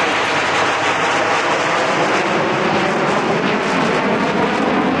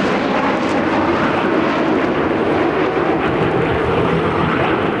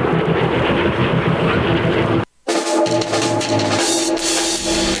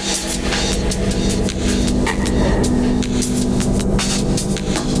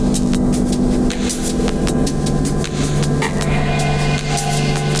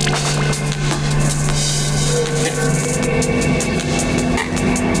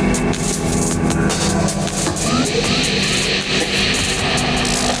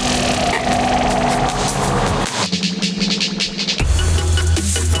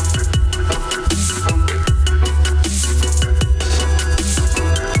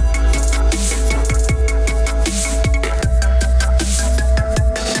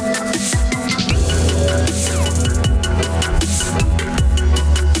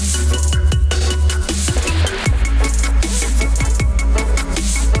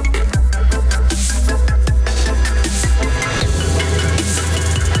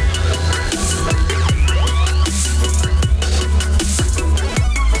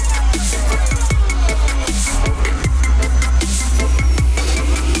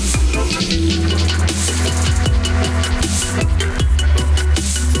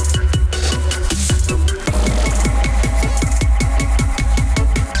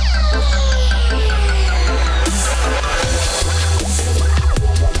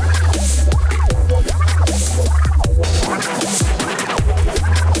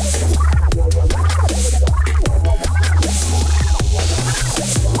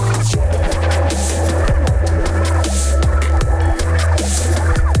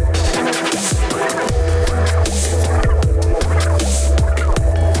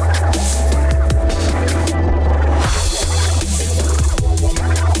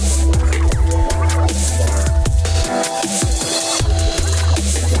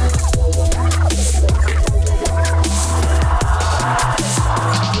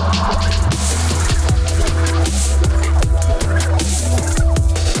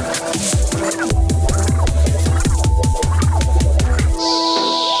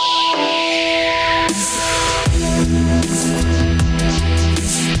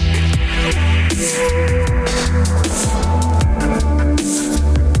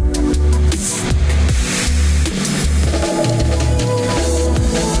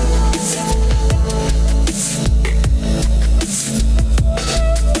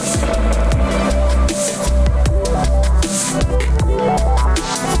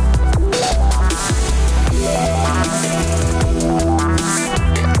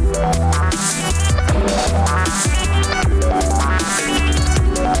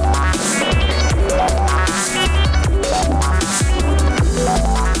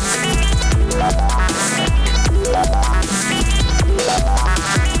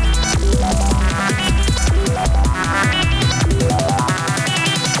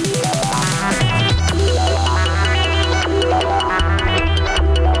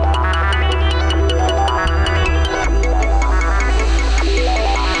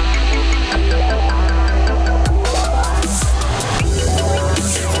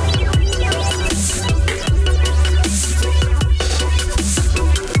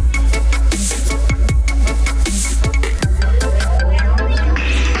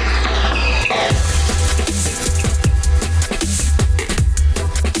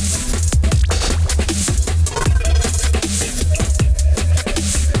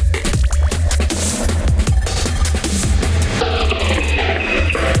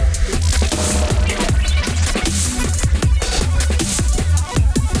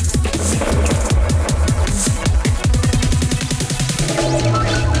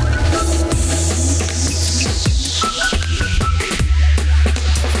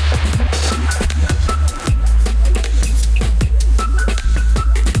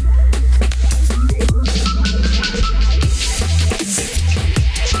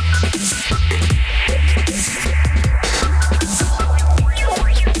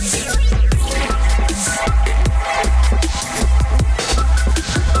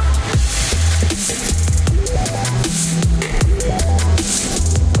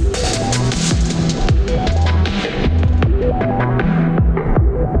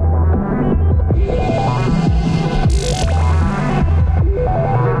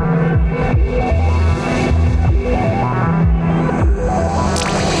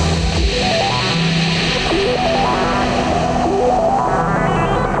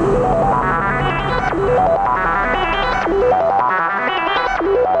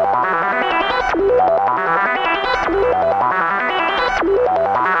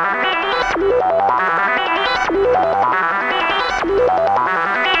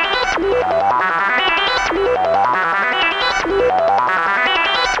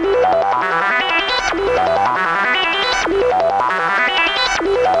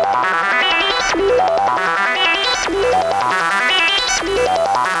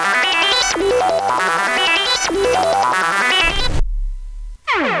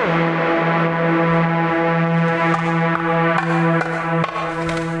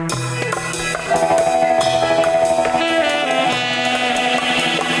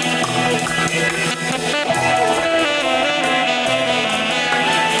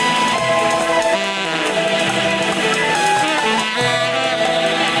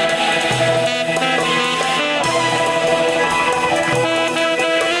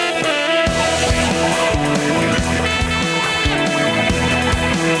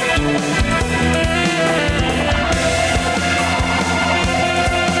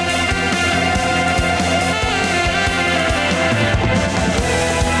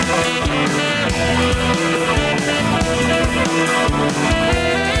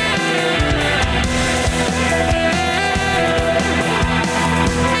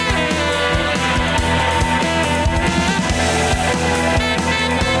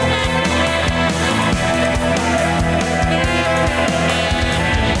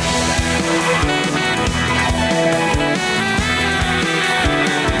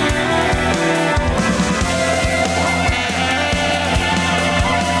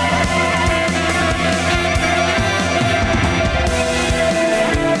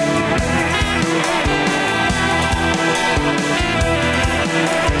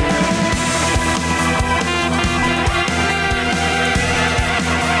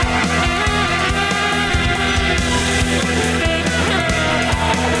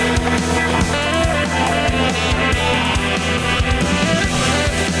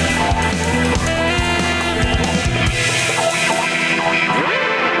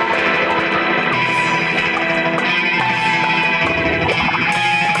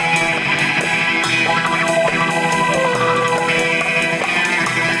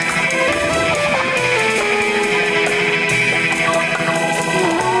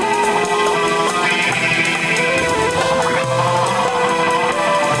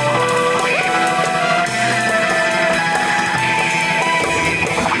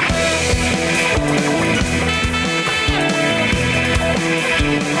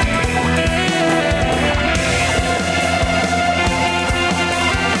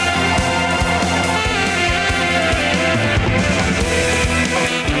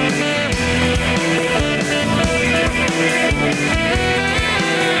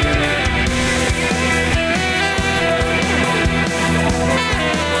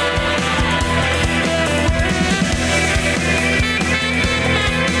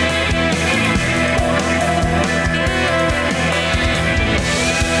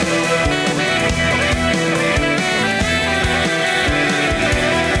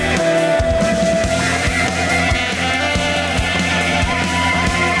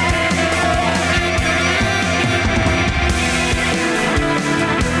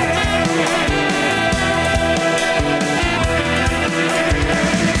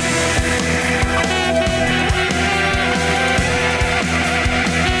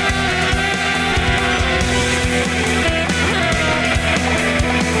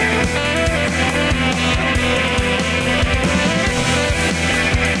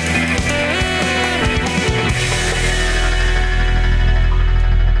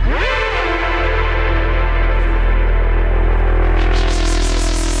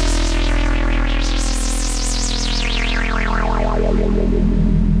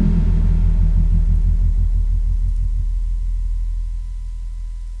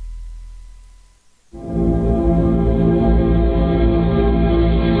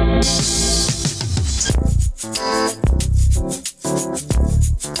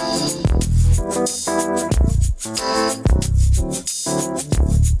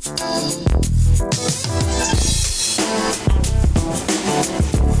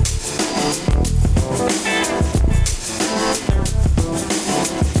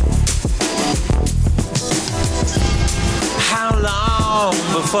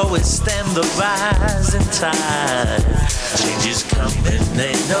 strong before we stem the rising tide. Change is coming,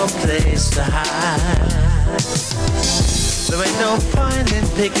 ain't no place to hide. There ain't no point in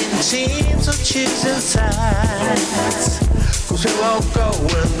picking teams or choosing sides, 'cause we're all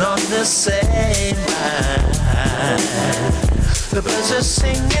going on the same ride. The birds are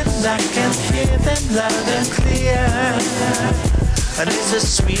singing, I can hear them loud and clear, and it's the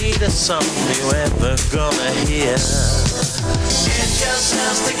sweetest song you ever gonna hear. Get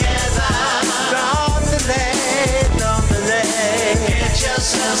yourselves together, don't delay, don't delay. Get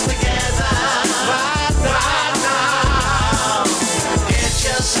yourselves together, right now. Get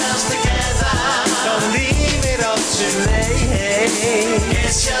yourselves together, don't leave it all too late.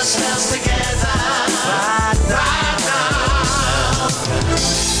 Get yourselves together, right now.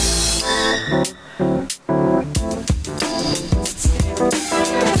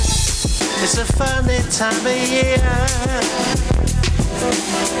 It's a funny time of year.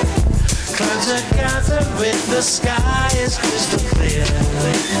 Clouds are gathering, the sky is crystal clear,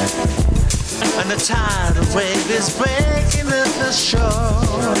 and the tidal wave is breaking at the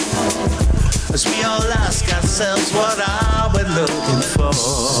shore, as we all ask ourselves, what are we looking for?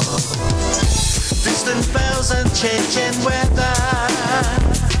 Distant bells and changing weather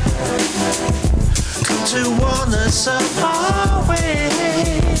come to warn us of our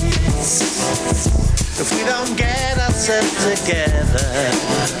ways. If we don't get ourselves together,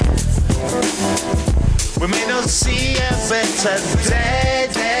 we may not see a better day.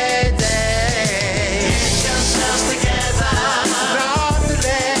 Get yourselves together, don't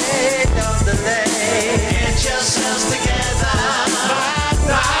delay, don't delay. Get yourselves together,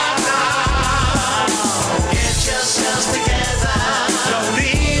 get yourselves together, don't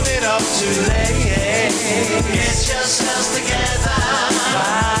leave it up too late. Get yourselves together,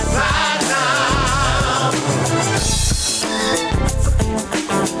 right now.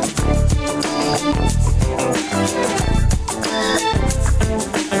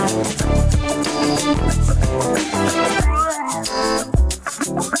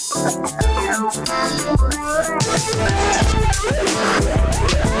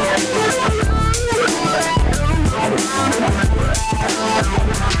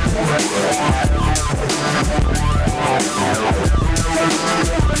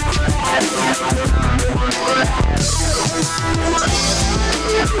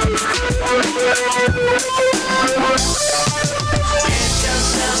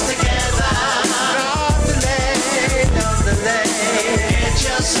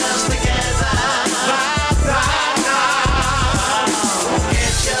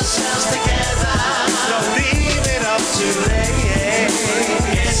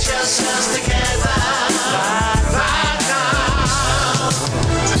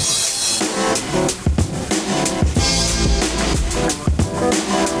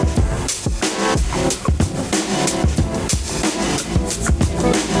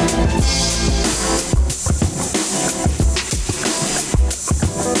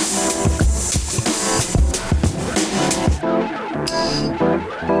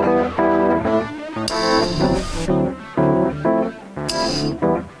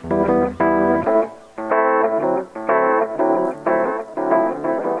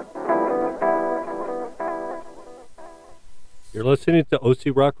 You're listening to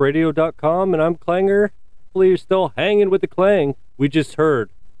OCRockRadio.com, and I'm Clanger. Hopefully you're still hanging with the Clang. We just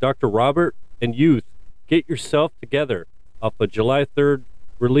heard Dr. Robert and Youth, Get Yourself Together, off a July 3rd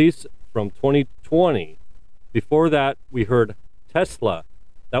release from 2020. Before that, we heard Tesla.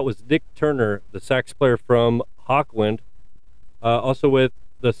 That was Nick Turner, the sax player from Hawkwind, also with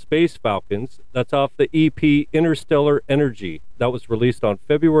the Space Falcons. That's off the EP Interstellar Energy. That was released on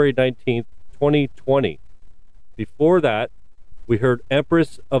February 19th, 2020. Before that, we heard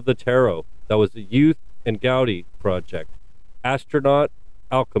Empress of the Tarot. That was the Youth and Gaudi project. Astronaut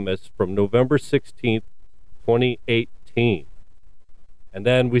Alchemist from November 16th, 2018. And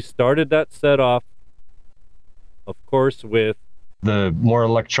then we started that set off, of course, with the more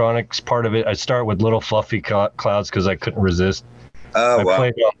electronics part of it. I start with Little Fluffy Clouds because I couldn't resist. Oh,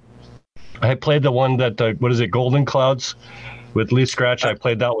 wow. I played the one that, what is it, Golden Clouds with Lee Scratch. I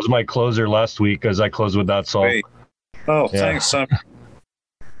played that was my closer last week as I closed with that song. Great. Oh, yeah. Thanks, Sam.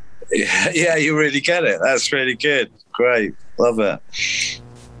 Yeah, you really get it. That's really good. Great. Love it.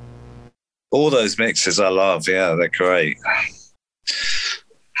 All those mixes I love. Yeah, they're great.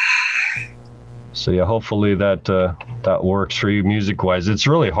 So yeah, hopefully that works for you music-wise. It's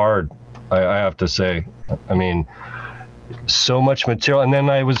really hard, I have to say. I mean, so much material. And then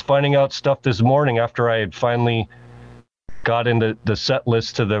I was finding out stuff this morning after I had finally got into the set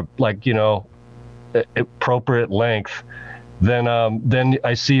list to the, like, you know, appropriate length, then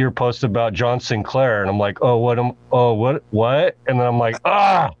I see your post about John Sinclair, and I'm like, what? And then I'm like,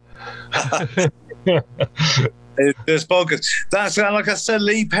 It's bogus. That's like I said,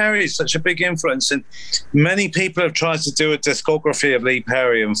 Lee Perry is such a big influence, and many people have tried to do a discography of Lee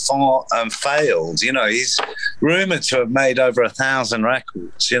Perry and failed. You know, he's rumored to have made over 1,000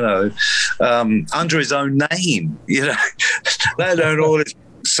 records. You know, under his own name. You know, let alone all his.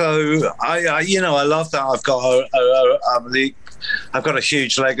 So I love that. I've got a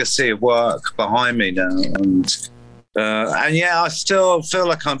huge legacy of work behind me now, and yeah, I still feel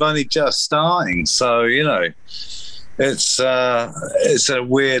like I'm only just starting. So you know, it's a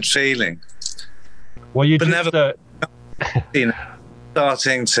weird feeling. Well, you but just, never,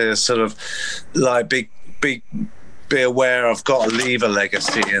 starting to sort of like be aware I've got to leave a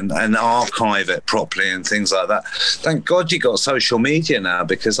legacy and archive it properly and things like that. Thank God you got social media now,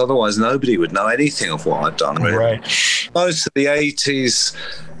 because otherwise nobody would know anything of what I've done, really. Right. Most of the 80s,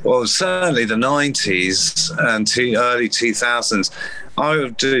 well, certainly the 90s and early 2000s, I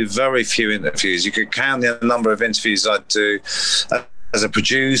would do very few interviews. You could count the number of interviews I'd do as a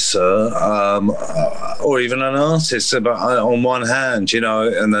producer or even an artist on one hand, you know,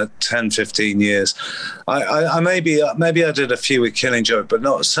 in the 10, 15 years. I maybe I did a few with Killing Joke, but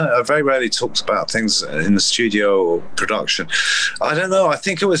I very rarely talked about things in the studio or production. I don't know. I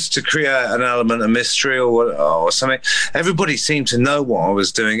think it was to create an element of mystery or something. Everybody seemed to know what I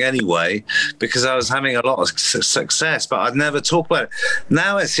was doing anyway, because I was having a lot of success, but I'd never talk about it.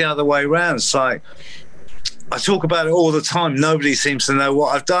 Now it's the other way around. It's like, I talk about it all the time. Nobody seems to know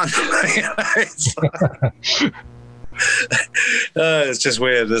what I've done. It's just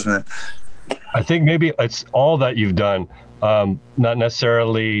weird, isn't it? I think maybe it's all that you've done, not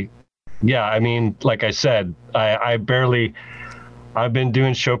necessarily. Yeah, I mean, like I said, I've been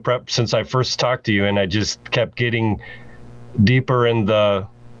doing show prep since I first talked to you, and I just kept getting deeper in the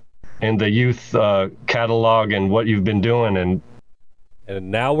youth catalog and what you've been doing, and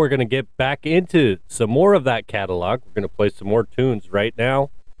now we're going to get back into some more of that catalog. We're going to play some more tunes right now.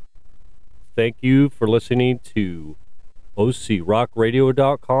 Thank you for listening to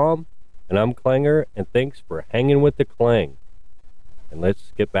OCRockRadio.com, and I'm Clanger, and thanks for hanging with the Clang. And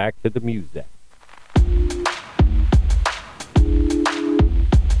let's get back to the music.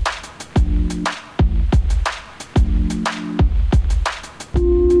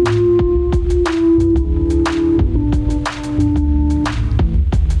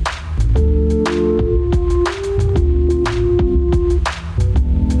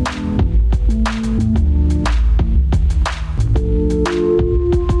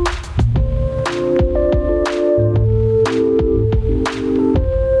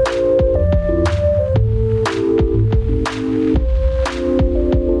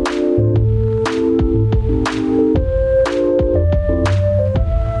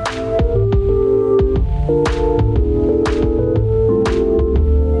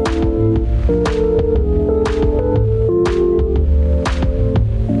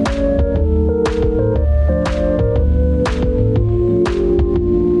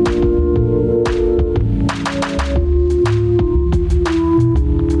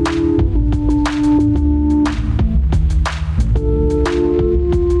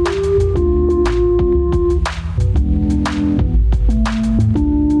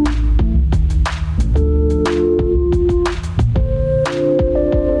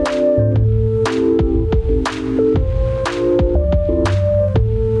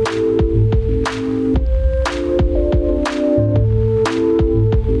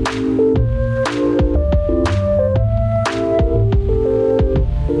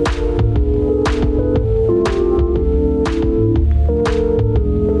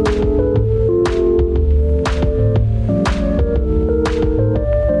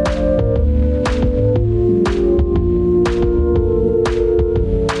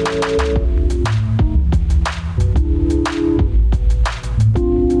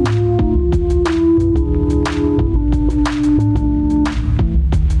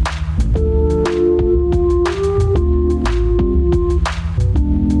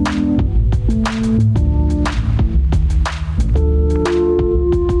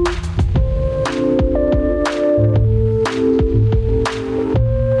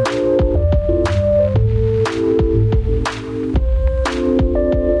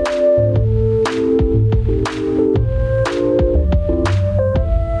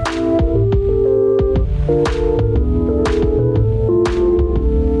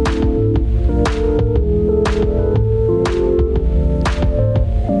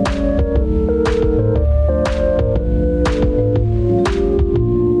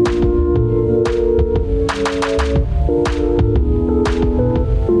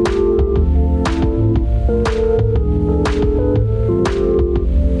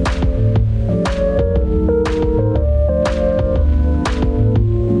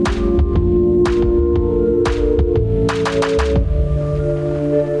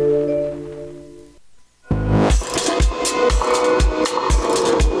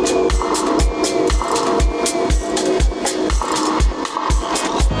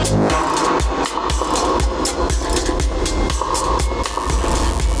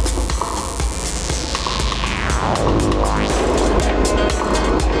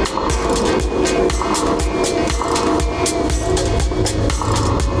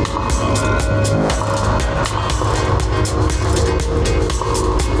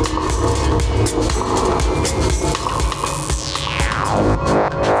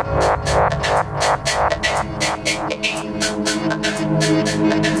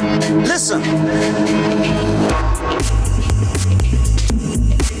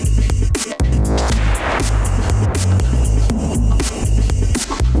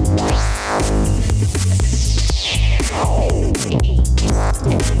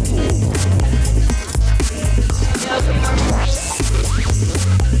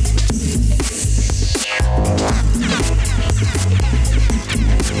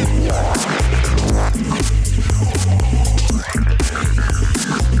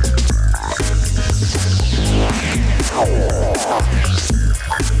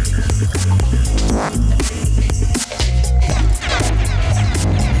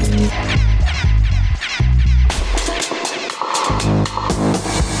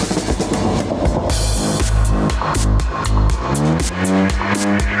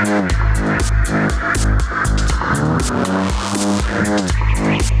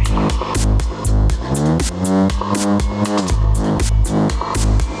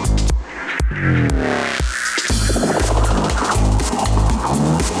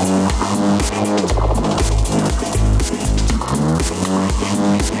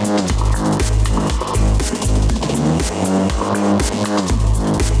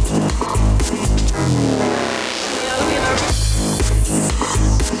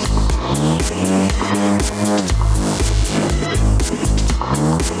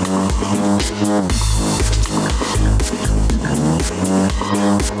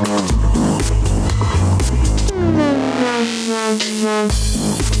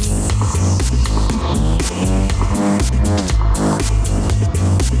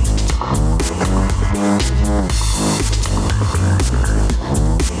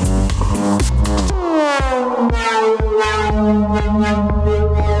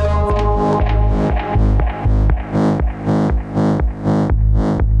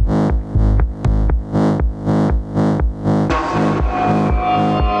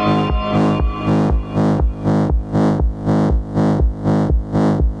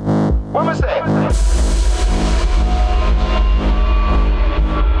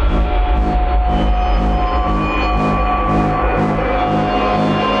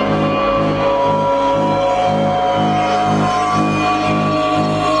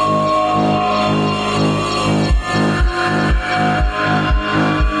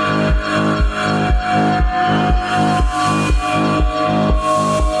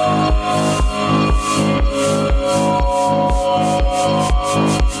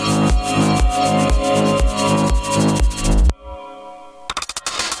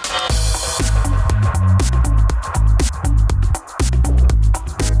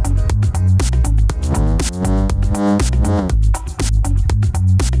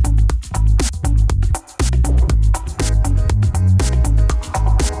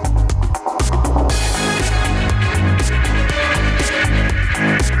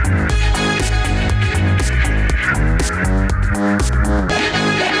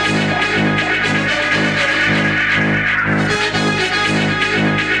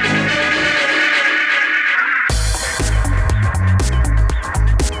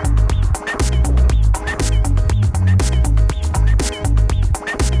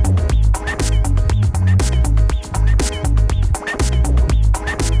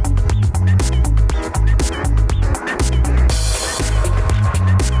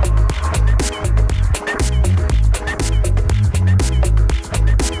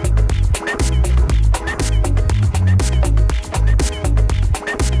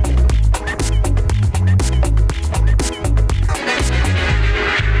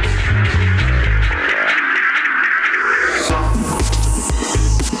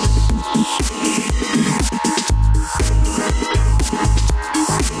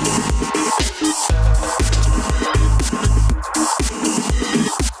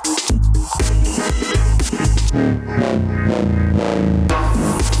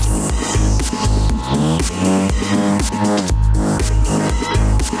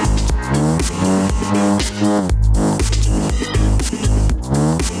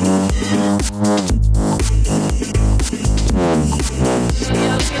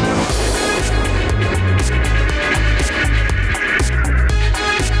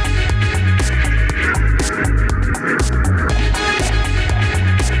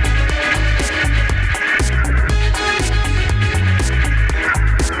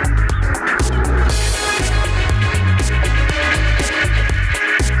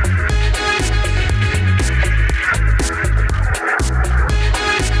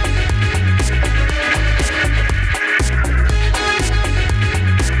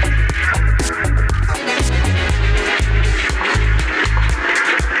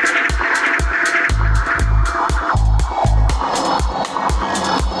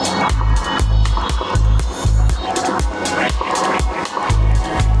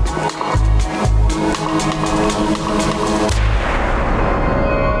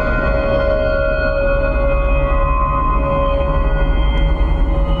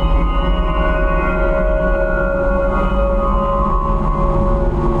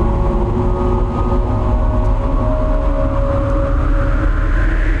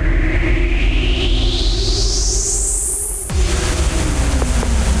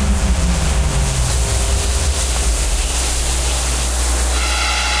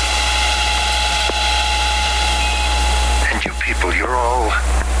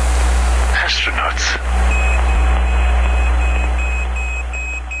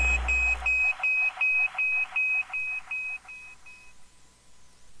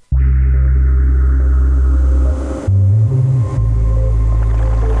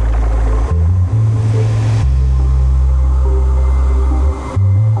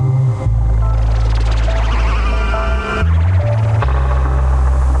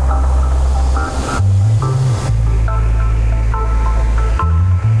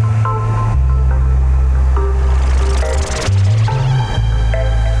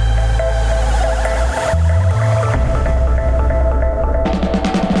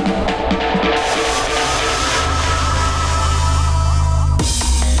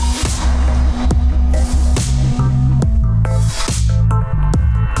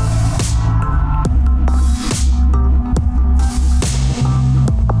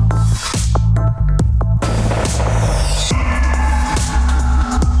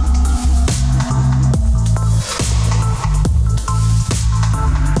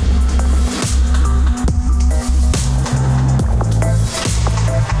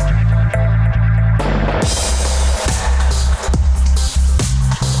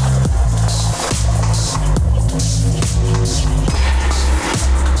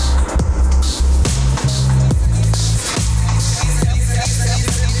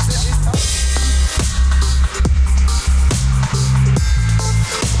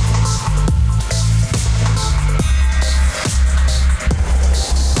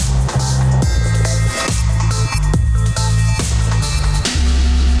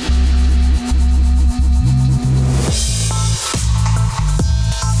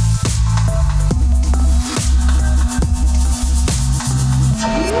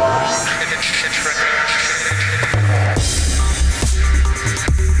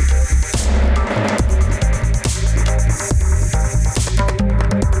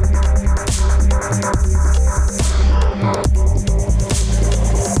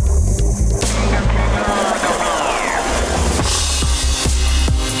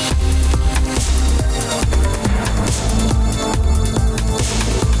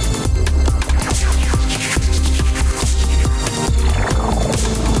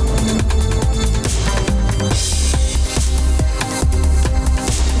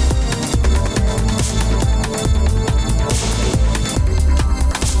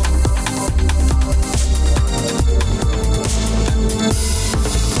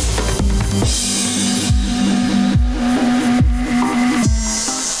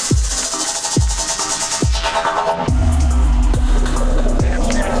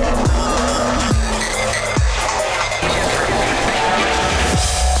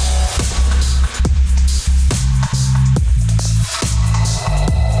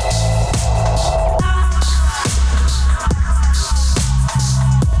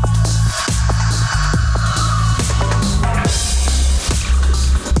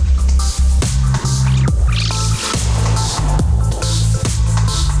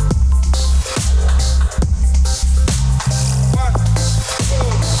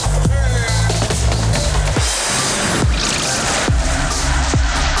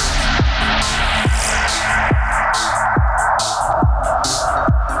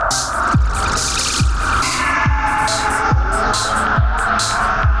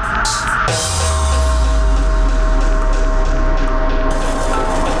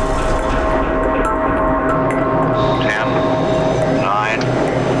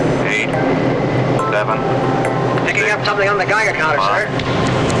 got something on the Geiger counter, sir.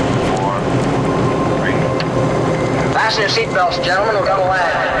 4, 3. Fasten your seatbelts, gentlemen. We're going to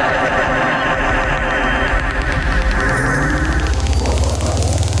land.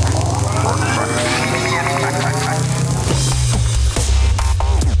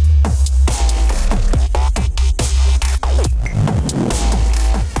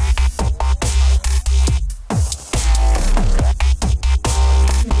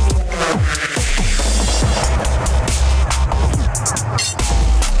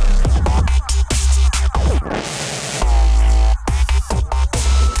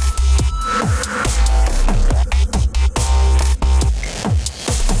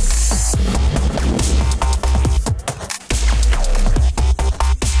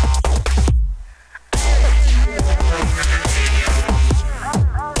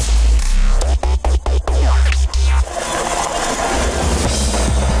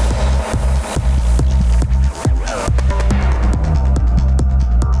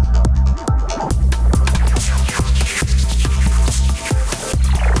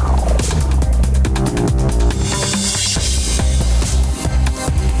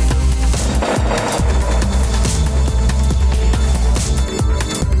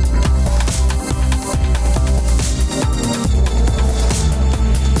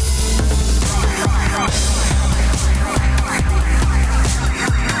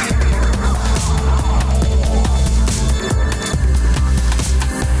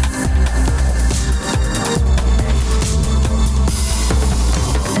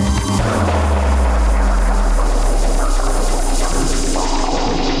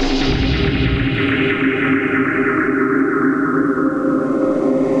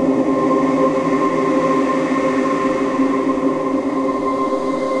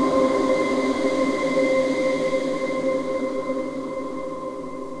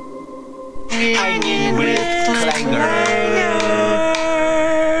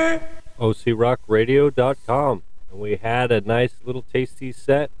 OCRockRadio.com, and we had a nice little tasty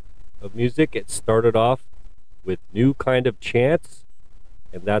set of music. It started off with New Kind of Chance,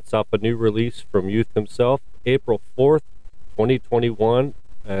 and that's off a new release from Youth himself, April 4th, 2021,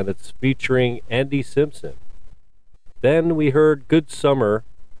 and it's featuring Andy Simpson. Then we heard Good Summer,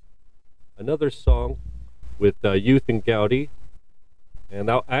 another song with Youth and Gowdy, and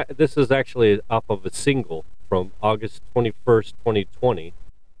this is actually off of a single from August 21st, 2020.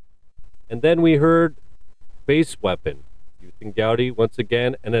 And then we heard Bass Weapon, Youth and Gowdy once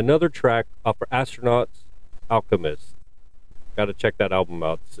again, and another track off for Astronauts Alchemist. Got to check that album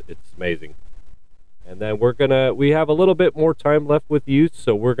out. It's amazing. And then we have a little bit more time left with Youth,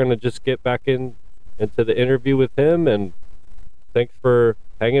 so we're gonna just get back into the interview with him. And thanks for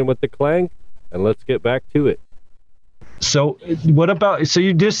hanging with the Klang, and let's get back to it. So what about? So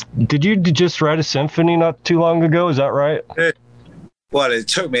did you just write a symphony not too long ago? Is that right? Well, it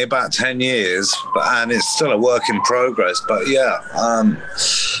took me about 10 years, and it's still a work in progress. But yeah,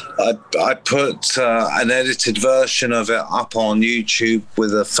 I put an edited version of it up on YouTube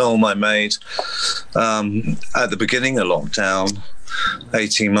with a film I made at the beginning of lockdown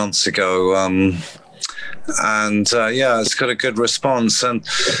 18 months ago. Yeah, it's got a good response,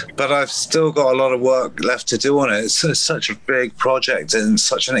 but I've still got a lot of work left to do on it. It's such a big project and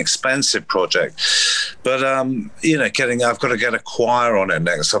such an expensive project. But I've got to get a choir on it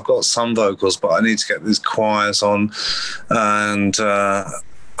next. I've got some vocals, but I need to get these choirs on and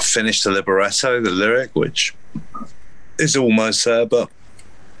finish the libretto, the lyric, which is almost there, but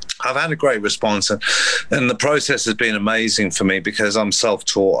I've had a great response, and the process has been amazing for me because I'm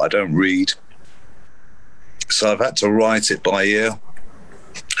self-taught. I don't read. So I've had to write it by ear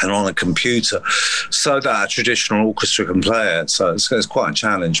and on a computer so that a traditional orchestra can play it. So it's quite a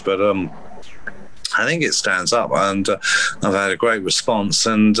challenge, but I think it stands up, and I've had a great response.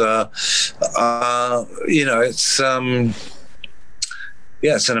 And,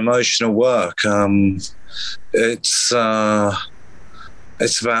 it's an emotional work. It's about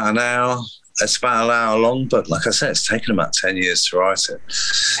an hour. It's about an hour long, but like I said, it's taken about 10 years to write it.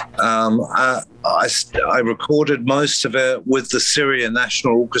 I recorded most of it with the Syrian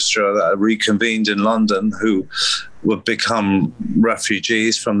National Orchestra that reconvened in London, who would become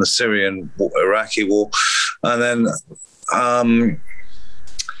refugees from the Syrian-Iraqi war. And then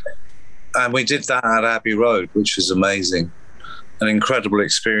and we did that at Abbey Road, which was amazing. An incredible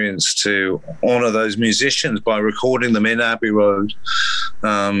experience to honor those musicians by recording them in Abbey Road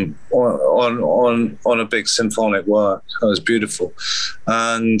on a big symphonic work. It was beautiful,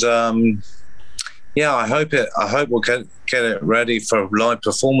 and I hope we'll get it ready for live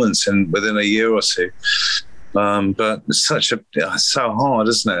performance within a year or two. But it's so hard,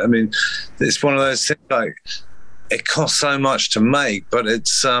 isn't it? I mean, it's one of those things like it costs so much to make, but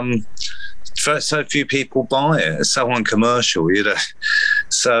it's so few people buy it. It's so uncommercial,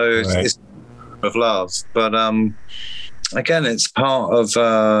 So it's of love, but again, it's part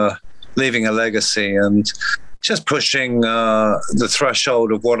of leaving a legacy and just pushing the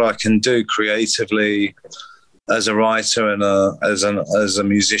threshold of what I can do creatively as a writer and as a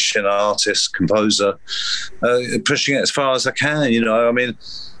musician, artist, composer, pushing it as far as I can. I mean,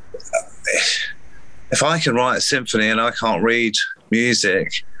 if I can write a symphony and I can't read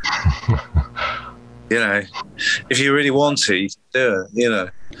music, if you really want to, you can do it. Yeah,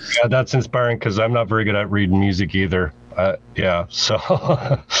 that's inspiring because I'm not very good at reading music either. So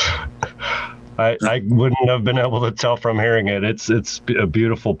I wouldn't have been able to tell from hearing it. It's a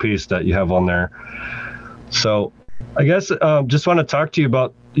beautiful piece that you have on there. So I guess just want to talk to you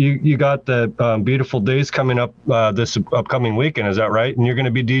about you got the Beautiful Days coming up this upcoming weekend. Is that right? And you're going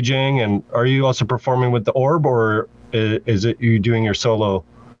to be DJing, and are you also performing with the Orb, or is it you doing your solo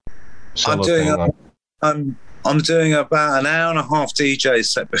thing? I'm doing about an hour and a half DJ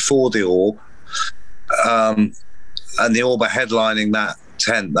set before the Orb, and the Orb are headlining that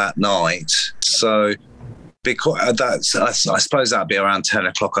tent that night. So because I suppose that'd be around 10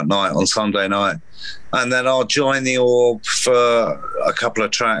 o'clock at night on Sunday night, and then I'll join the Orb for a couple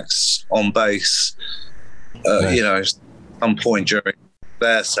of tracks on bass. Some point during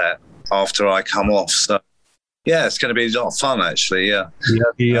their set after I come off. So yeah, it's going to be a lot of fun actually. Yeah.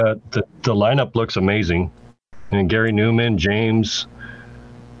 The lineup looks amazing. And Gary Newman, James.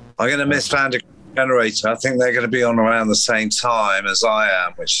 I'm going to miss Vander Generator. I think they're going to be on around the same time as I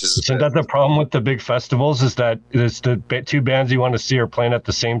am, which is... Isn't that the problem with the big festivals, is that it's the two bands you want to see are playing at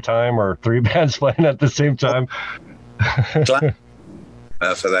the same time, or three bands playing at the same time? For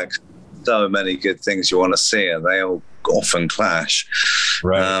that, so many good things you want to see, and they all often clash.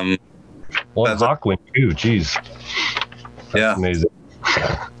 Right. Hawkwind too, geez. That's amazing.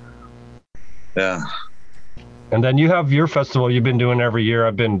 Yeah. And then you have your festival you've been doing every year.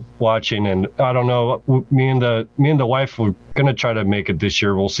 I've been watching, and I don't know. Me and the wife were gonna try to make it this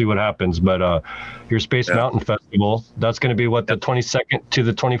year. We'll see what happens. But your Space Mountain Festival, that's gonna be the 22nd to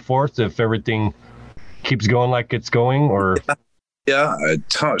the 24th, if everything keeps going like it's going, or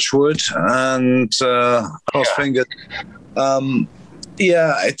touch wood and cross fingers.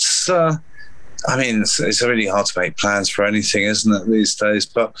 It's. I mean, it's really hard to make plans for anything, isn't it, these days?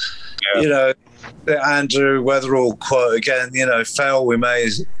 But the Andrew Weatherall quote again, fail we may,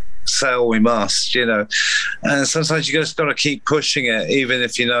 sail we must, and sometimes you just got to keep pushing it, even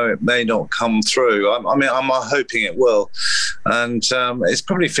if it may not come through. I'm hoping it will, and it's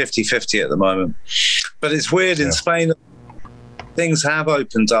probably 50-50 at the moment. But it's weird in Spain. Things have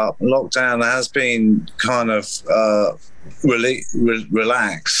opened up. Lockdown has been kind of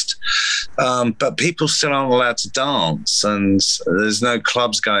relaxed, but people still aren't allowed to dance, and there's no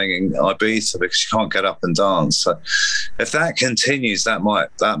clubs going in Ibiza because you can't get up and dance. So if that continues, that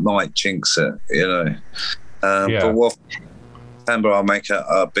might jinx it, But September, I'll make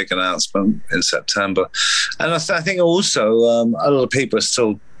a big announcement in September, and I think also a lot of people are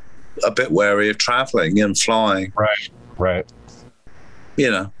still a bit wary of traveling and flying. Right.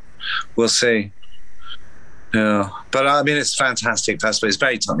 We'll see. Yeah, but I mean, it's a fantastic festival. It's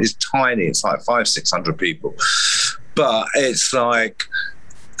very tiny. It's tiny. It's like 500-600 people, but it's like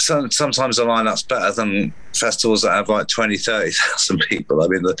sometimes the lineup's better than festivals that have like 20,000-30,000 people. I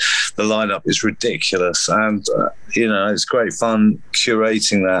mean, the lineup is ridiculous, and it's great fun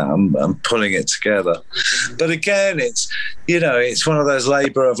curating that and pulling it together. But again, it's one of those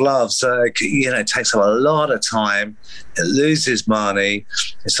labour of love. So it takes up a lot of time. It loses money.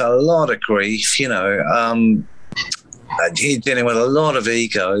 It's a lot of grief. You're dealing with a lot of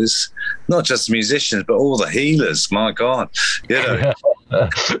egos, not just the musicians, but all the healers. My God,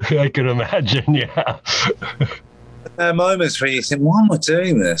 I can imagine. Yeah. There are moments where you think, why am I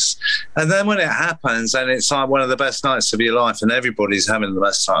doing this? And then when it happens, and it's like one of the best nights of your life, and everybody's having the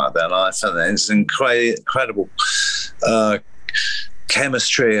best time of their life, and it's incredible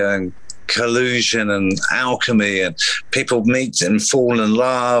chemistry and collusion and alchemy, and people meet and fall in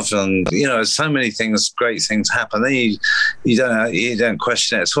love, and so many great things happen. Then you don't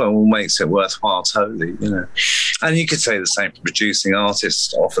question it at all. It all makes it worthwhile totally, And you could say the same for producing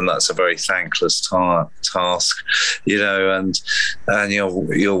artists. Often that's a very thankless task, and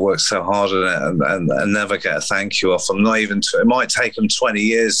you'll work so hard on it and never get a thank you off them. Not even it might take them 20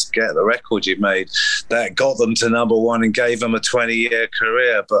 years to get the record you made that got them to number one and gave them a 20-year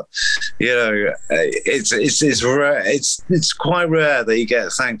career, but It's rare. It's quite rare that you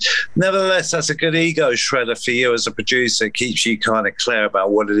get thanked. Nevertheless, that's a good ego shredder for you as a producer. It keeps you kind of clear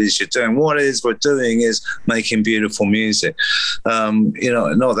about what it is you're doing. What it is we're doing is making beautiful music.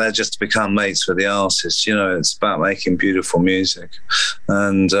 Not there just to become mates with the artists. It's about making beautiful music,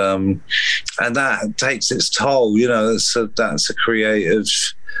 and that takes its toll. That's a creative,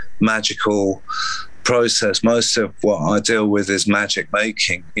 magical process. Most of what I deal with is magic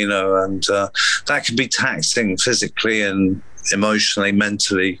making, and that can be taxing physically and emotionally,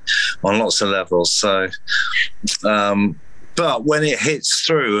 mentally, on lots of levels. So, but when it hits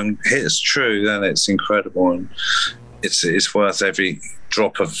through and hits true, then it's incredible, and it's worth every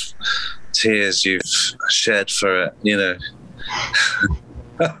drop of tears you've shed for it.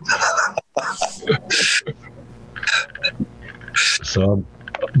 So,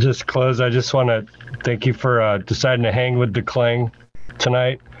 just close. I just want to thank you for deciding to hang with the KLANG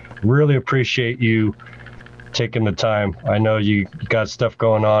tonight. Really appreciate you taking the time. I know you got stuff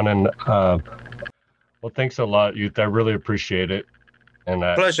going on, and well, thanks a lot, Youth. I really appreciate it. And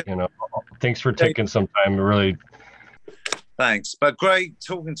pleasure. Thanks for taking some time. Really. Thanks. But great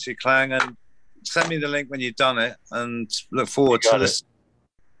talking to you, KLANG, and send me the link when you've done it, and look forward to this.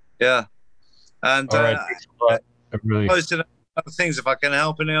 Yeah. And all right. Thanks a lot. Really. Posted other things. If I can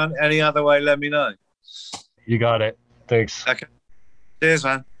help in any other way, let me know. You got it. Thanks. Okay. Cheers,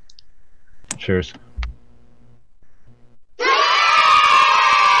 man. Cheers.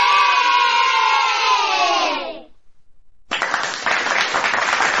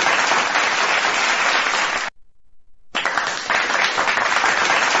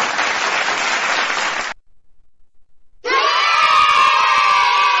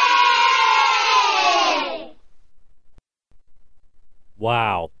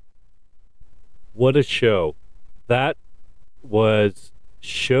 Wow. What a show. That was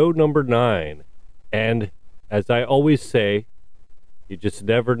show number 9. And as I always say, you just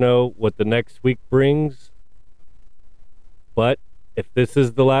never know what the next week brings. But if this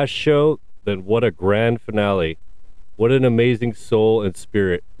is the last show, then what a grand finale. What an amazing soul and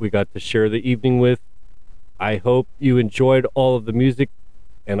spirit we got to share the evening with. I hope you enjoyed all of the music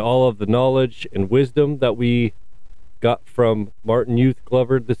and all of the knowledge and wisdom that we got from Martin Youth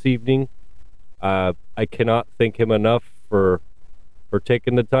Glover this evening. I cannot thank him enough for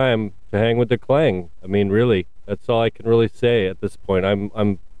taking the time to hang with the KLANG. I mean, really, that's all I can really say at this point.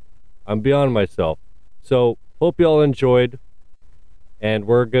 I'm beyond myself. So hope you all enjoyed, and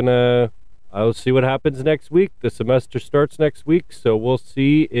I'll see what happens next week. The semester starts next week, so we'll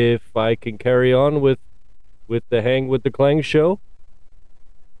see if I can carry on with the Hang with the KLANG show.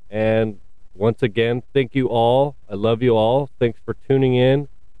 And once again, thank you all. I love you all. Thanks for tuning in.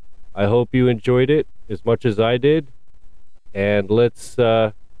 I hope you enjoyed it as much as I did. And let's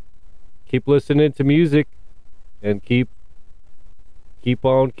keep listening to music and keep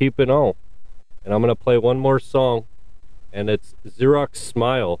on keeping on. And I'm going to play one more song, and it's Xerox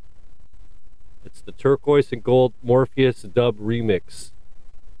Smile. It's the Turquoise and Gold Morpheus dub remix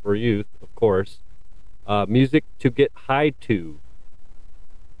for Youth, of course. Music to get high to.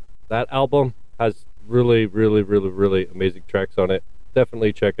 That album has really, really, really, really amazing tracks on it.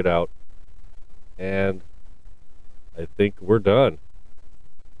 Definitely check it out. And I think we're done.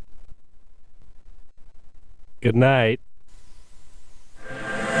 Good night.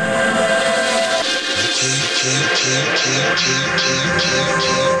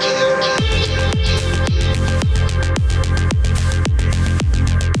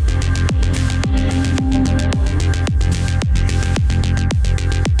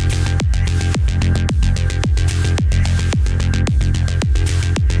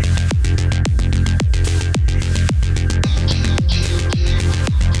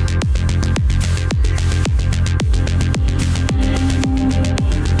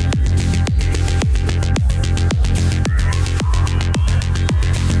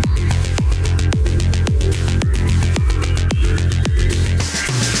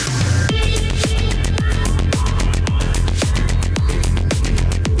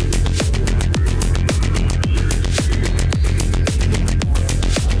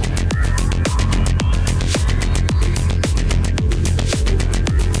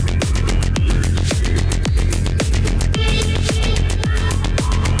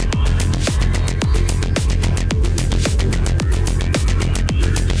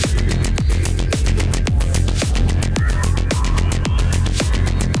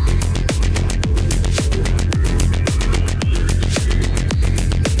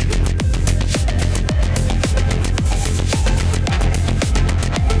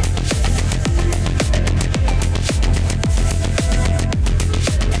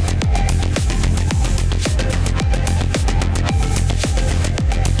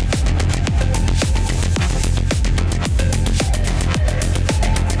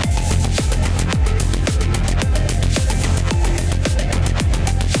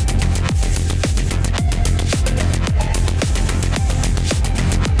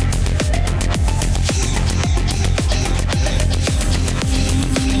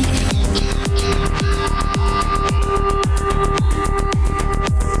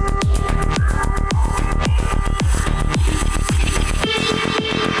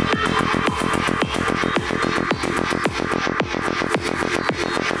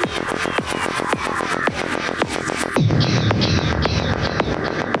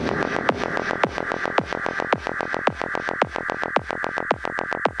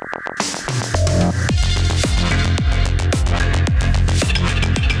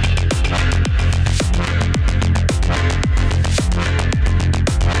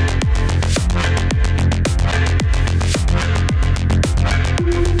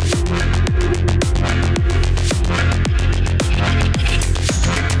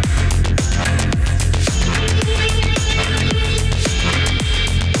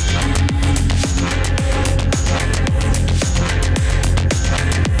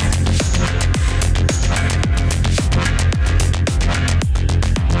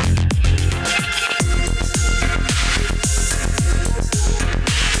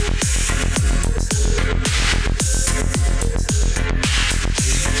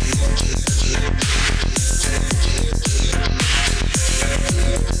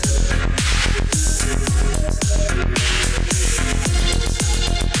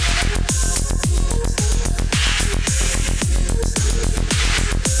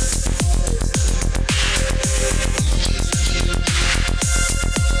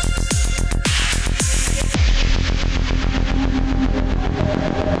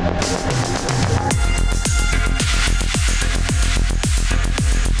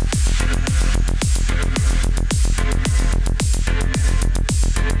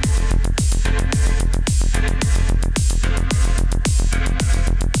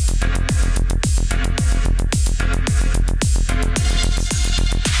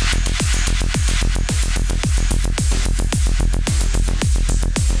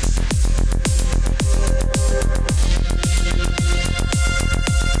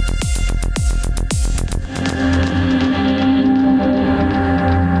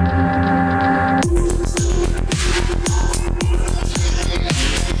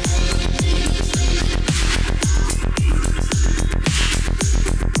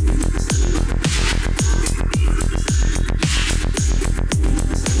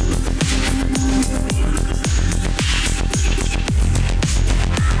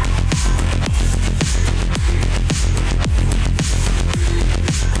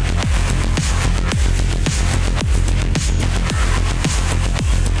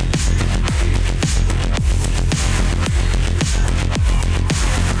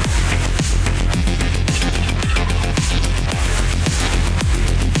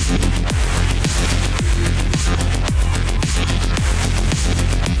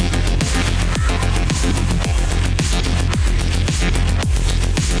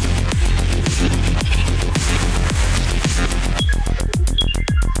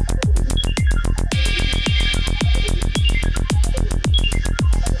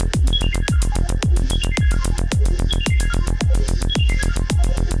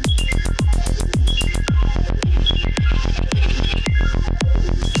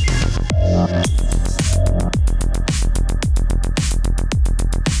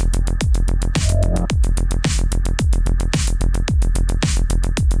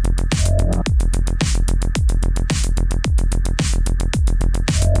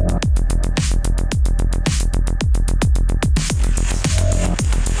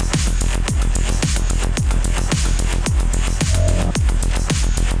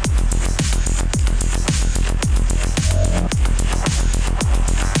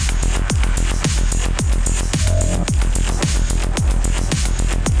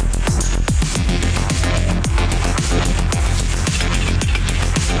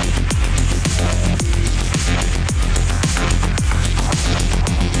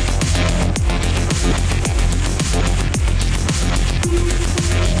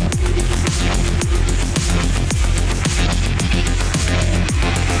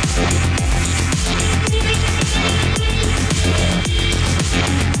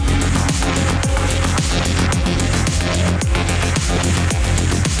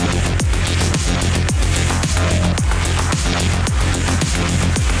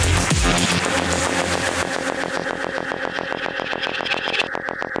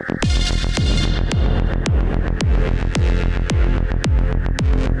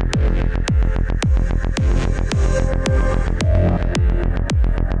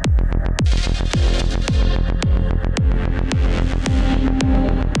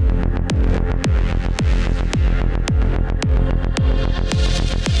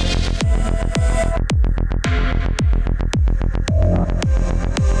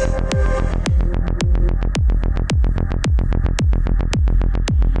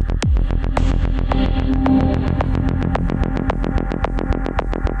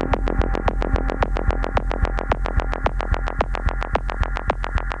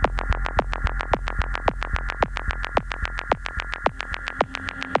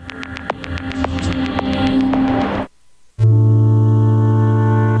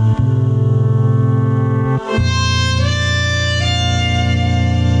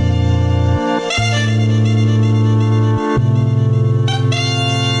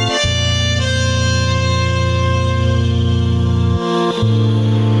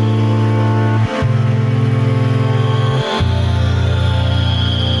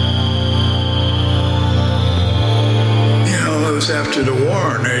 after the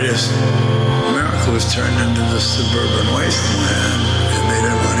war, and America was turned into the suburban wasteland, and they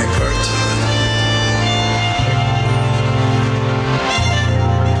didn't want any parts of it.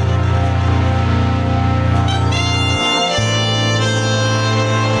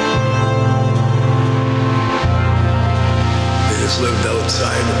 They just lived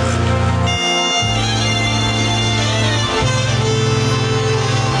outside of it.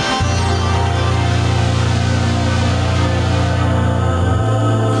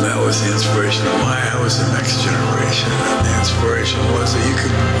 The inspiration of why I was the next generation, and the inspiration was that you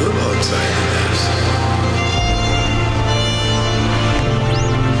could live outside of this.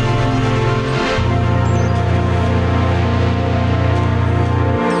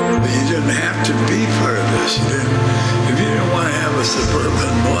 But you didn't have to be part of this. If you didn't want to have a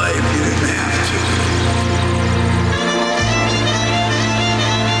suburban life, you didn't have to.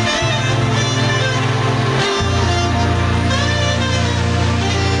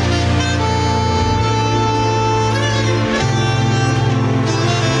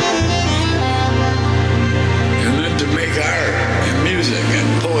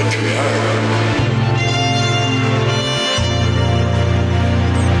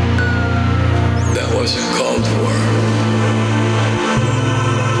 Wasn't called for.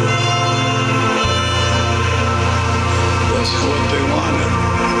 Wasn't what they wanted.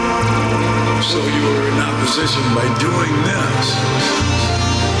 So you were in opposition by doing this.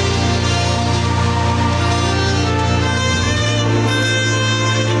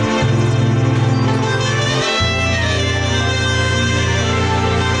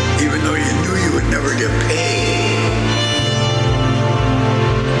 Even though you knew you would never get paid.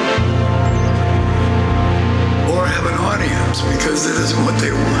 Have an audience because it isn't what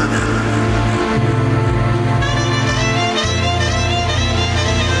they wanted.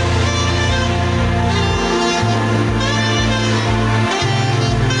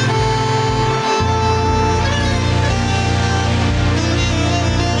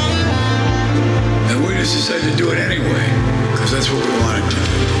 And we just decided to do it anyway because that's what we wanted to do.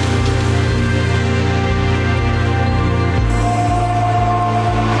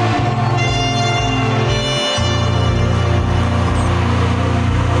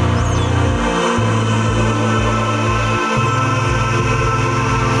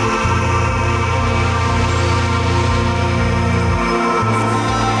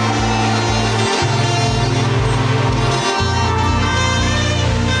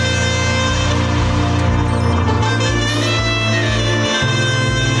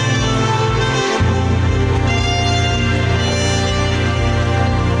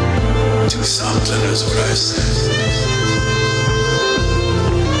 Something is what I said.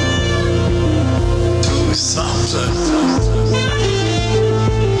 Do something.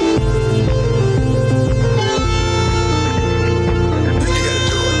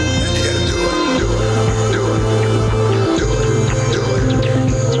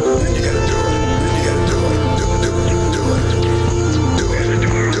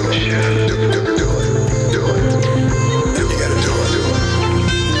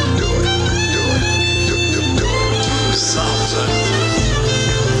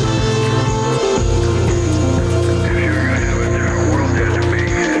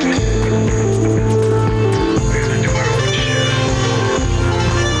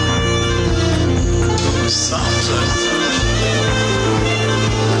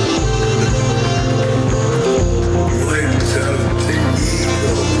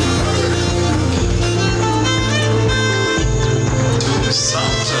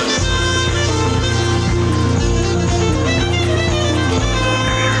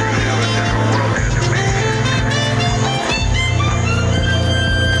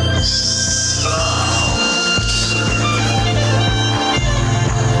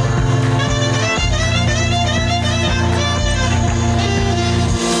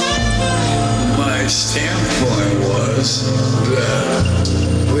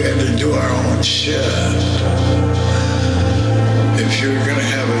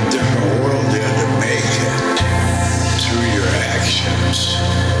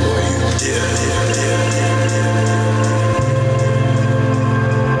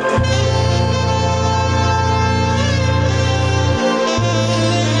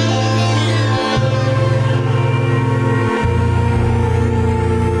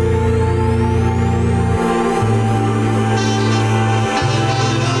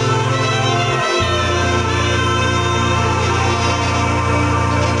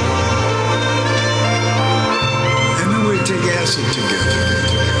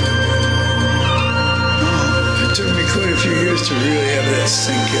 To really have that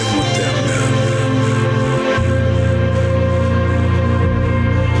sink in with them now.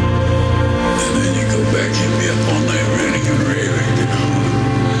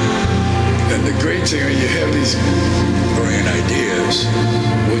 great thing when you have these brilliant ideas,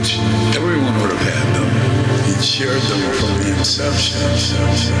 which everyone would have had them. He shared them from the inception.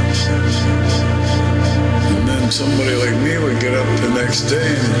 And then somebody like me would get up the next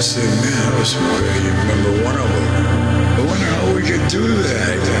day and say, man, I was great. You remember one of them. I wonder how we could do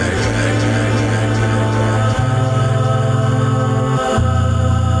that.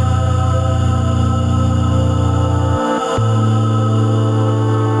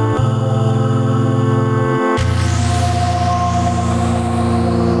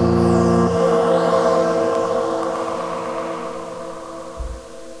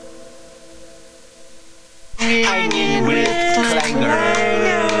 Hanging with Clanger.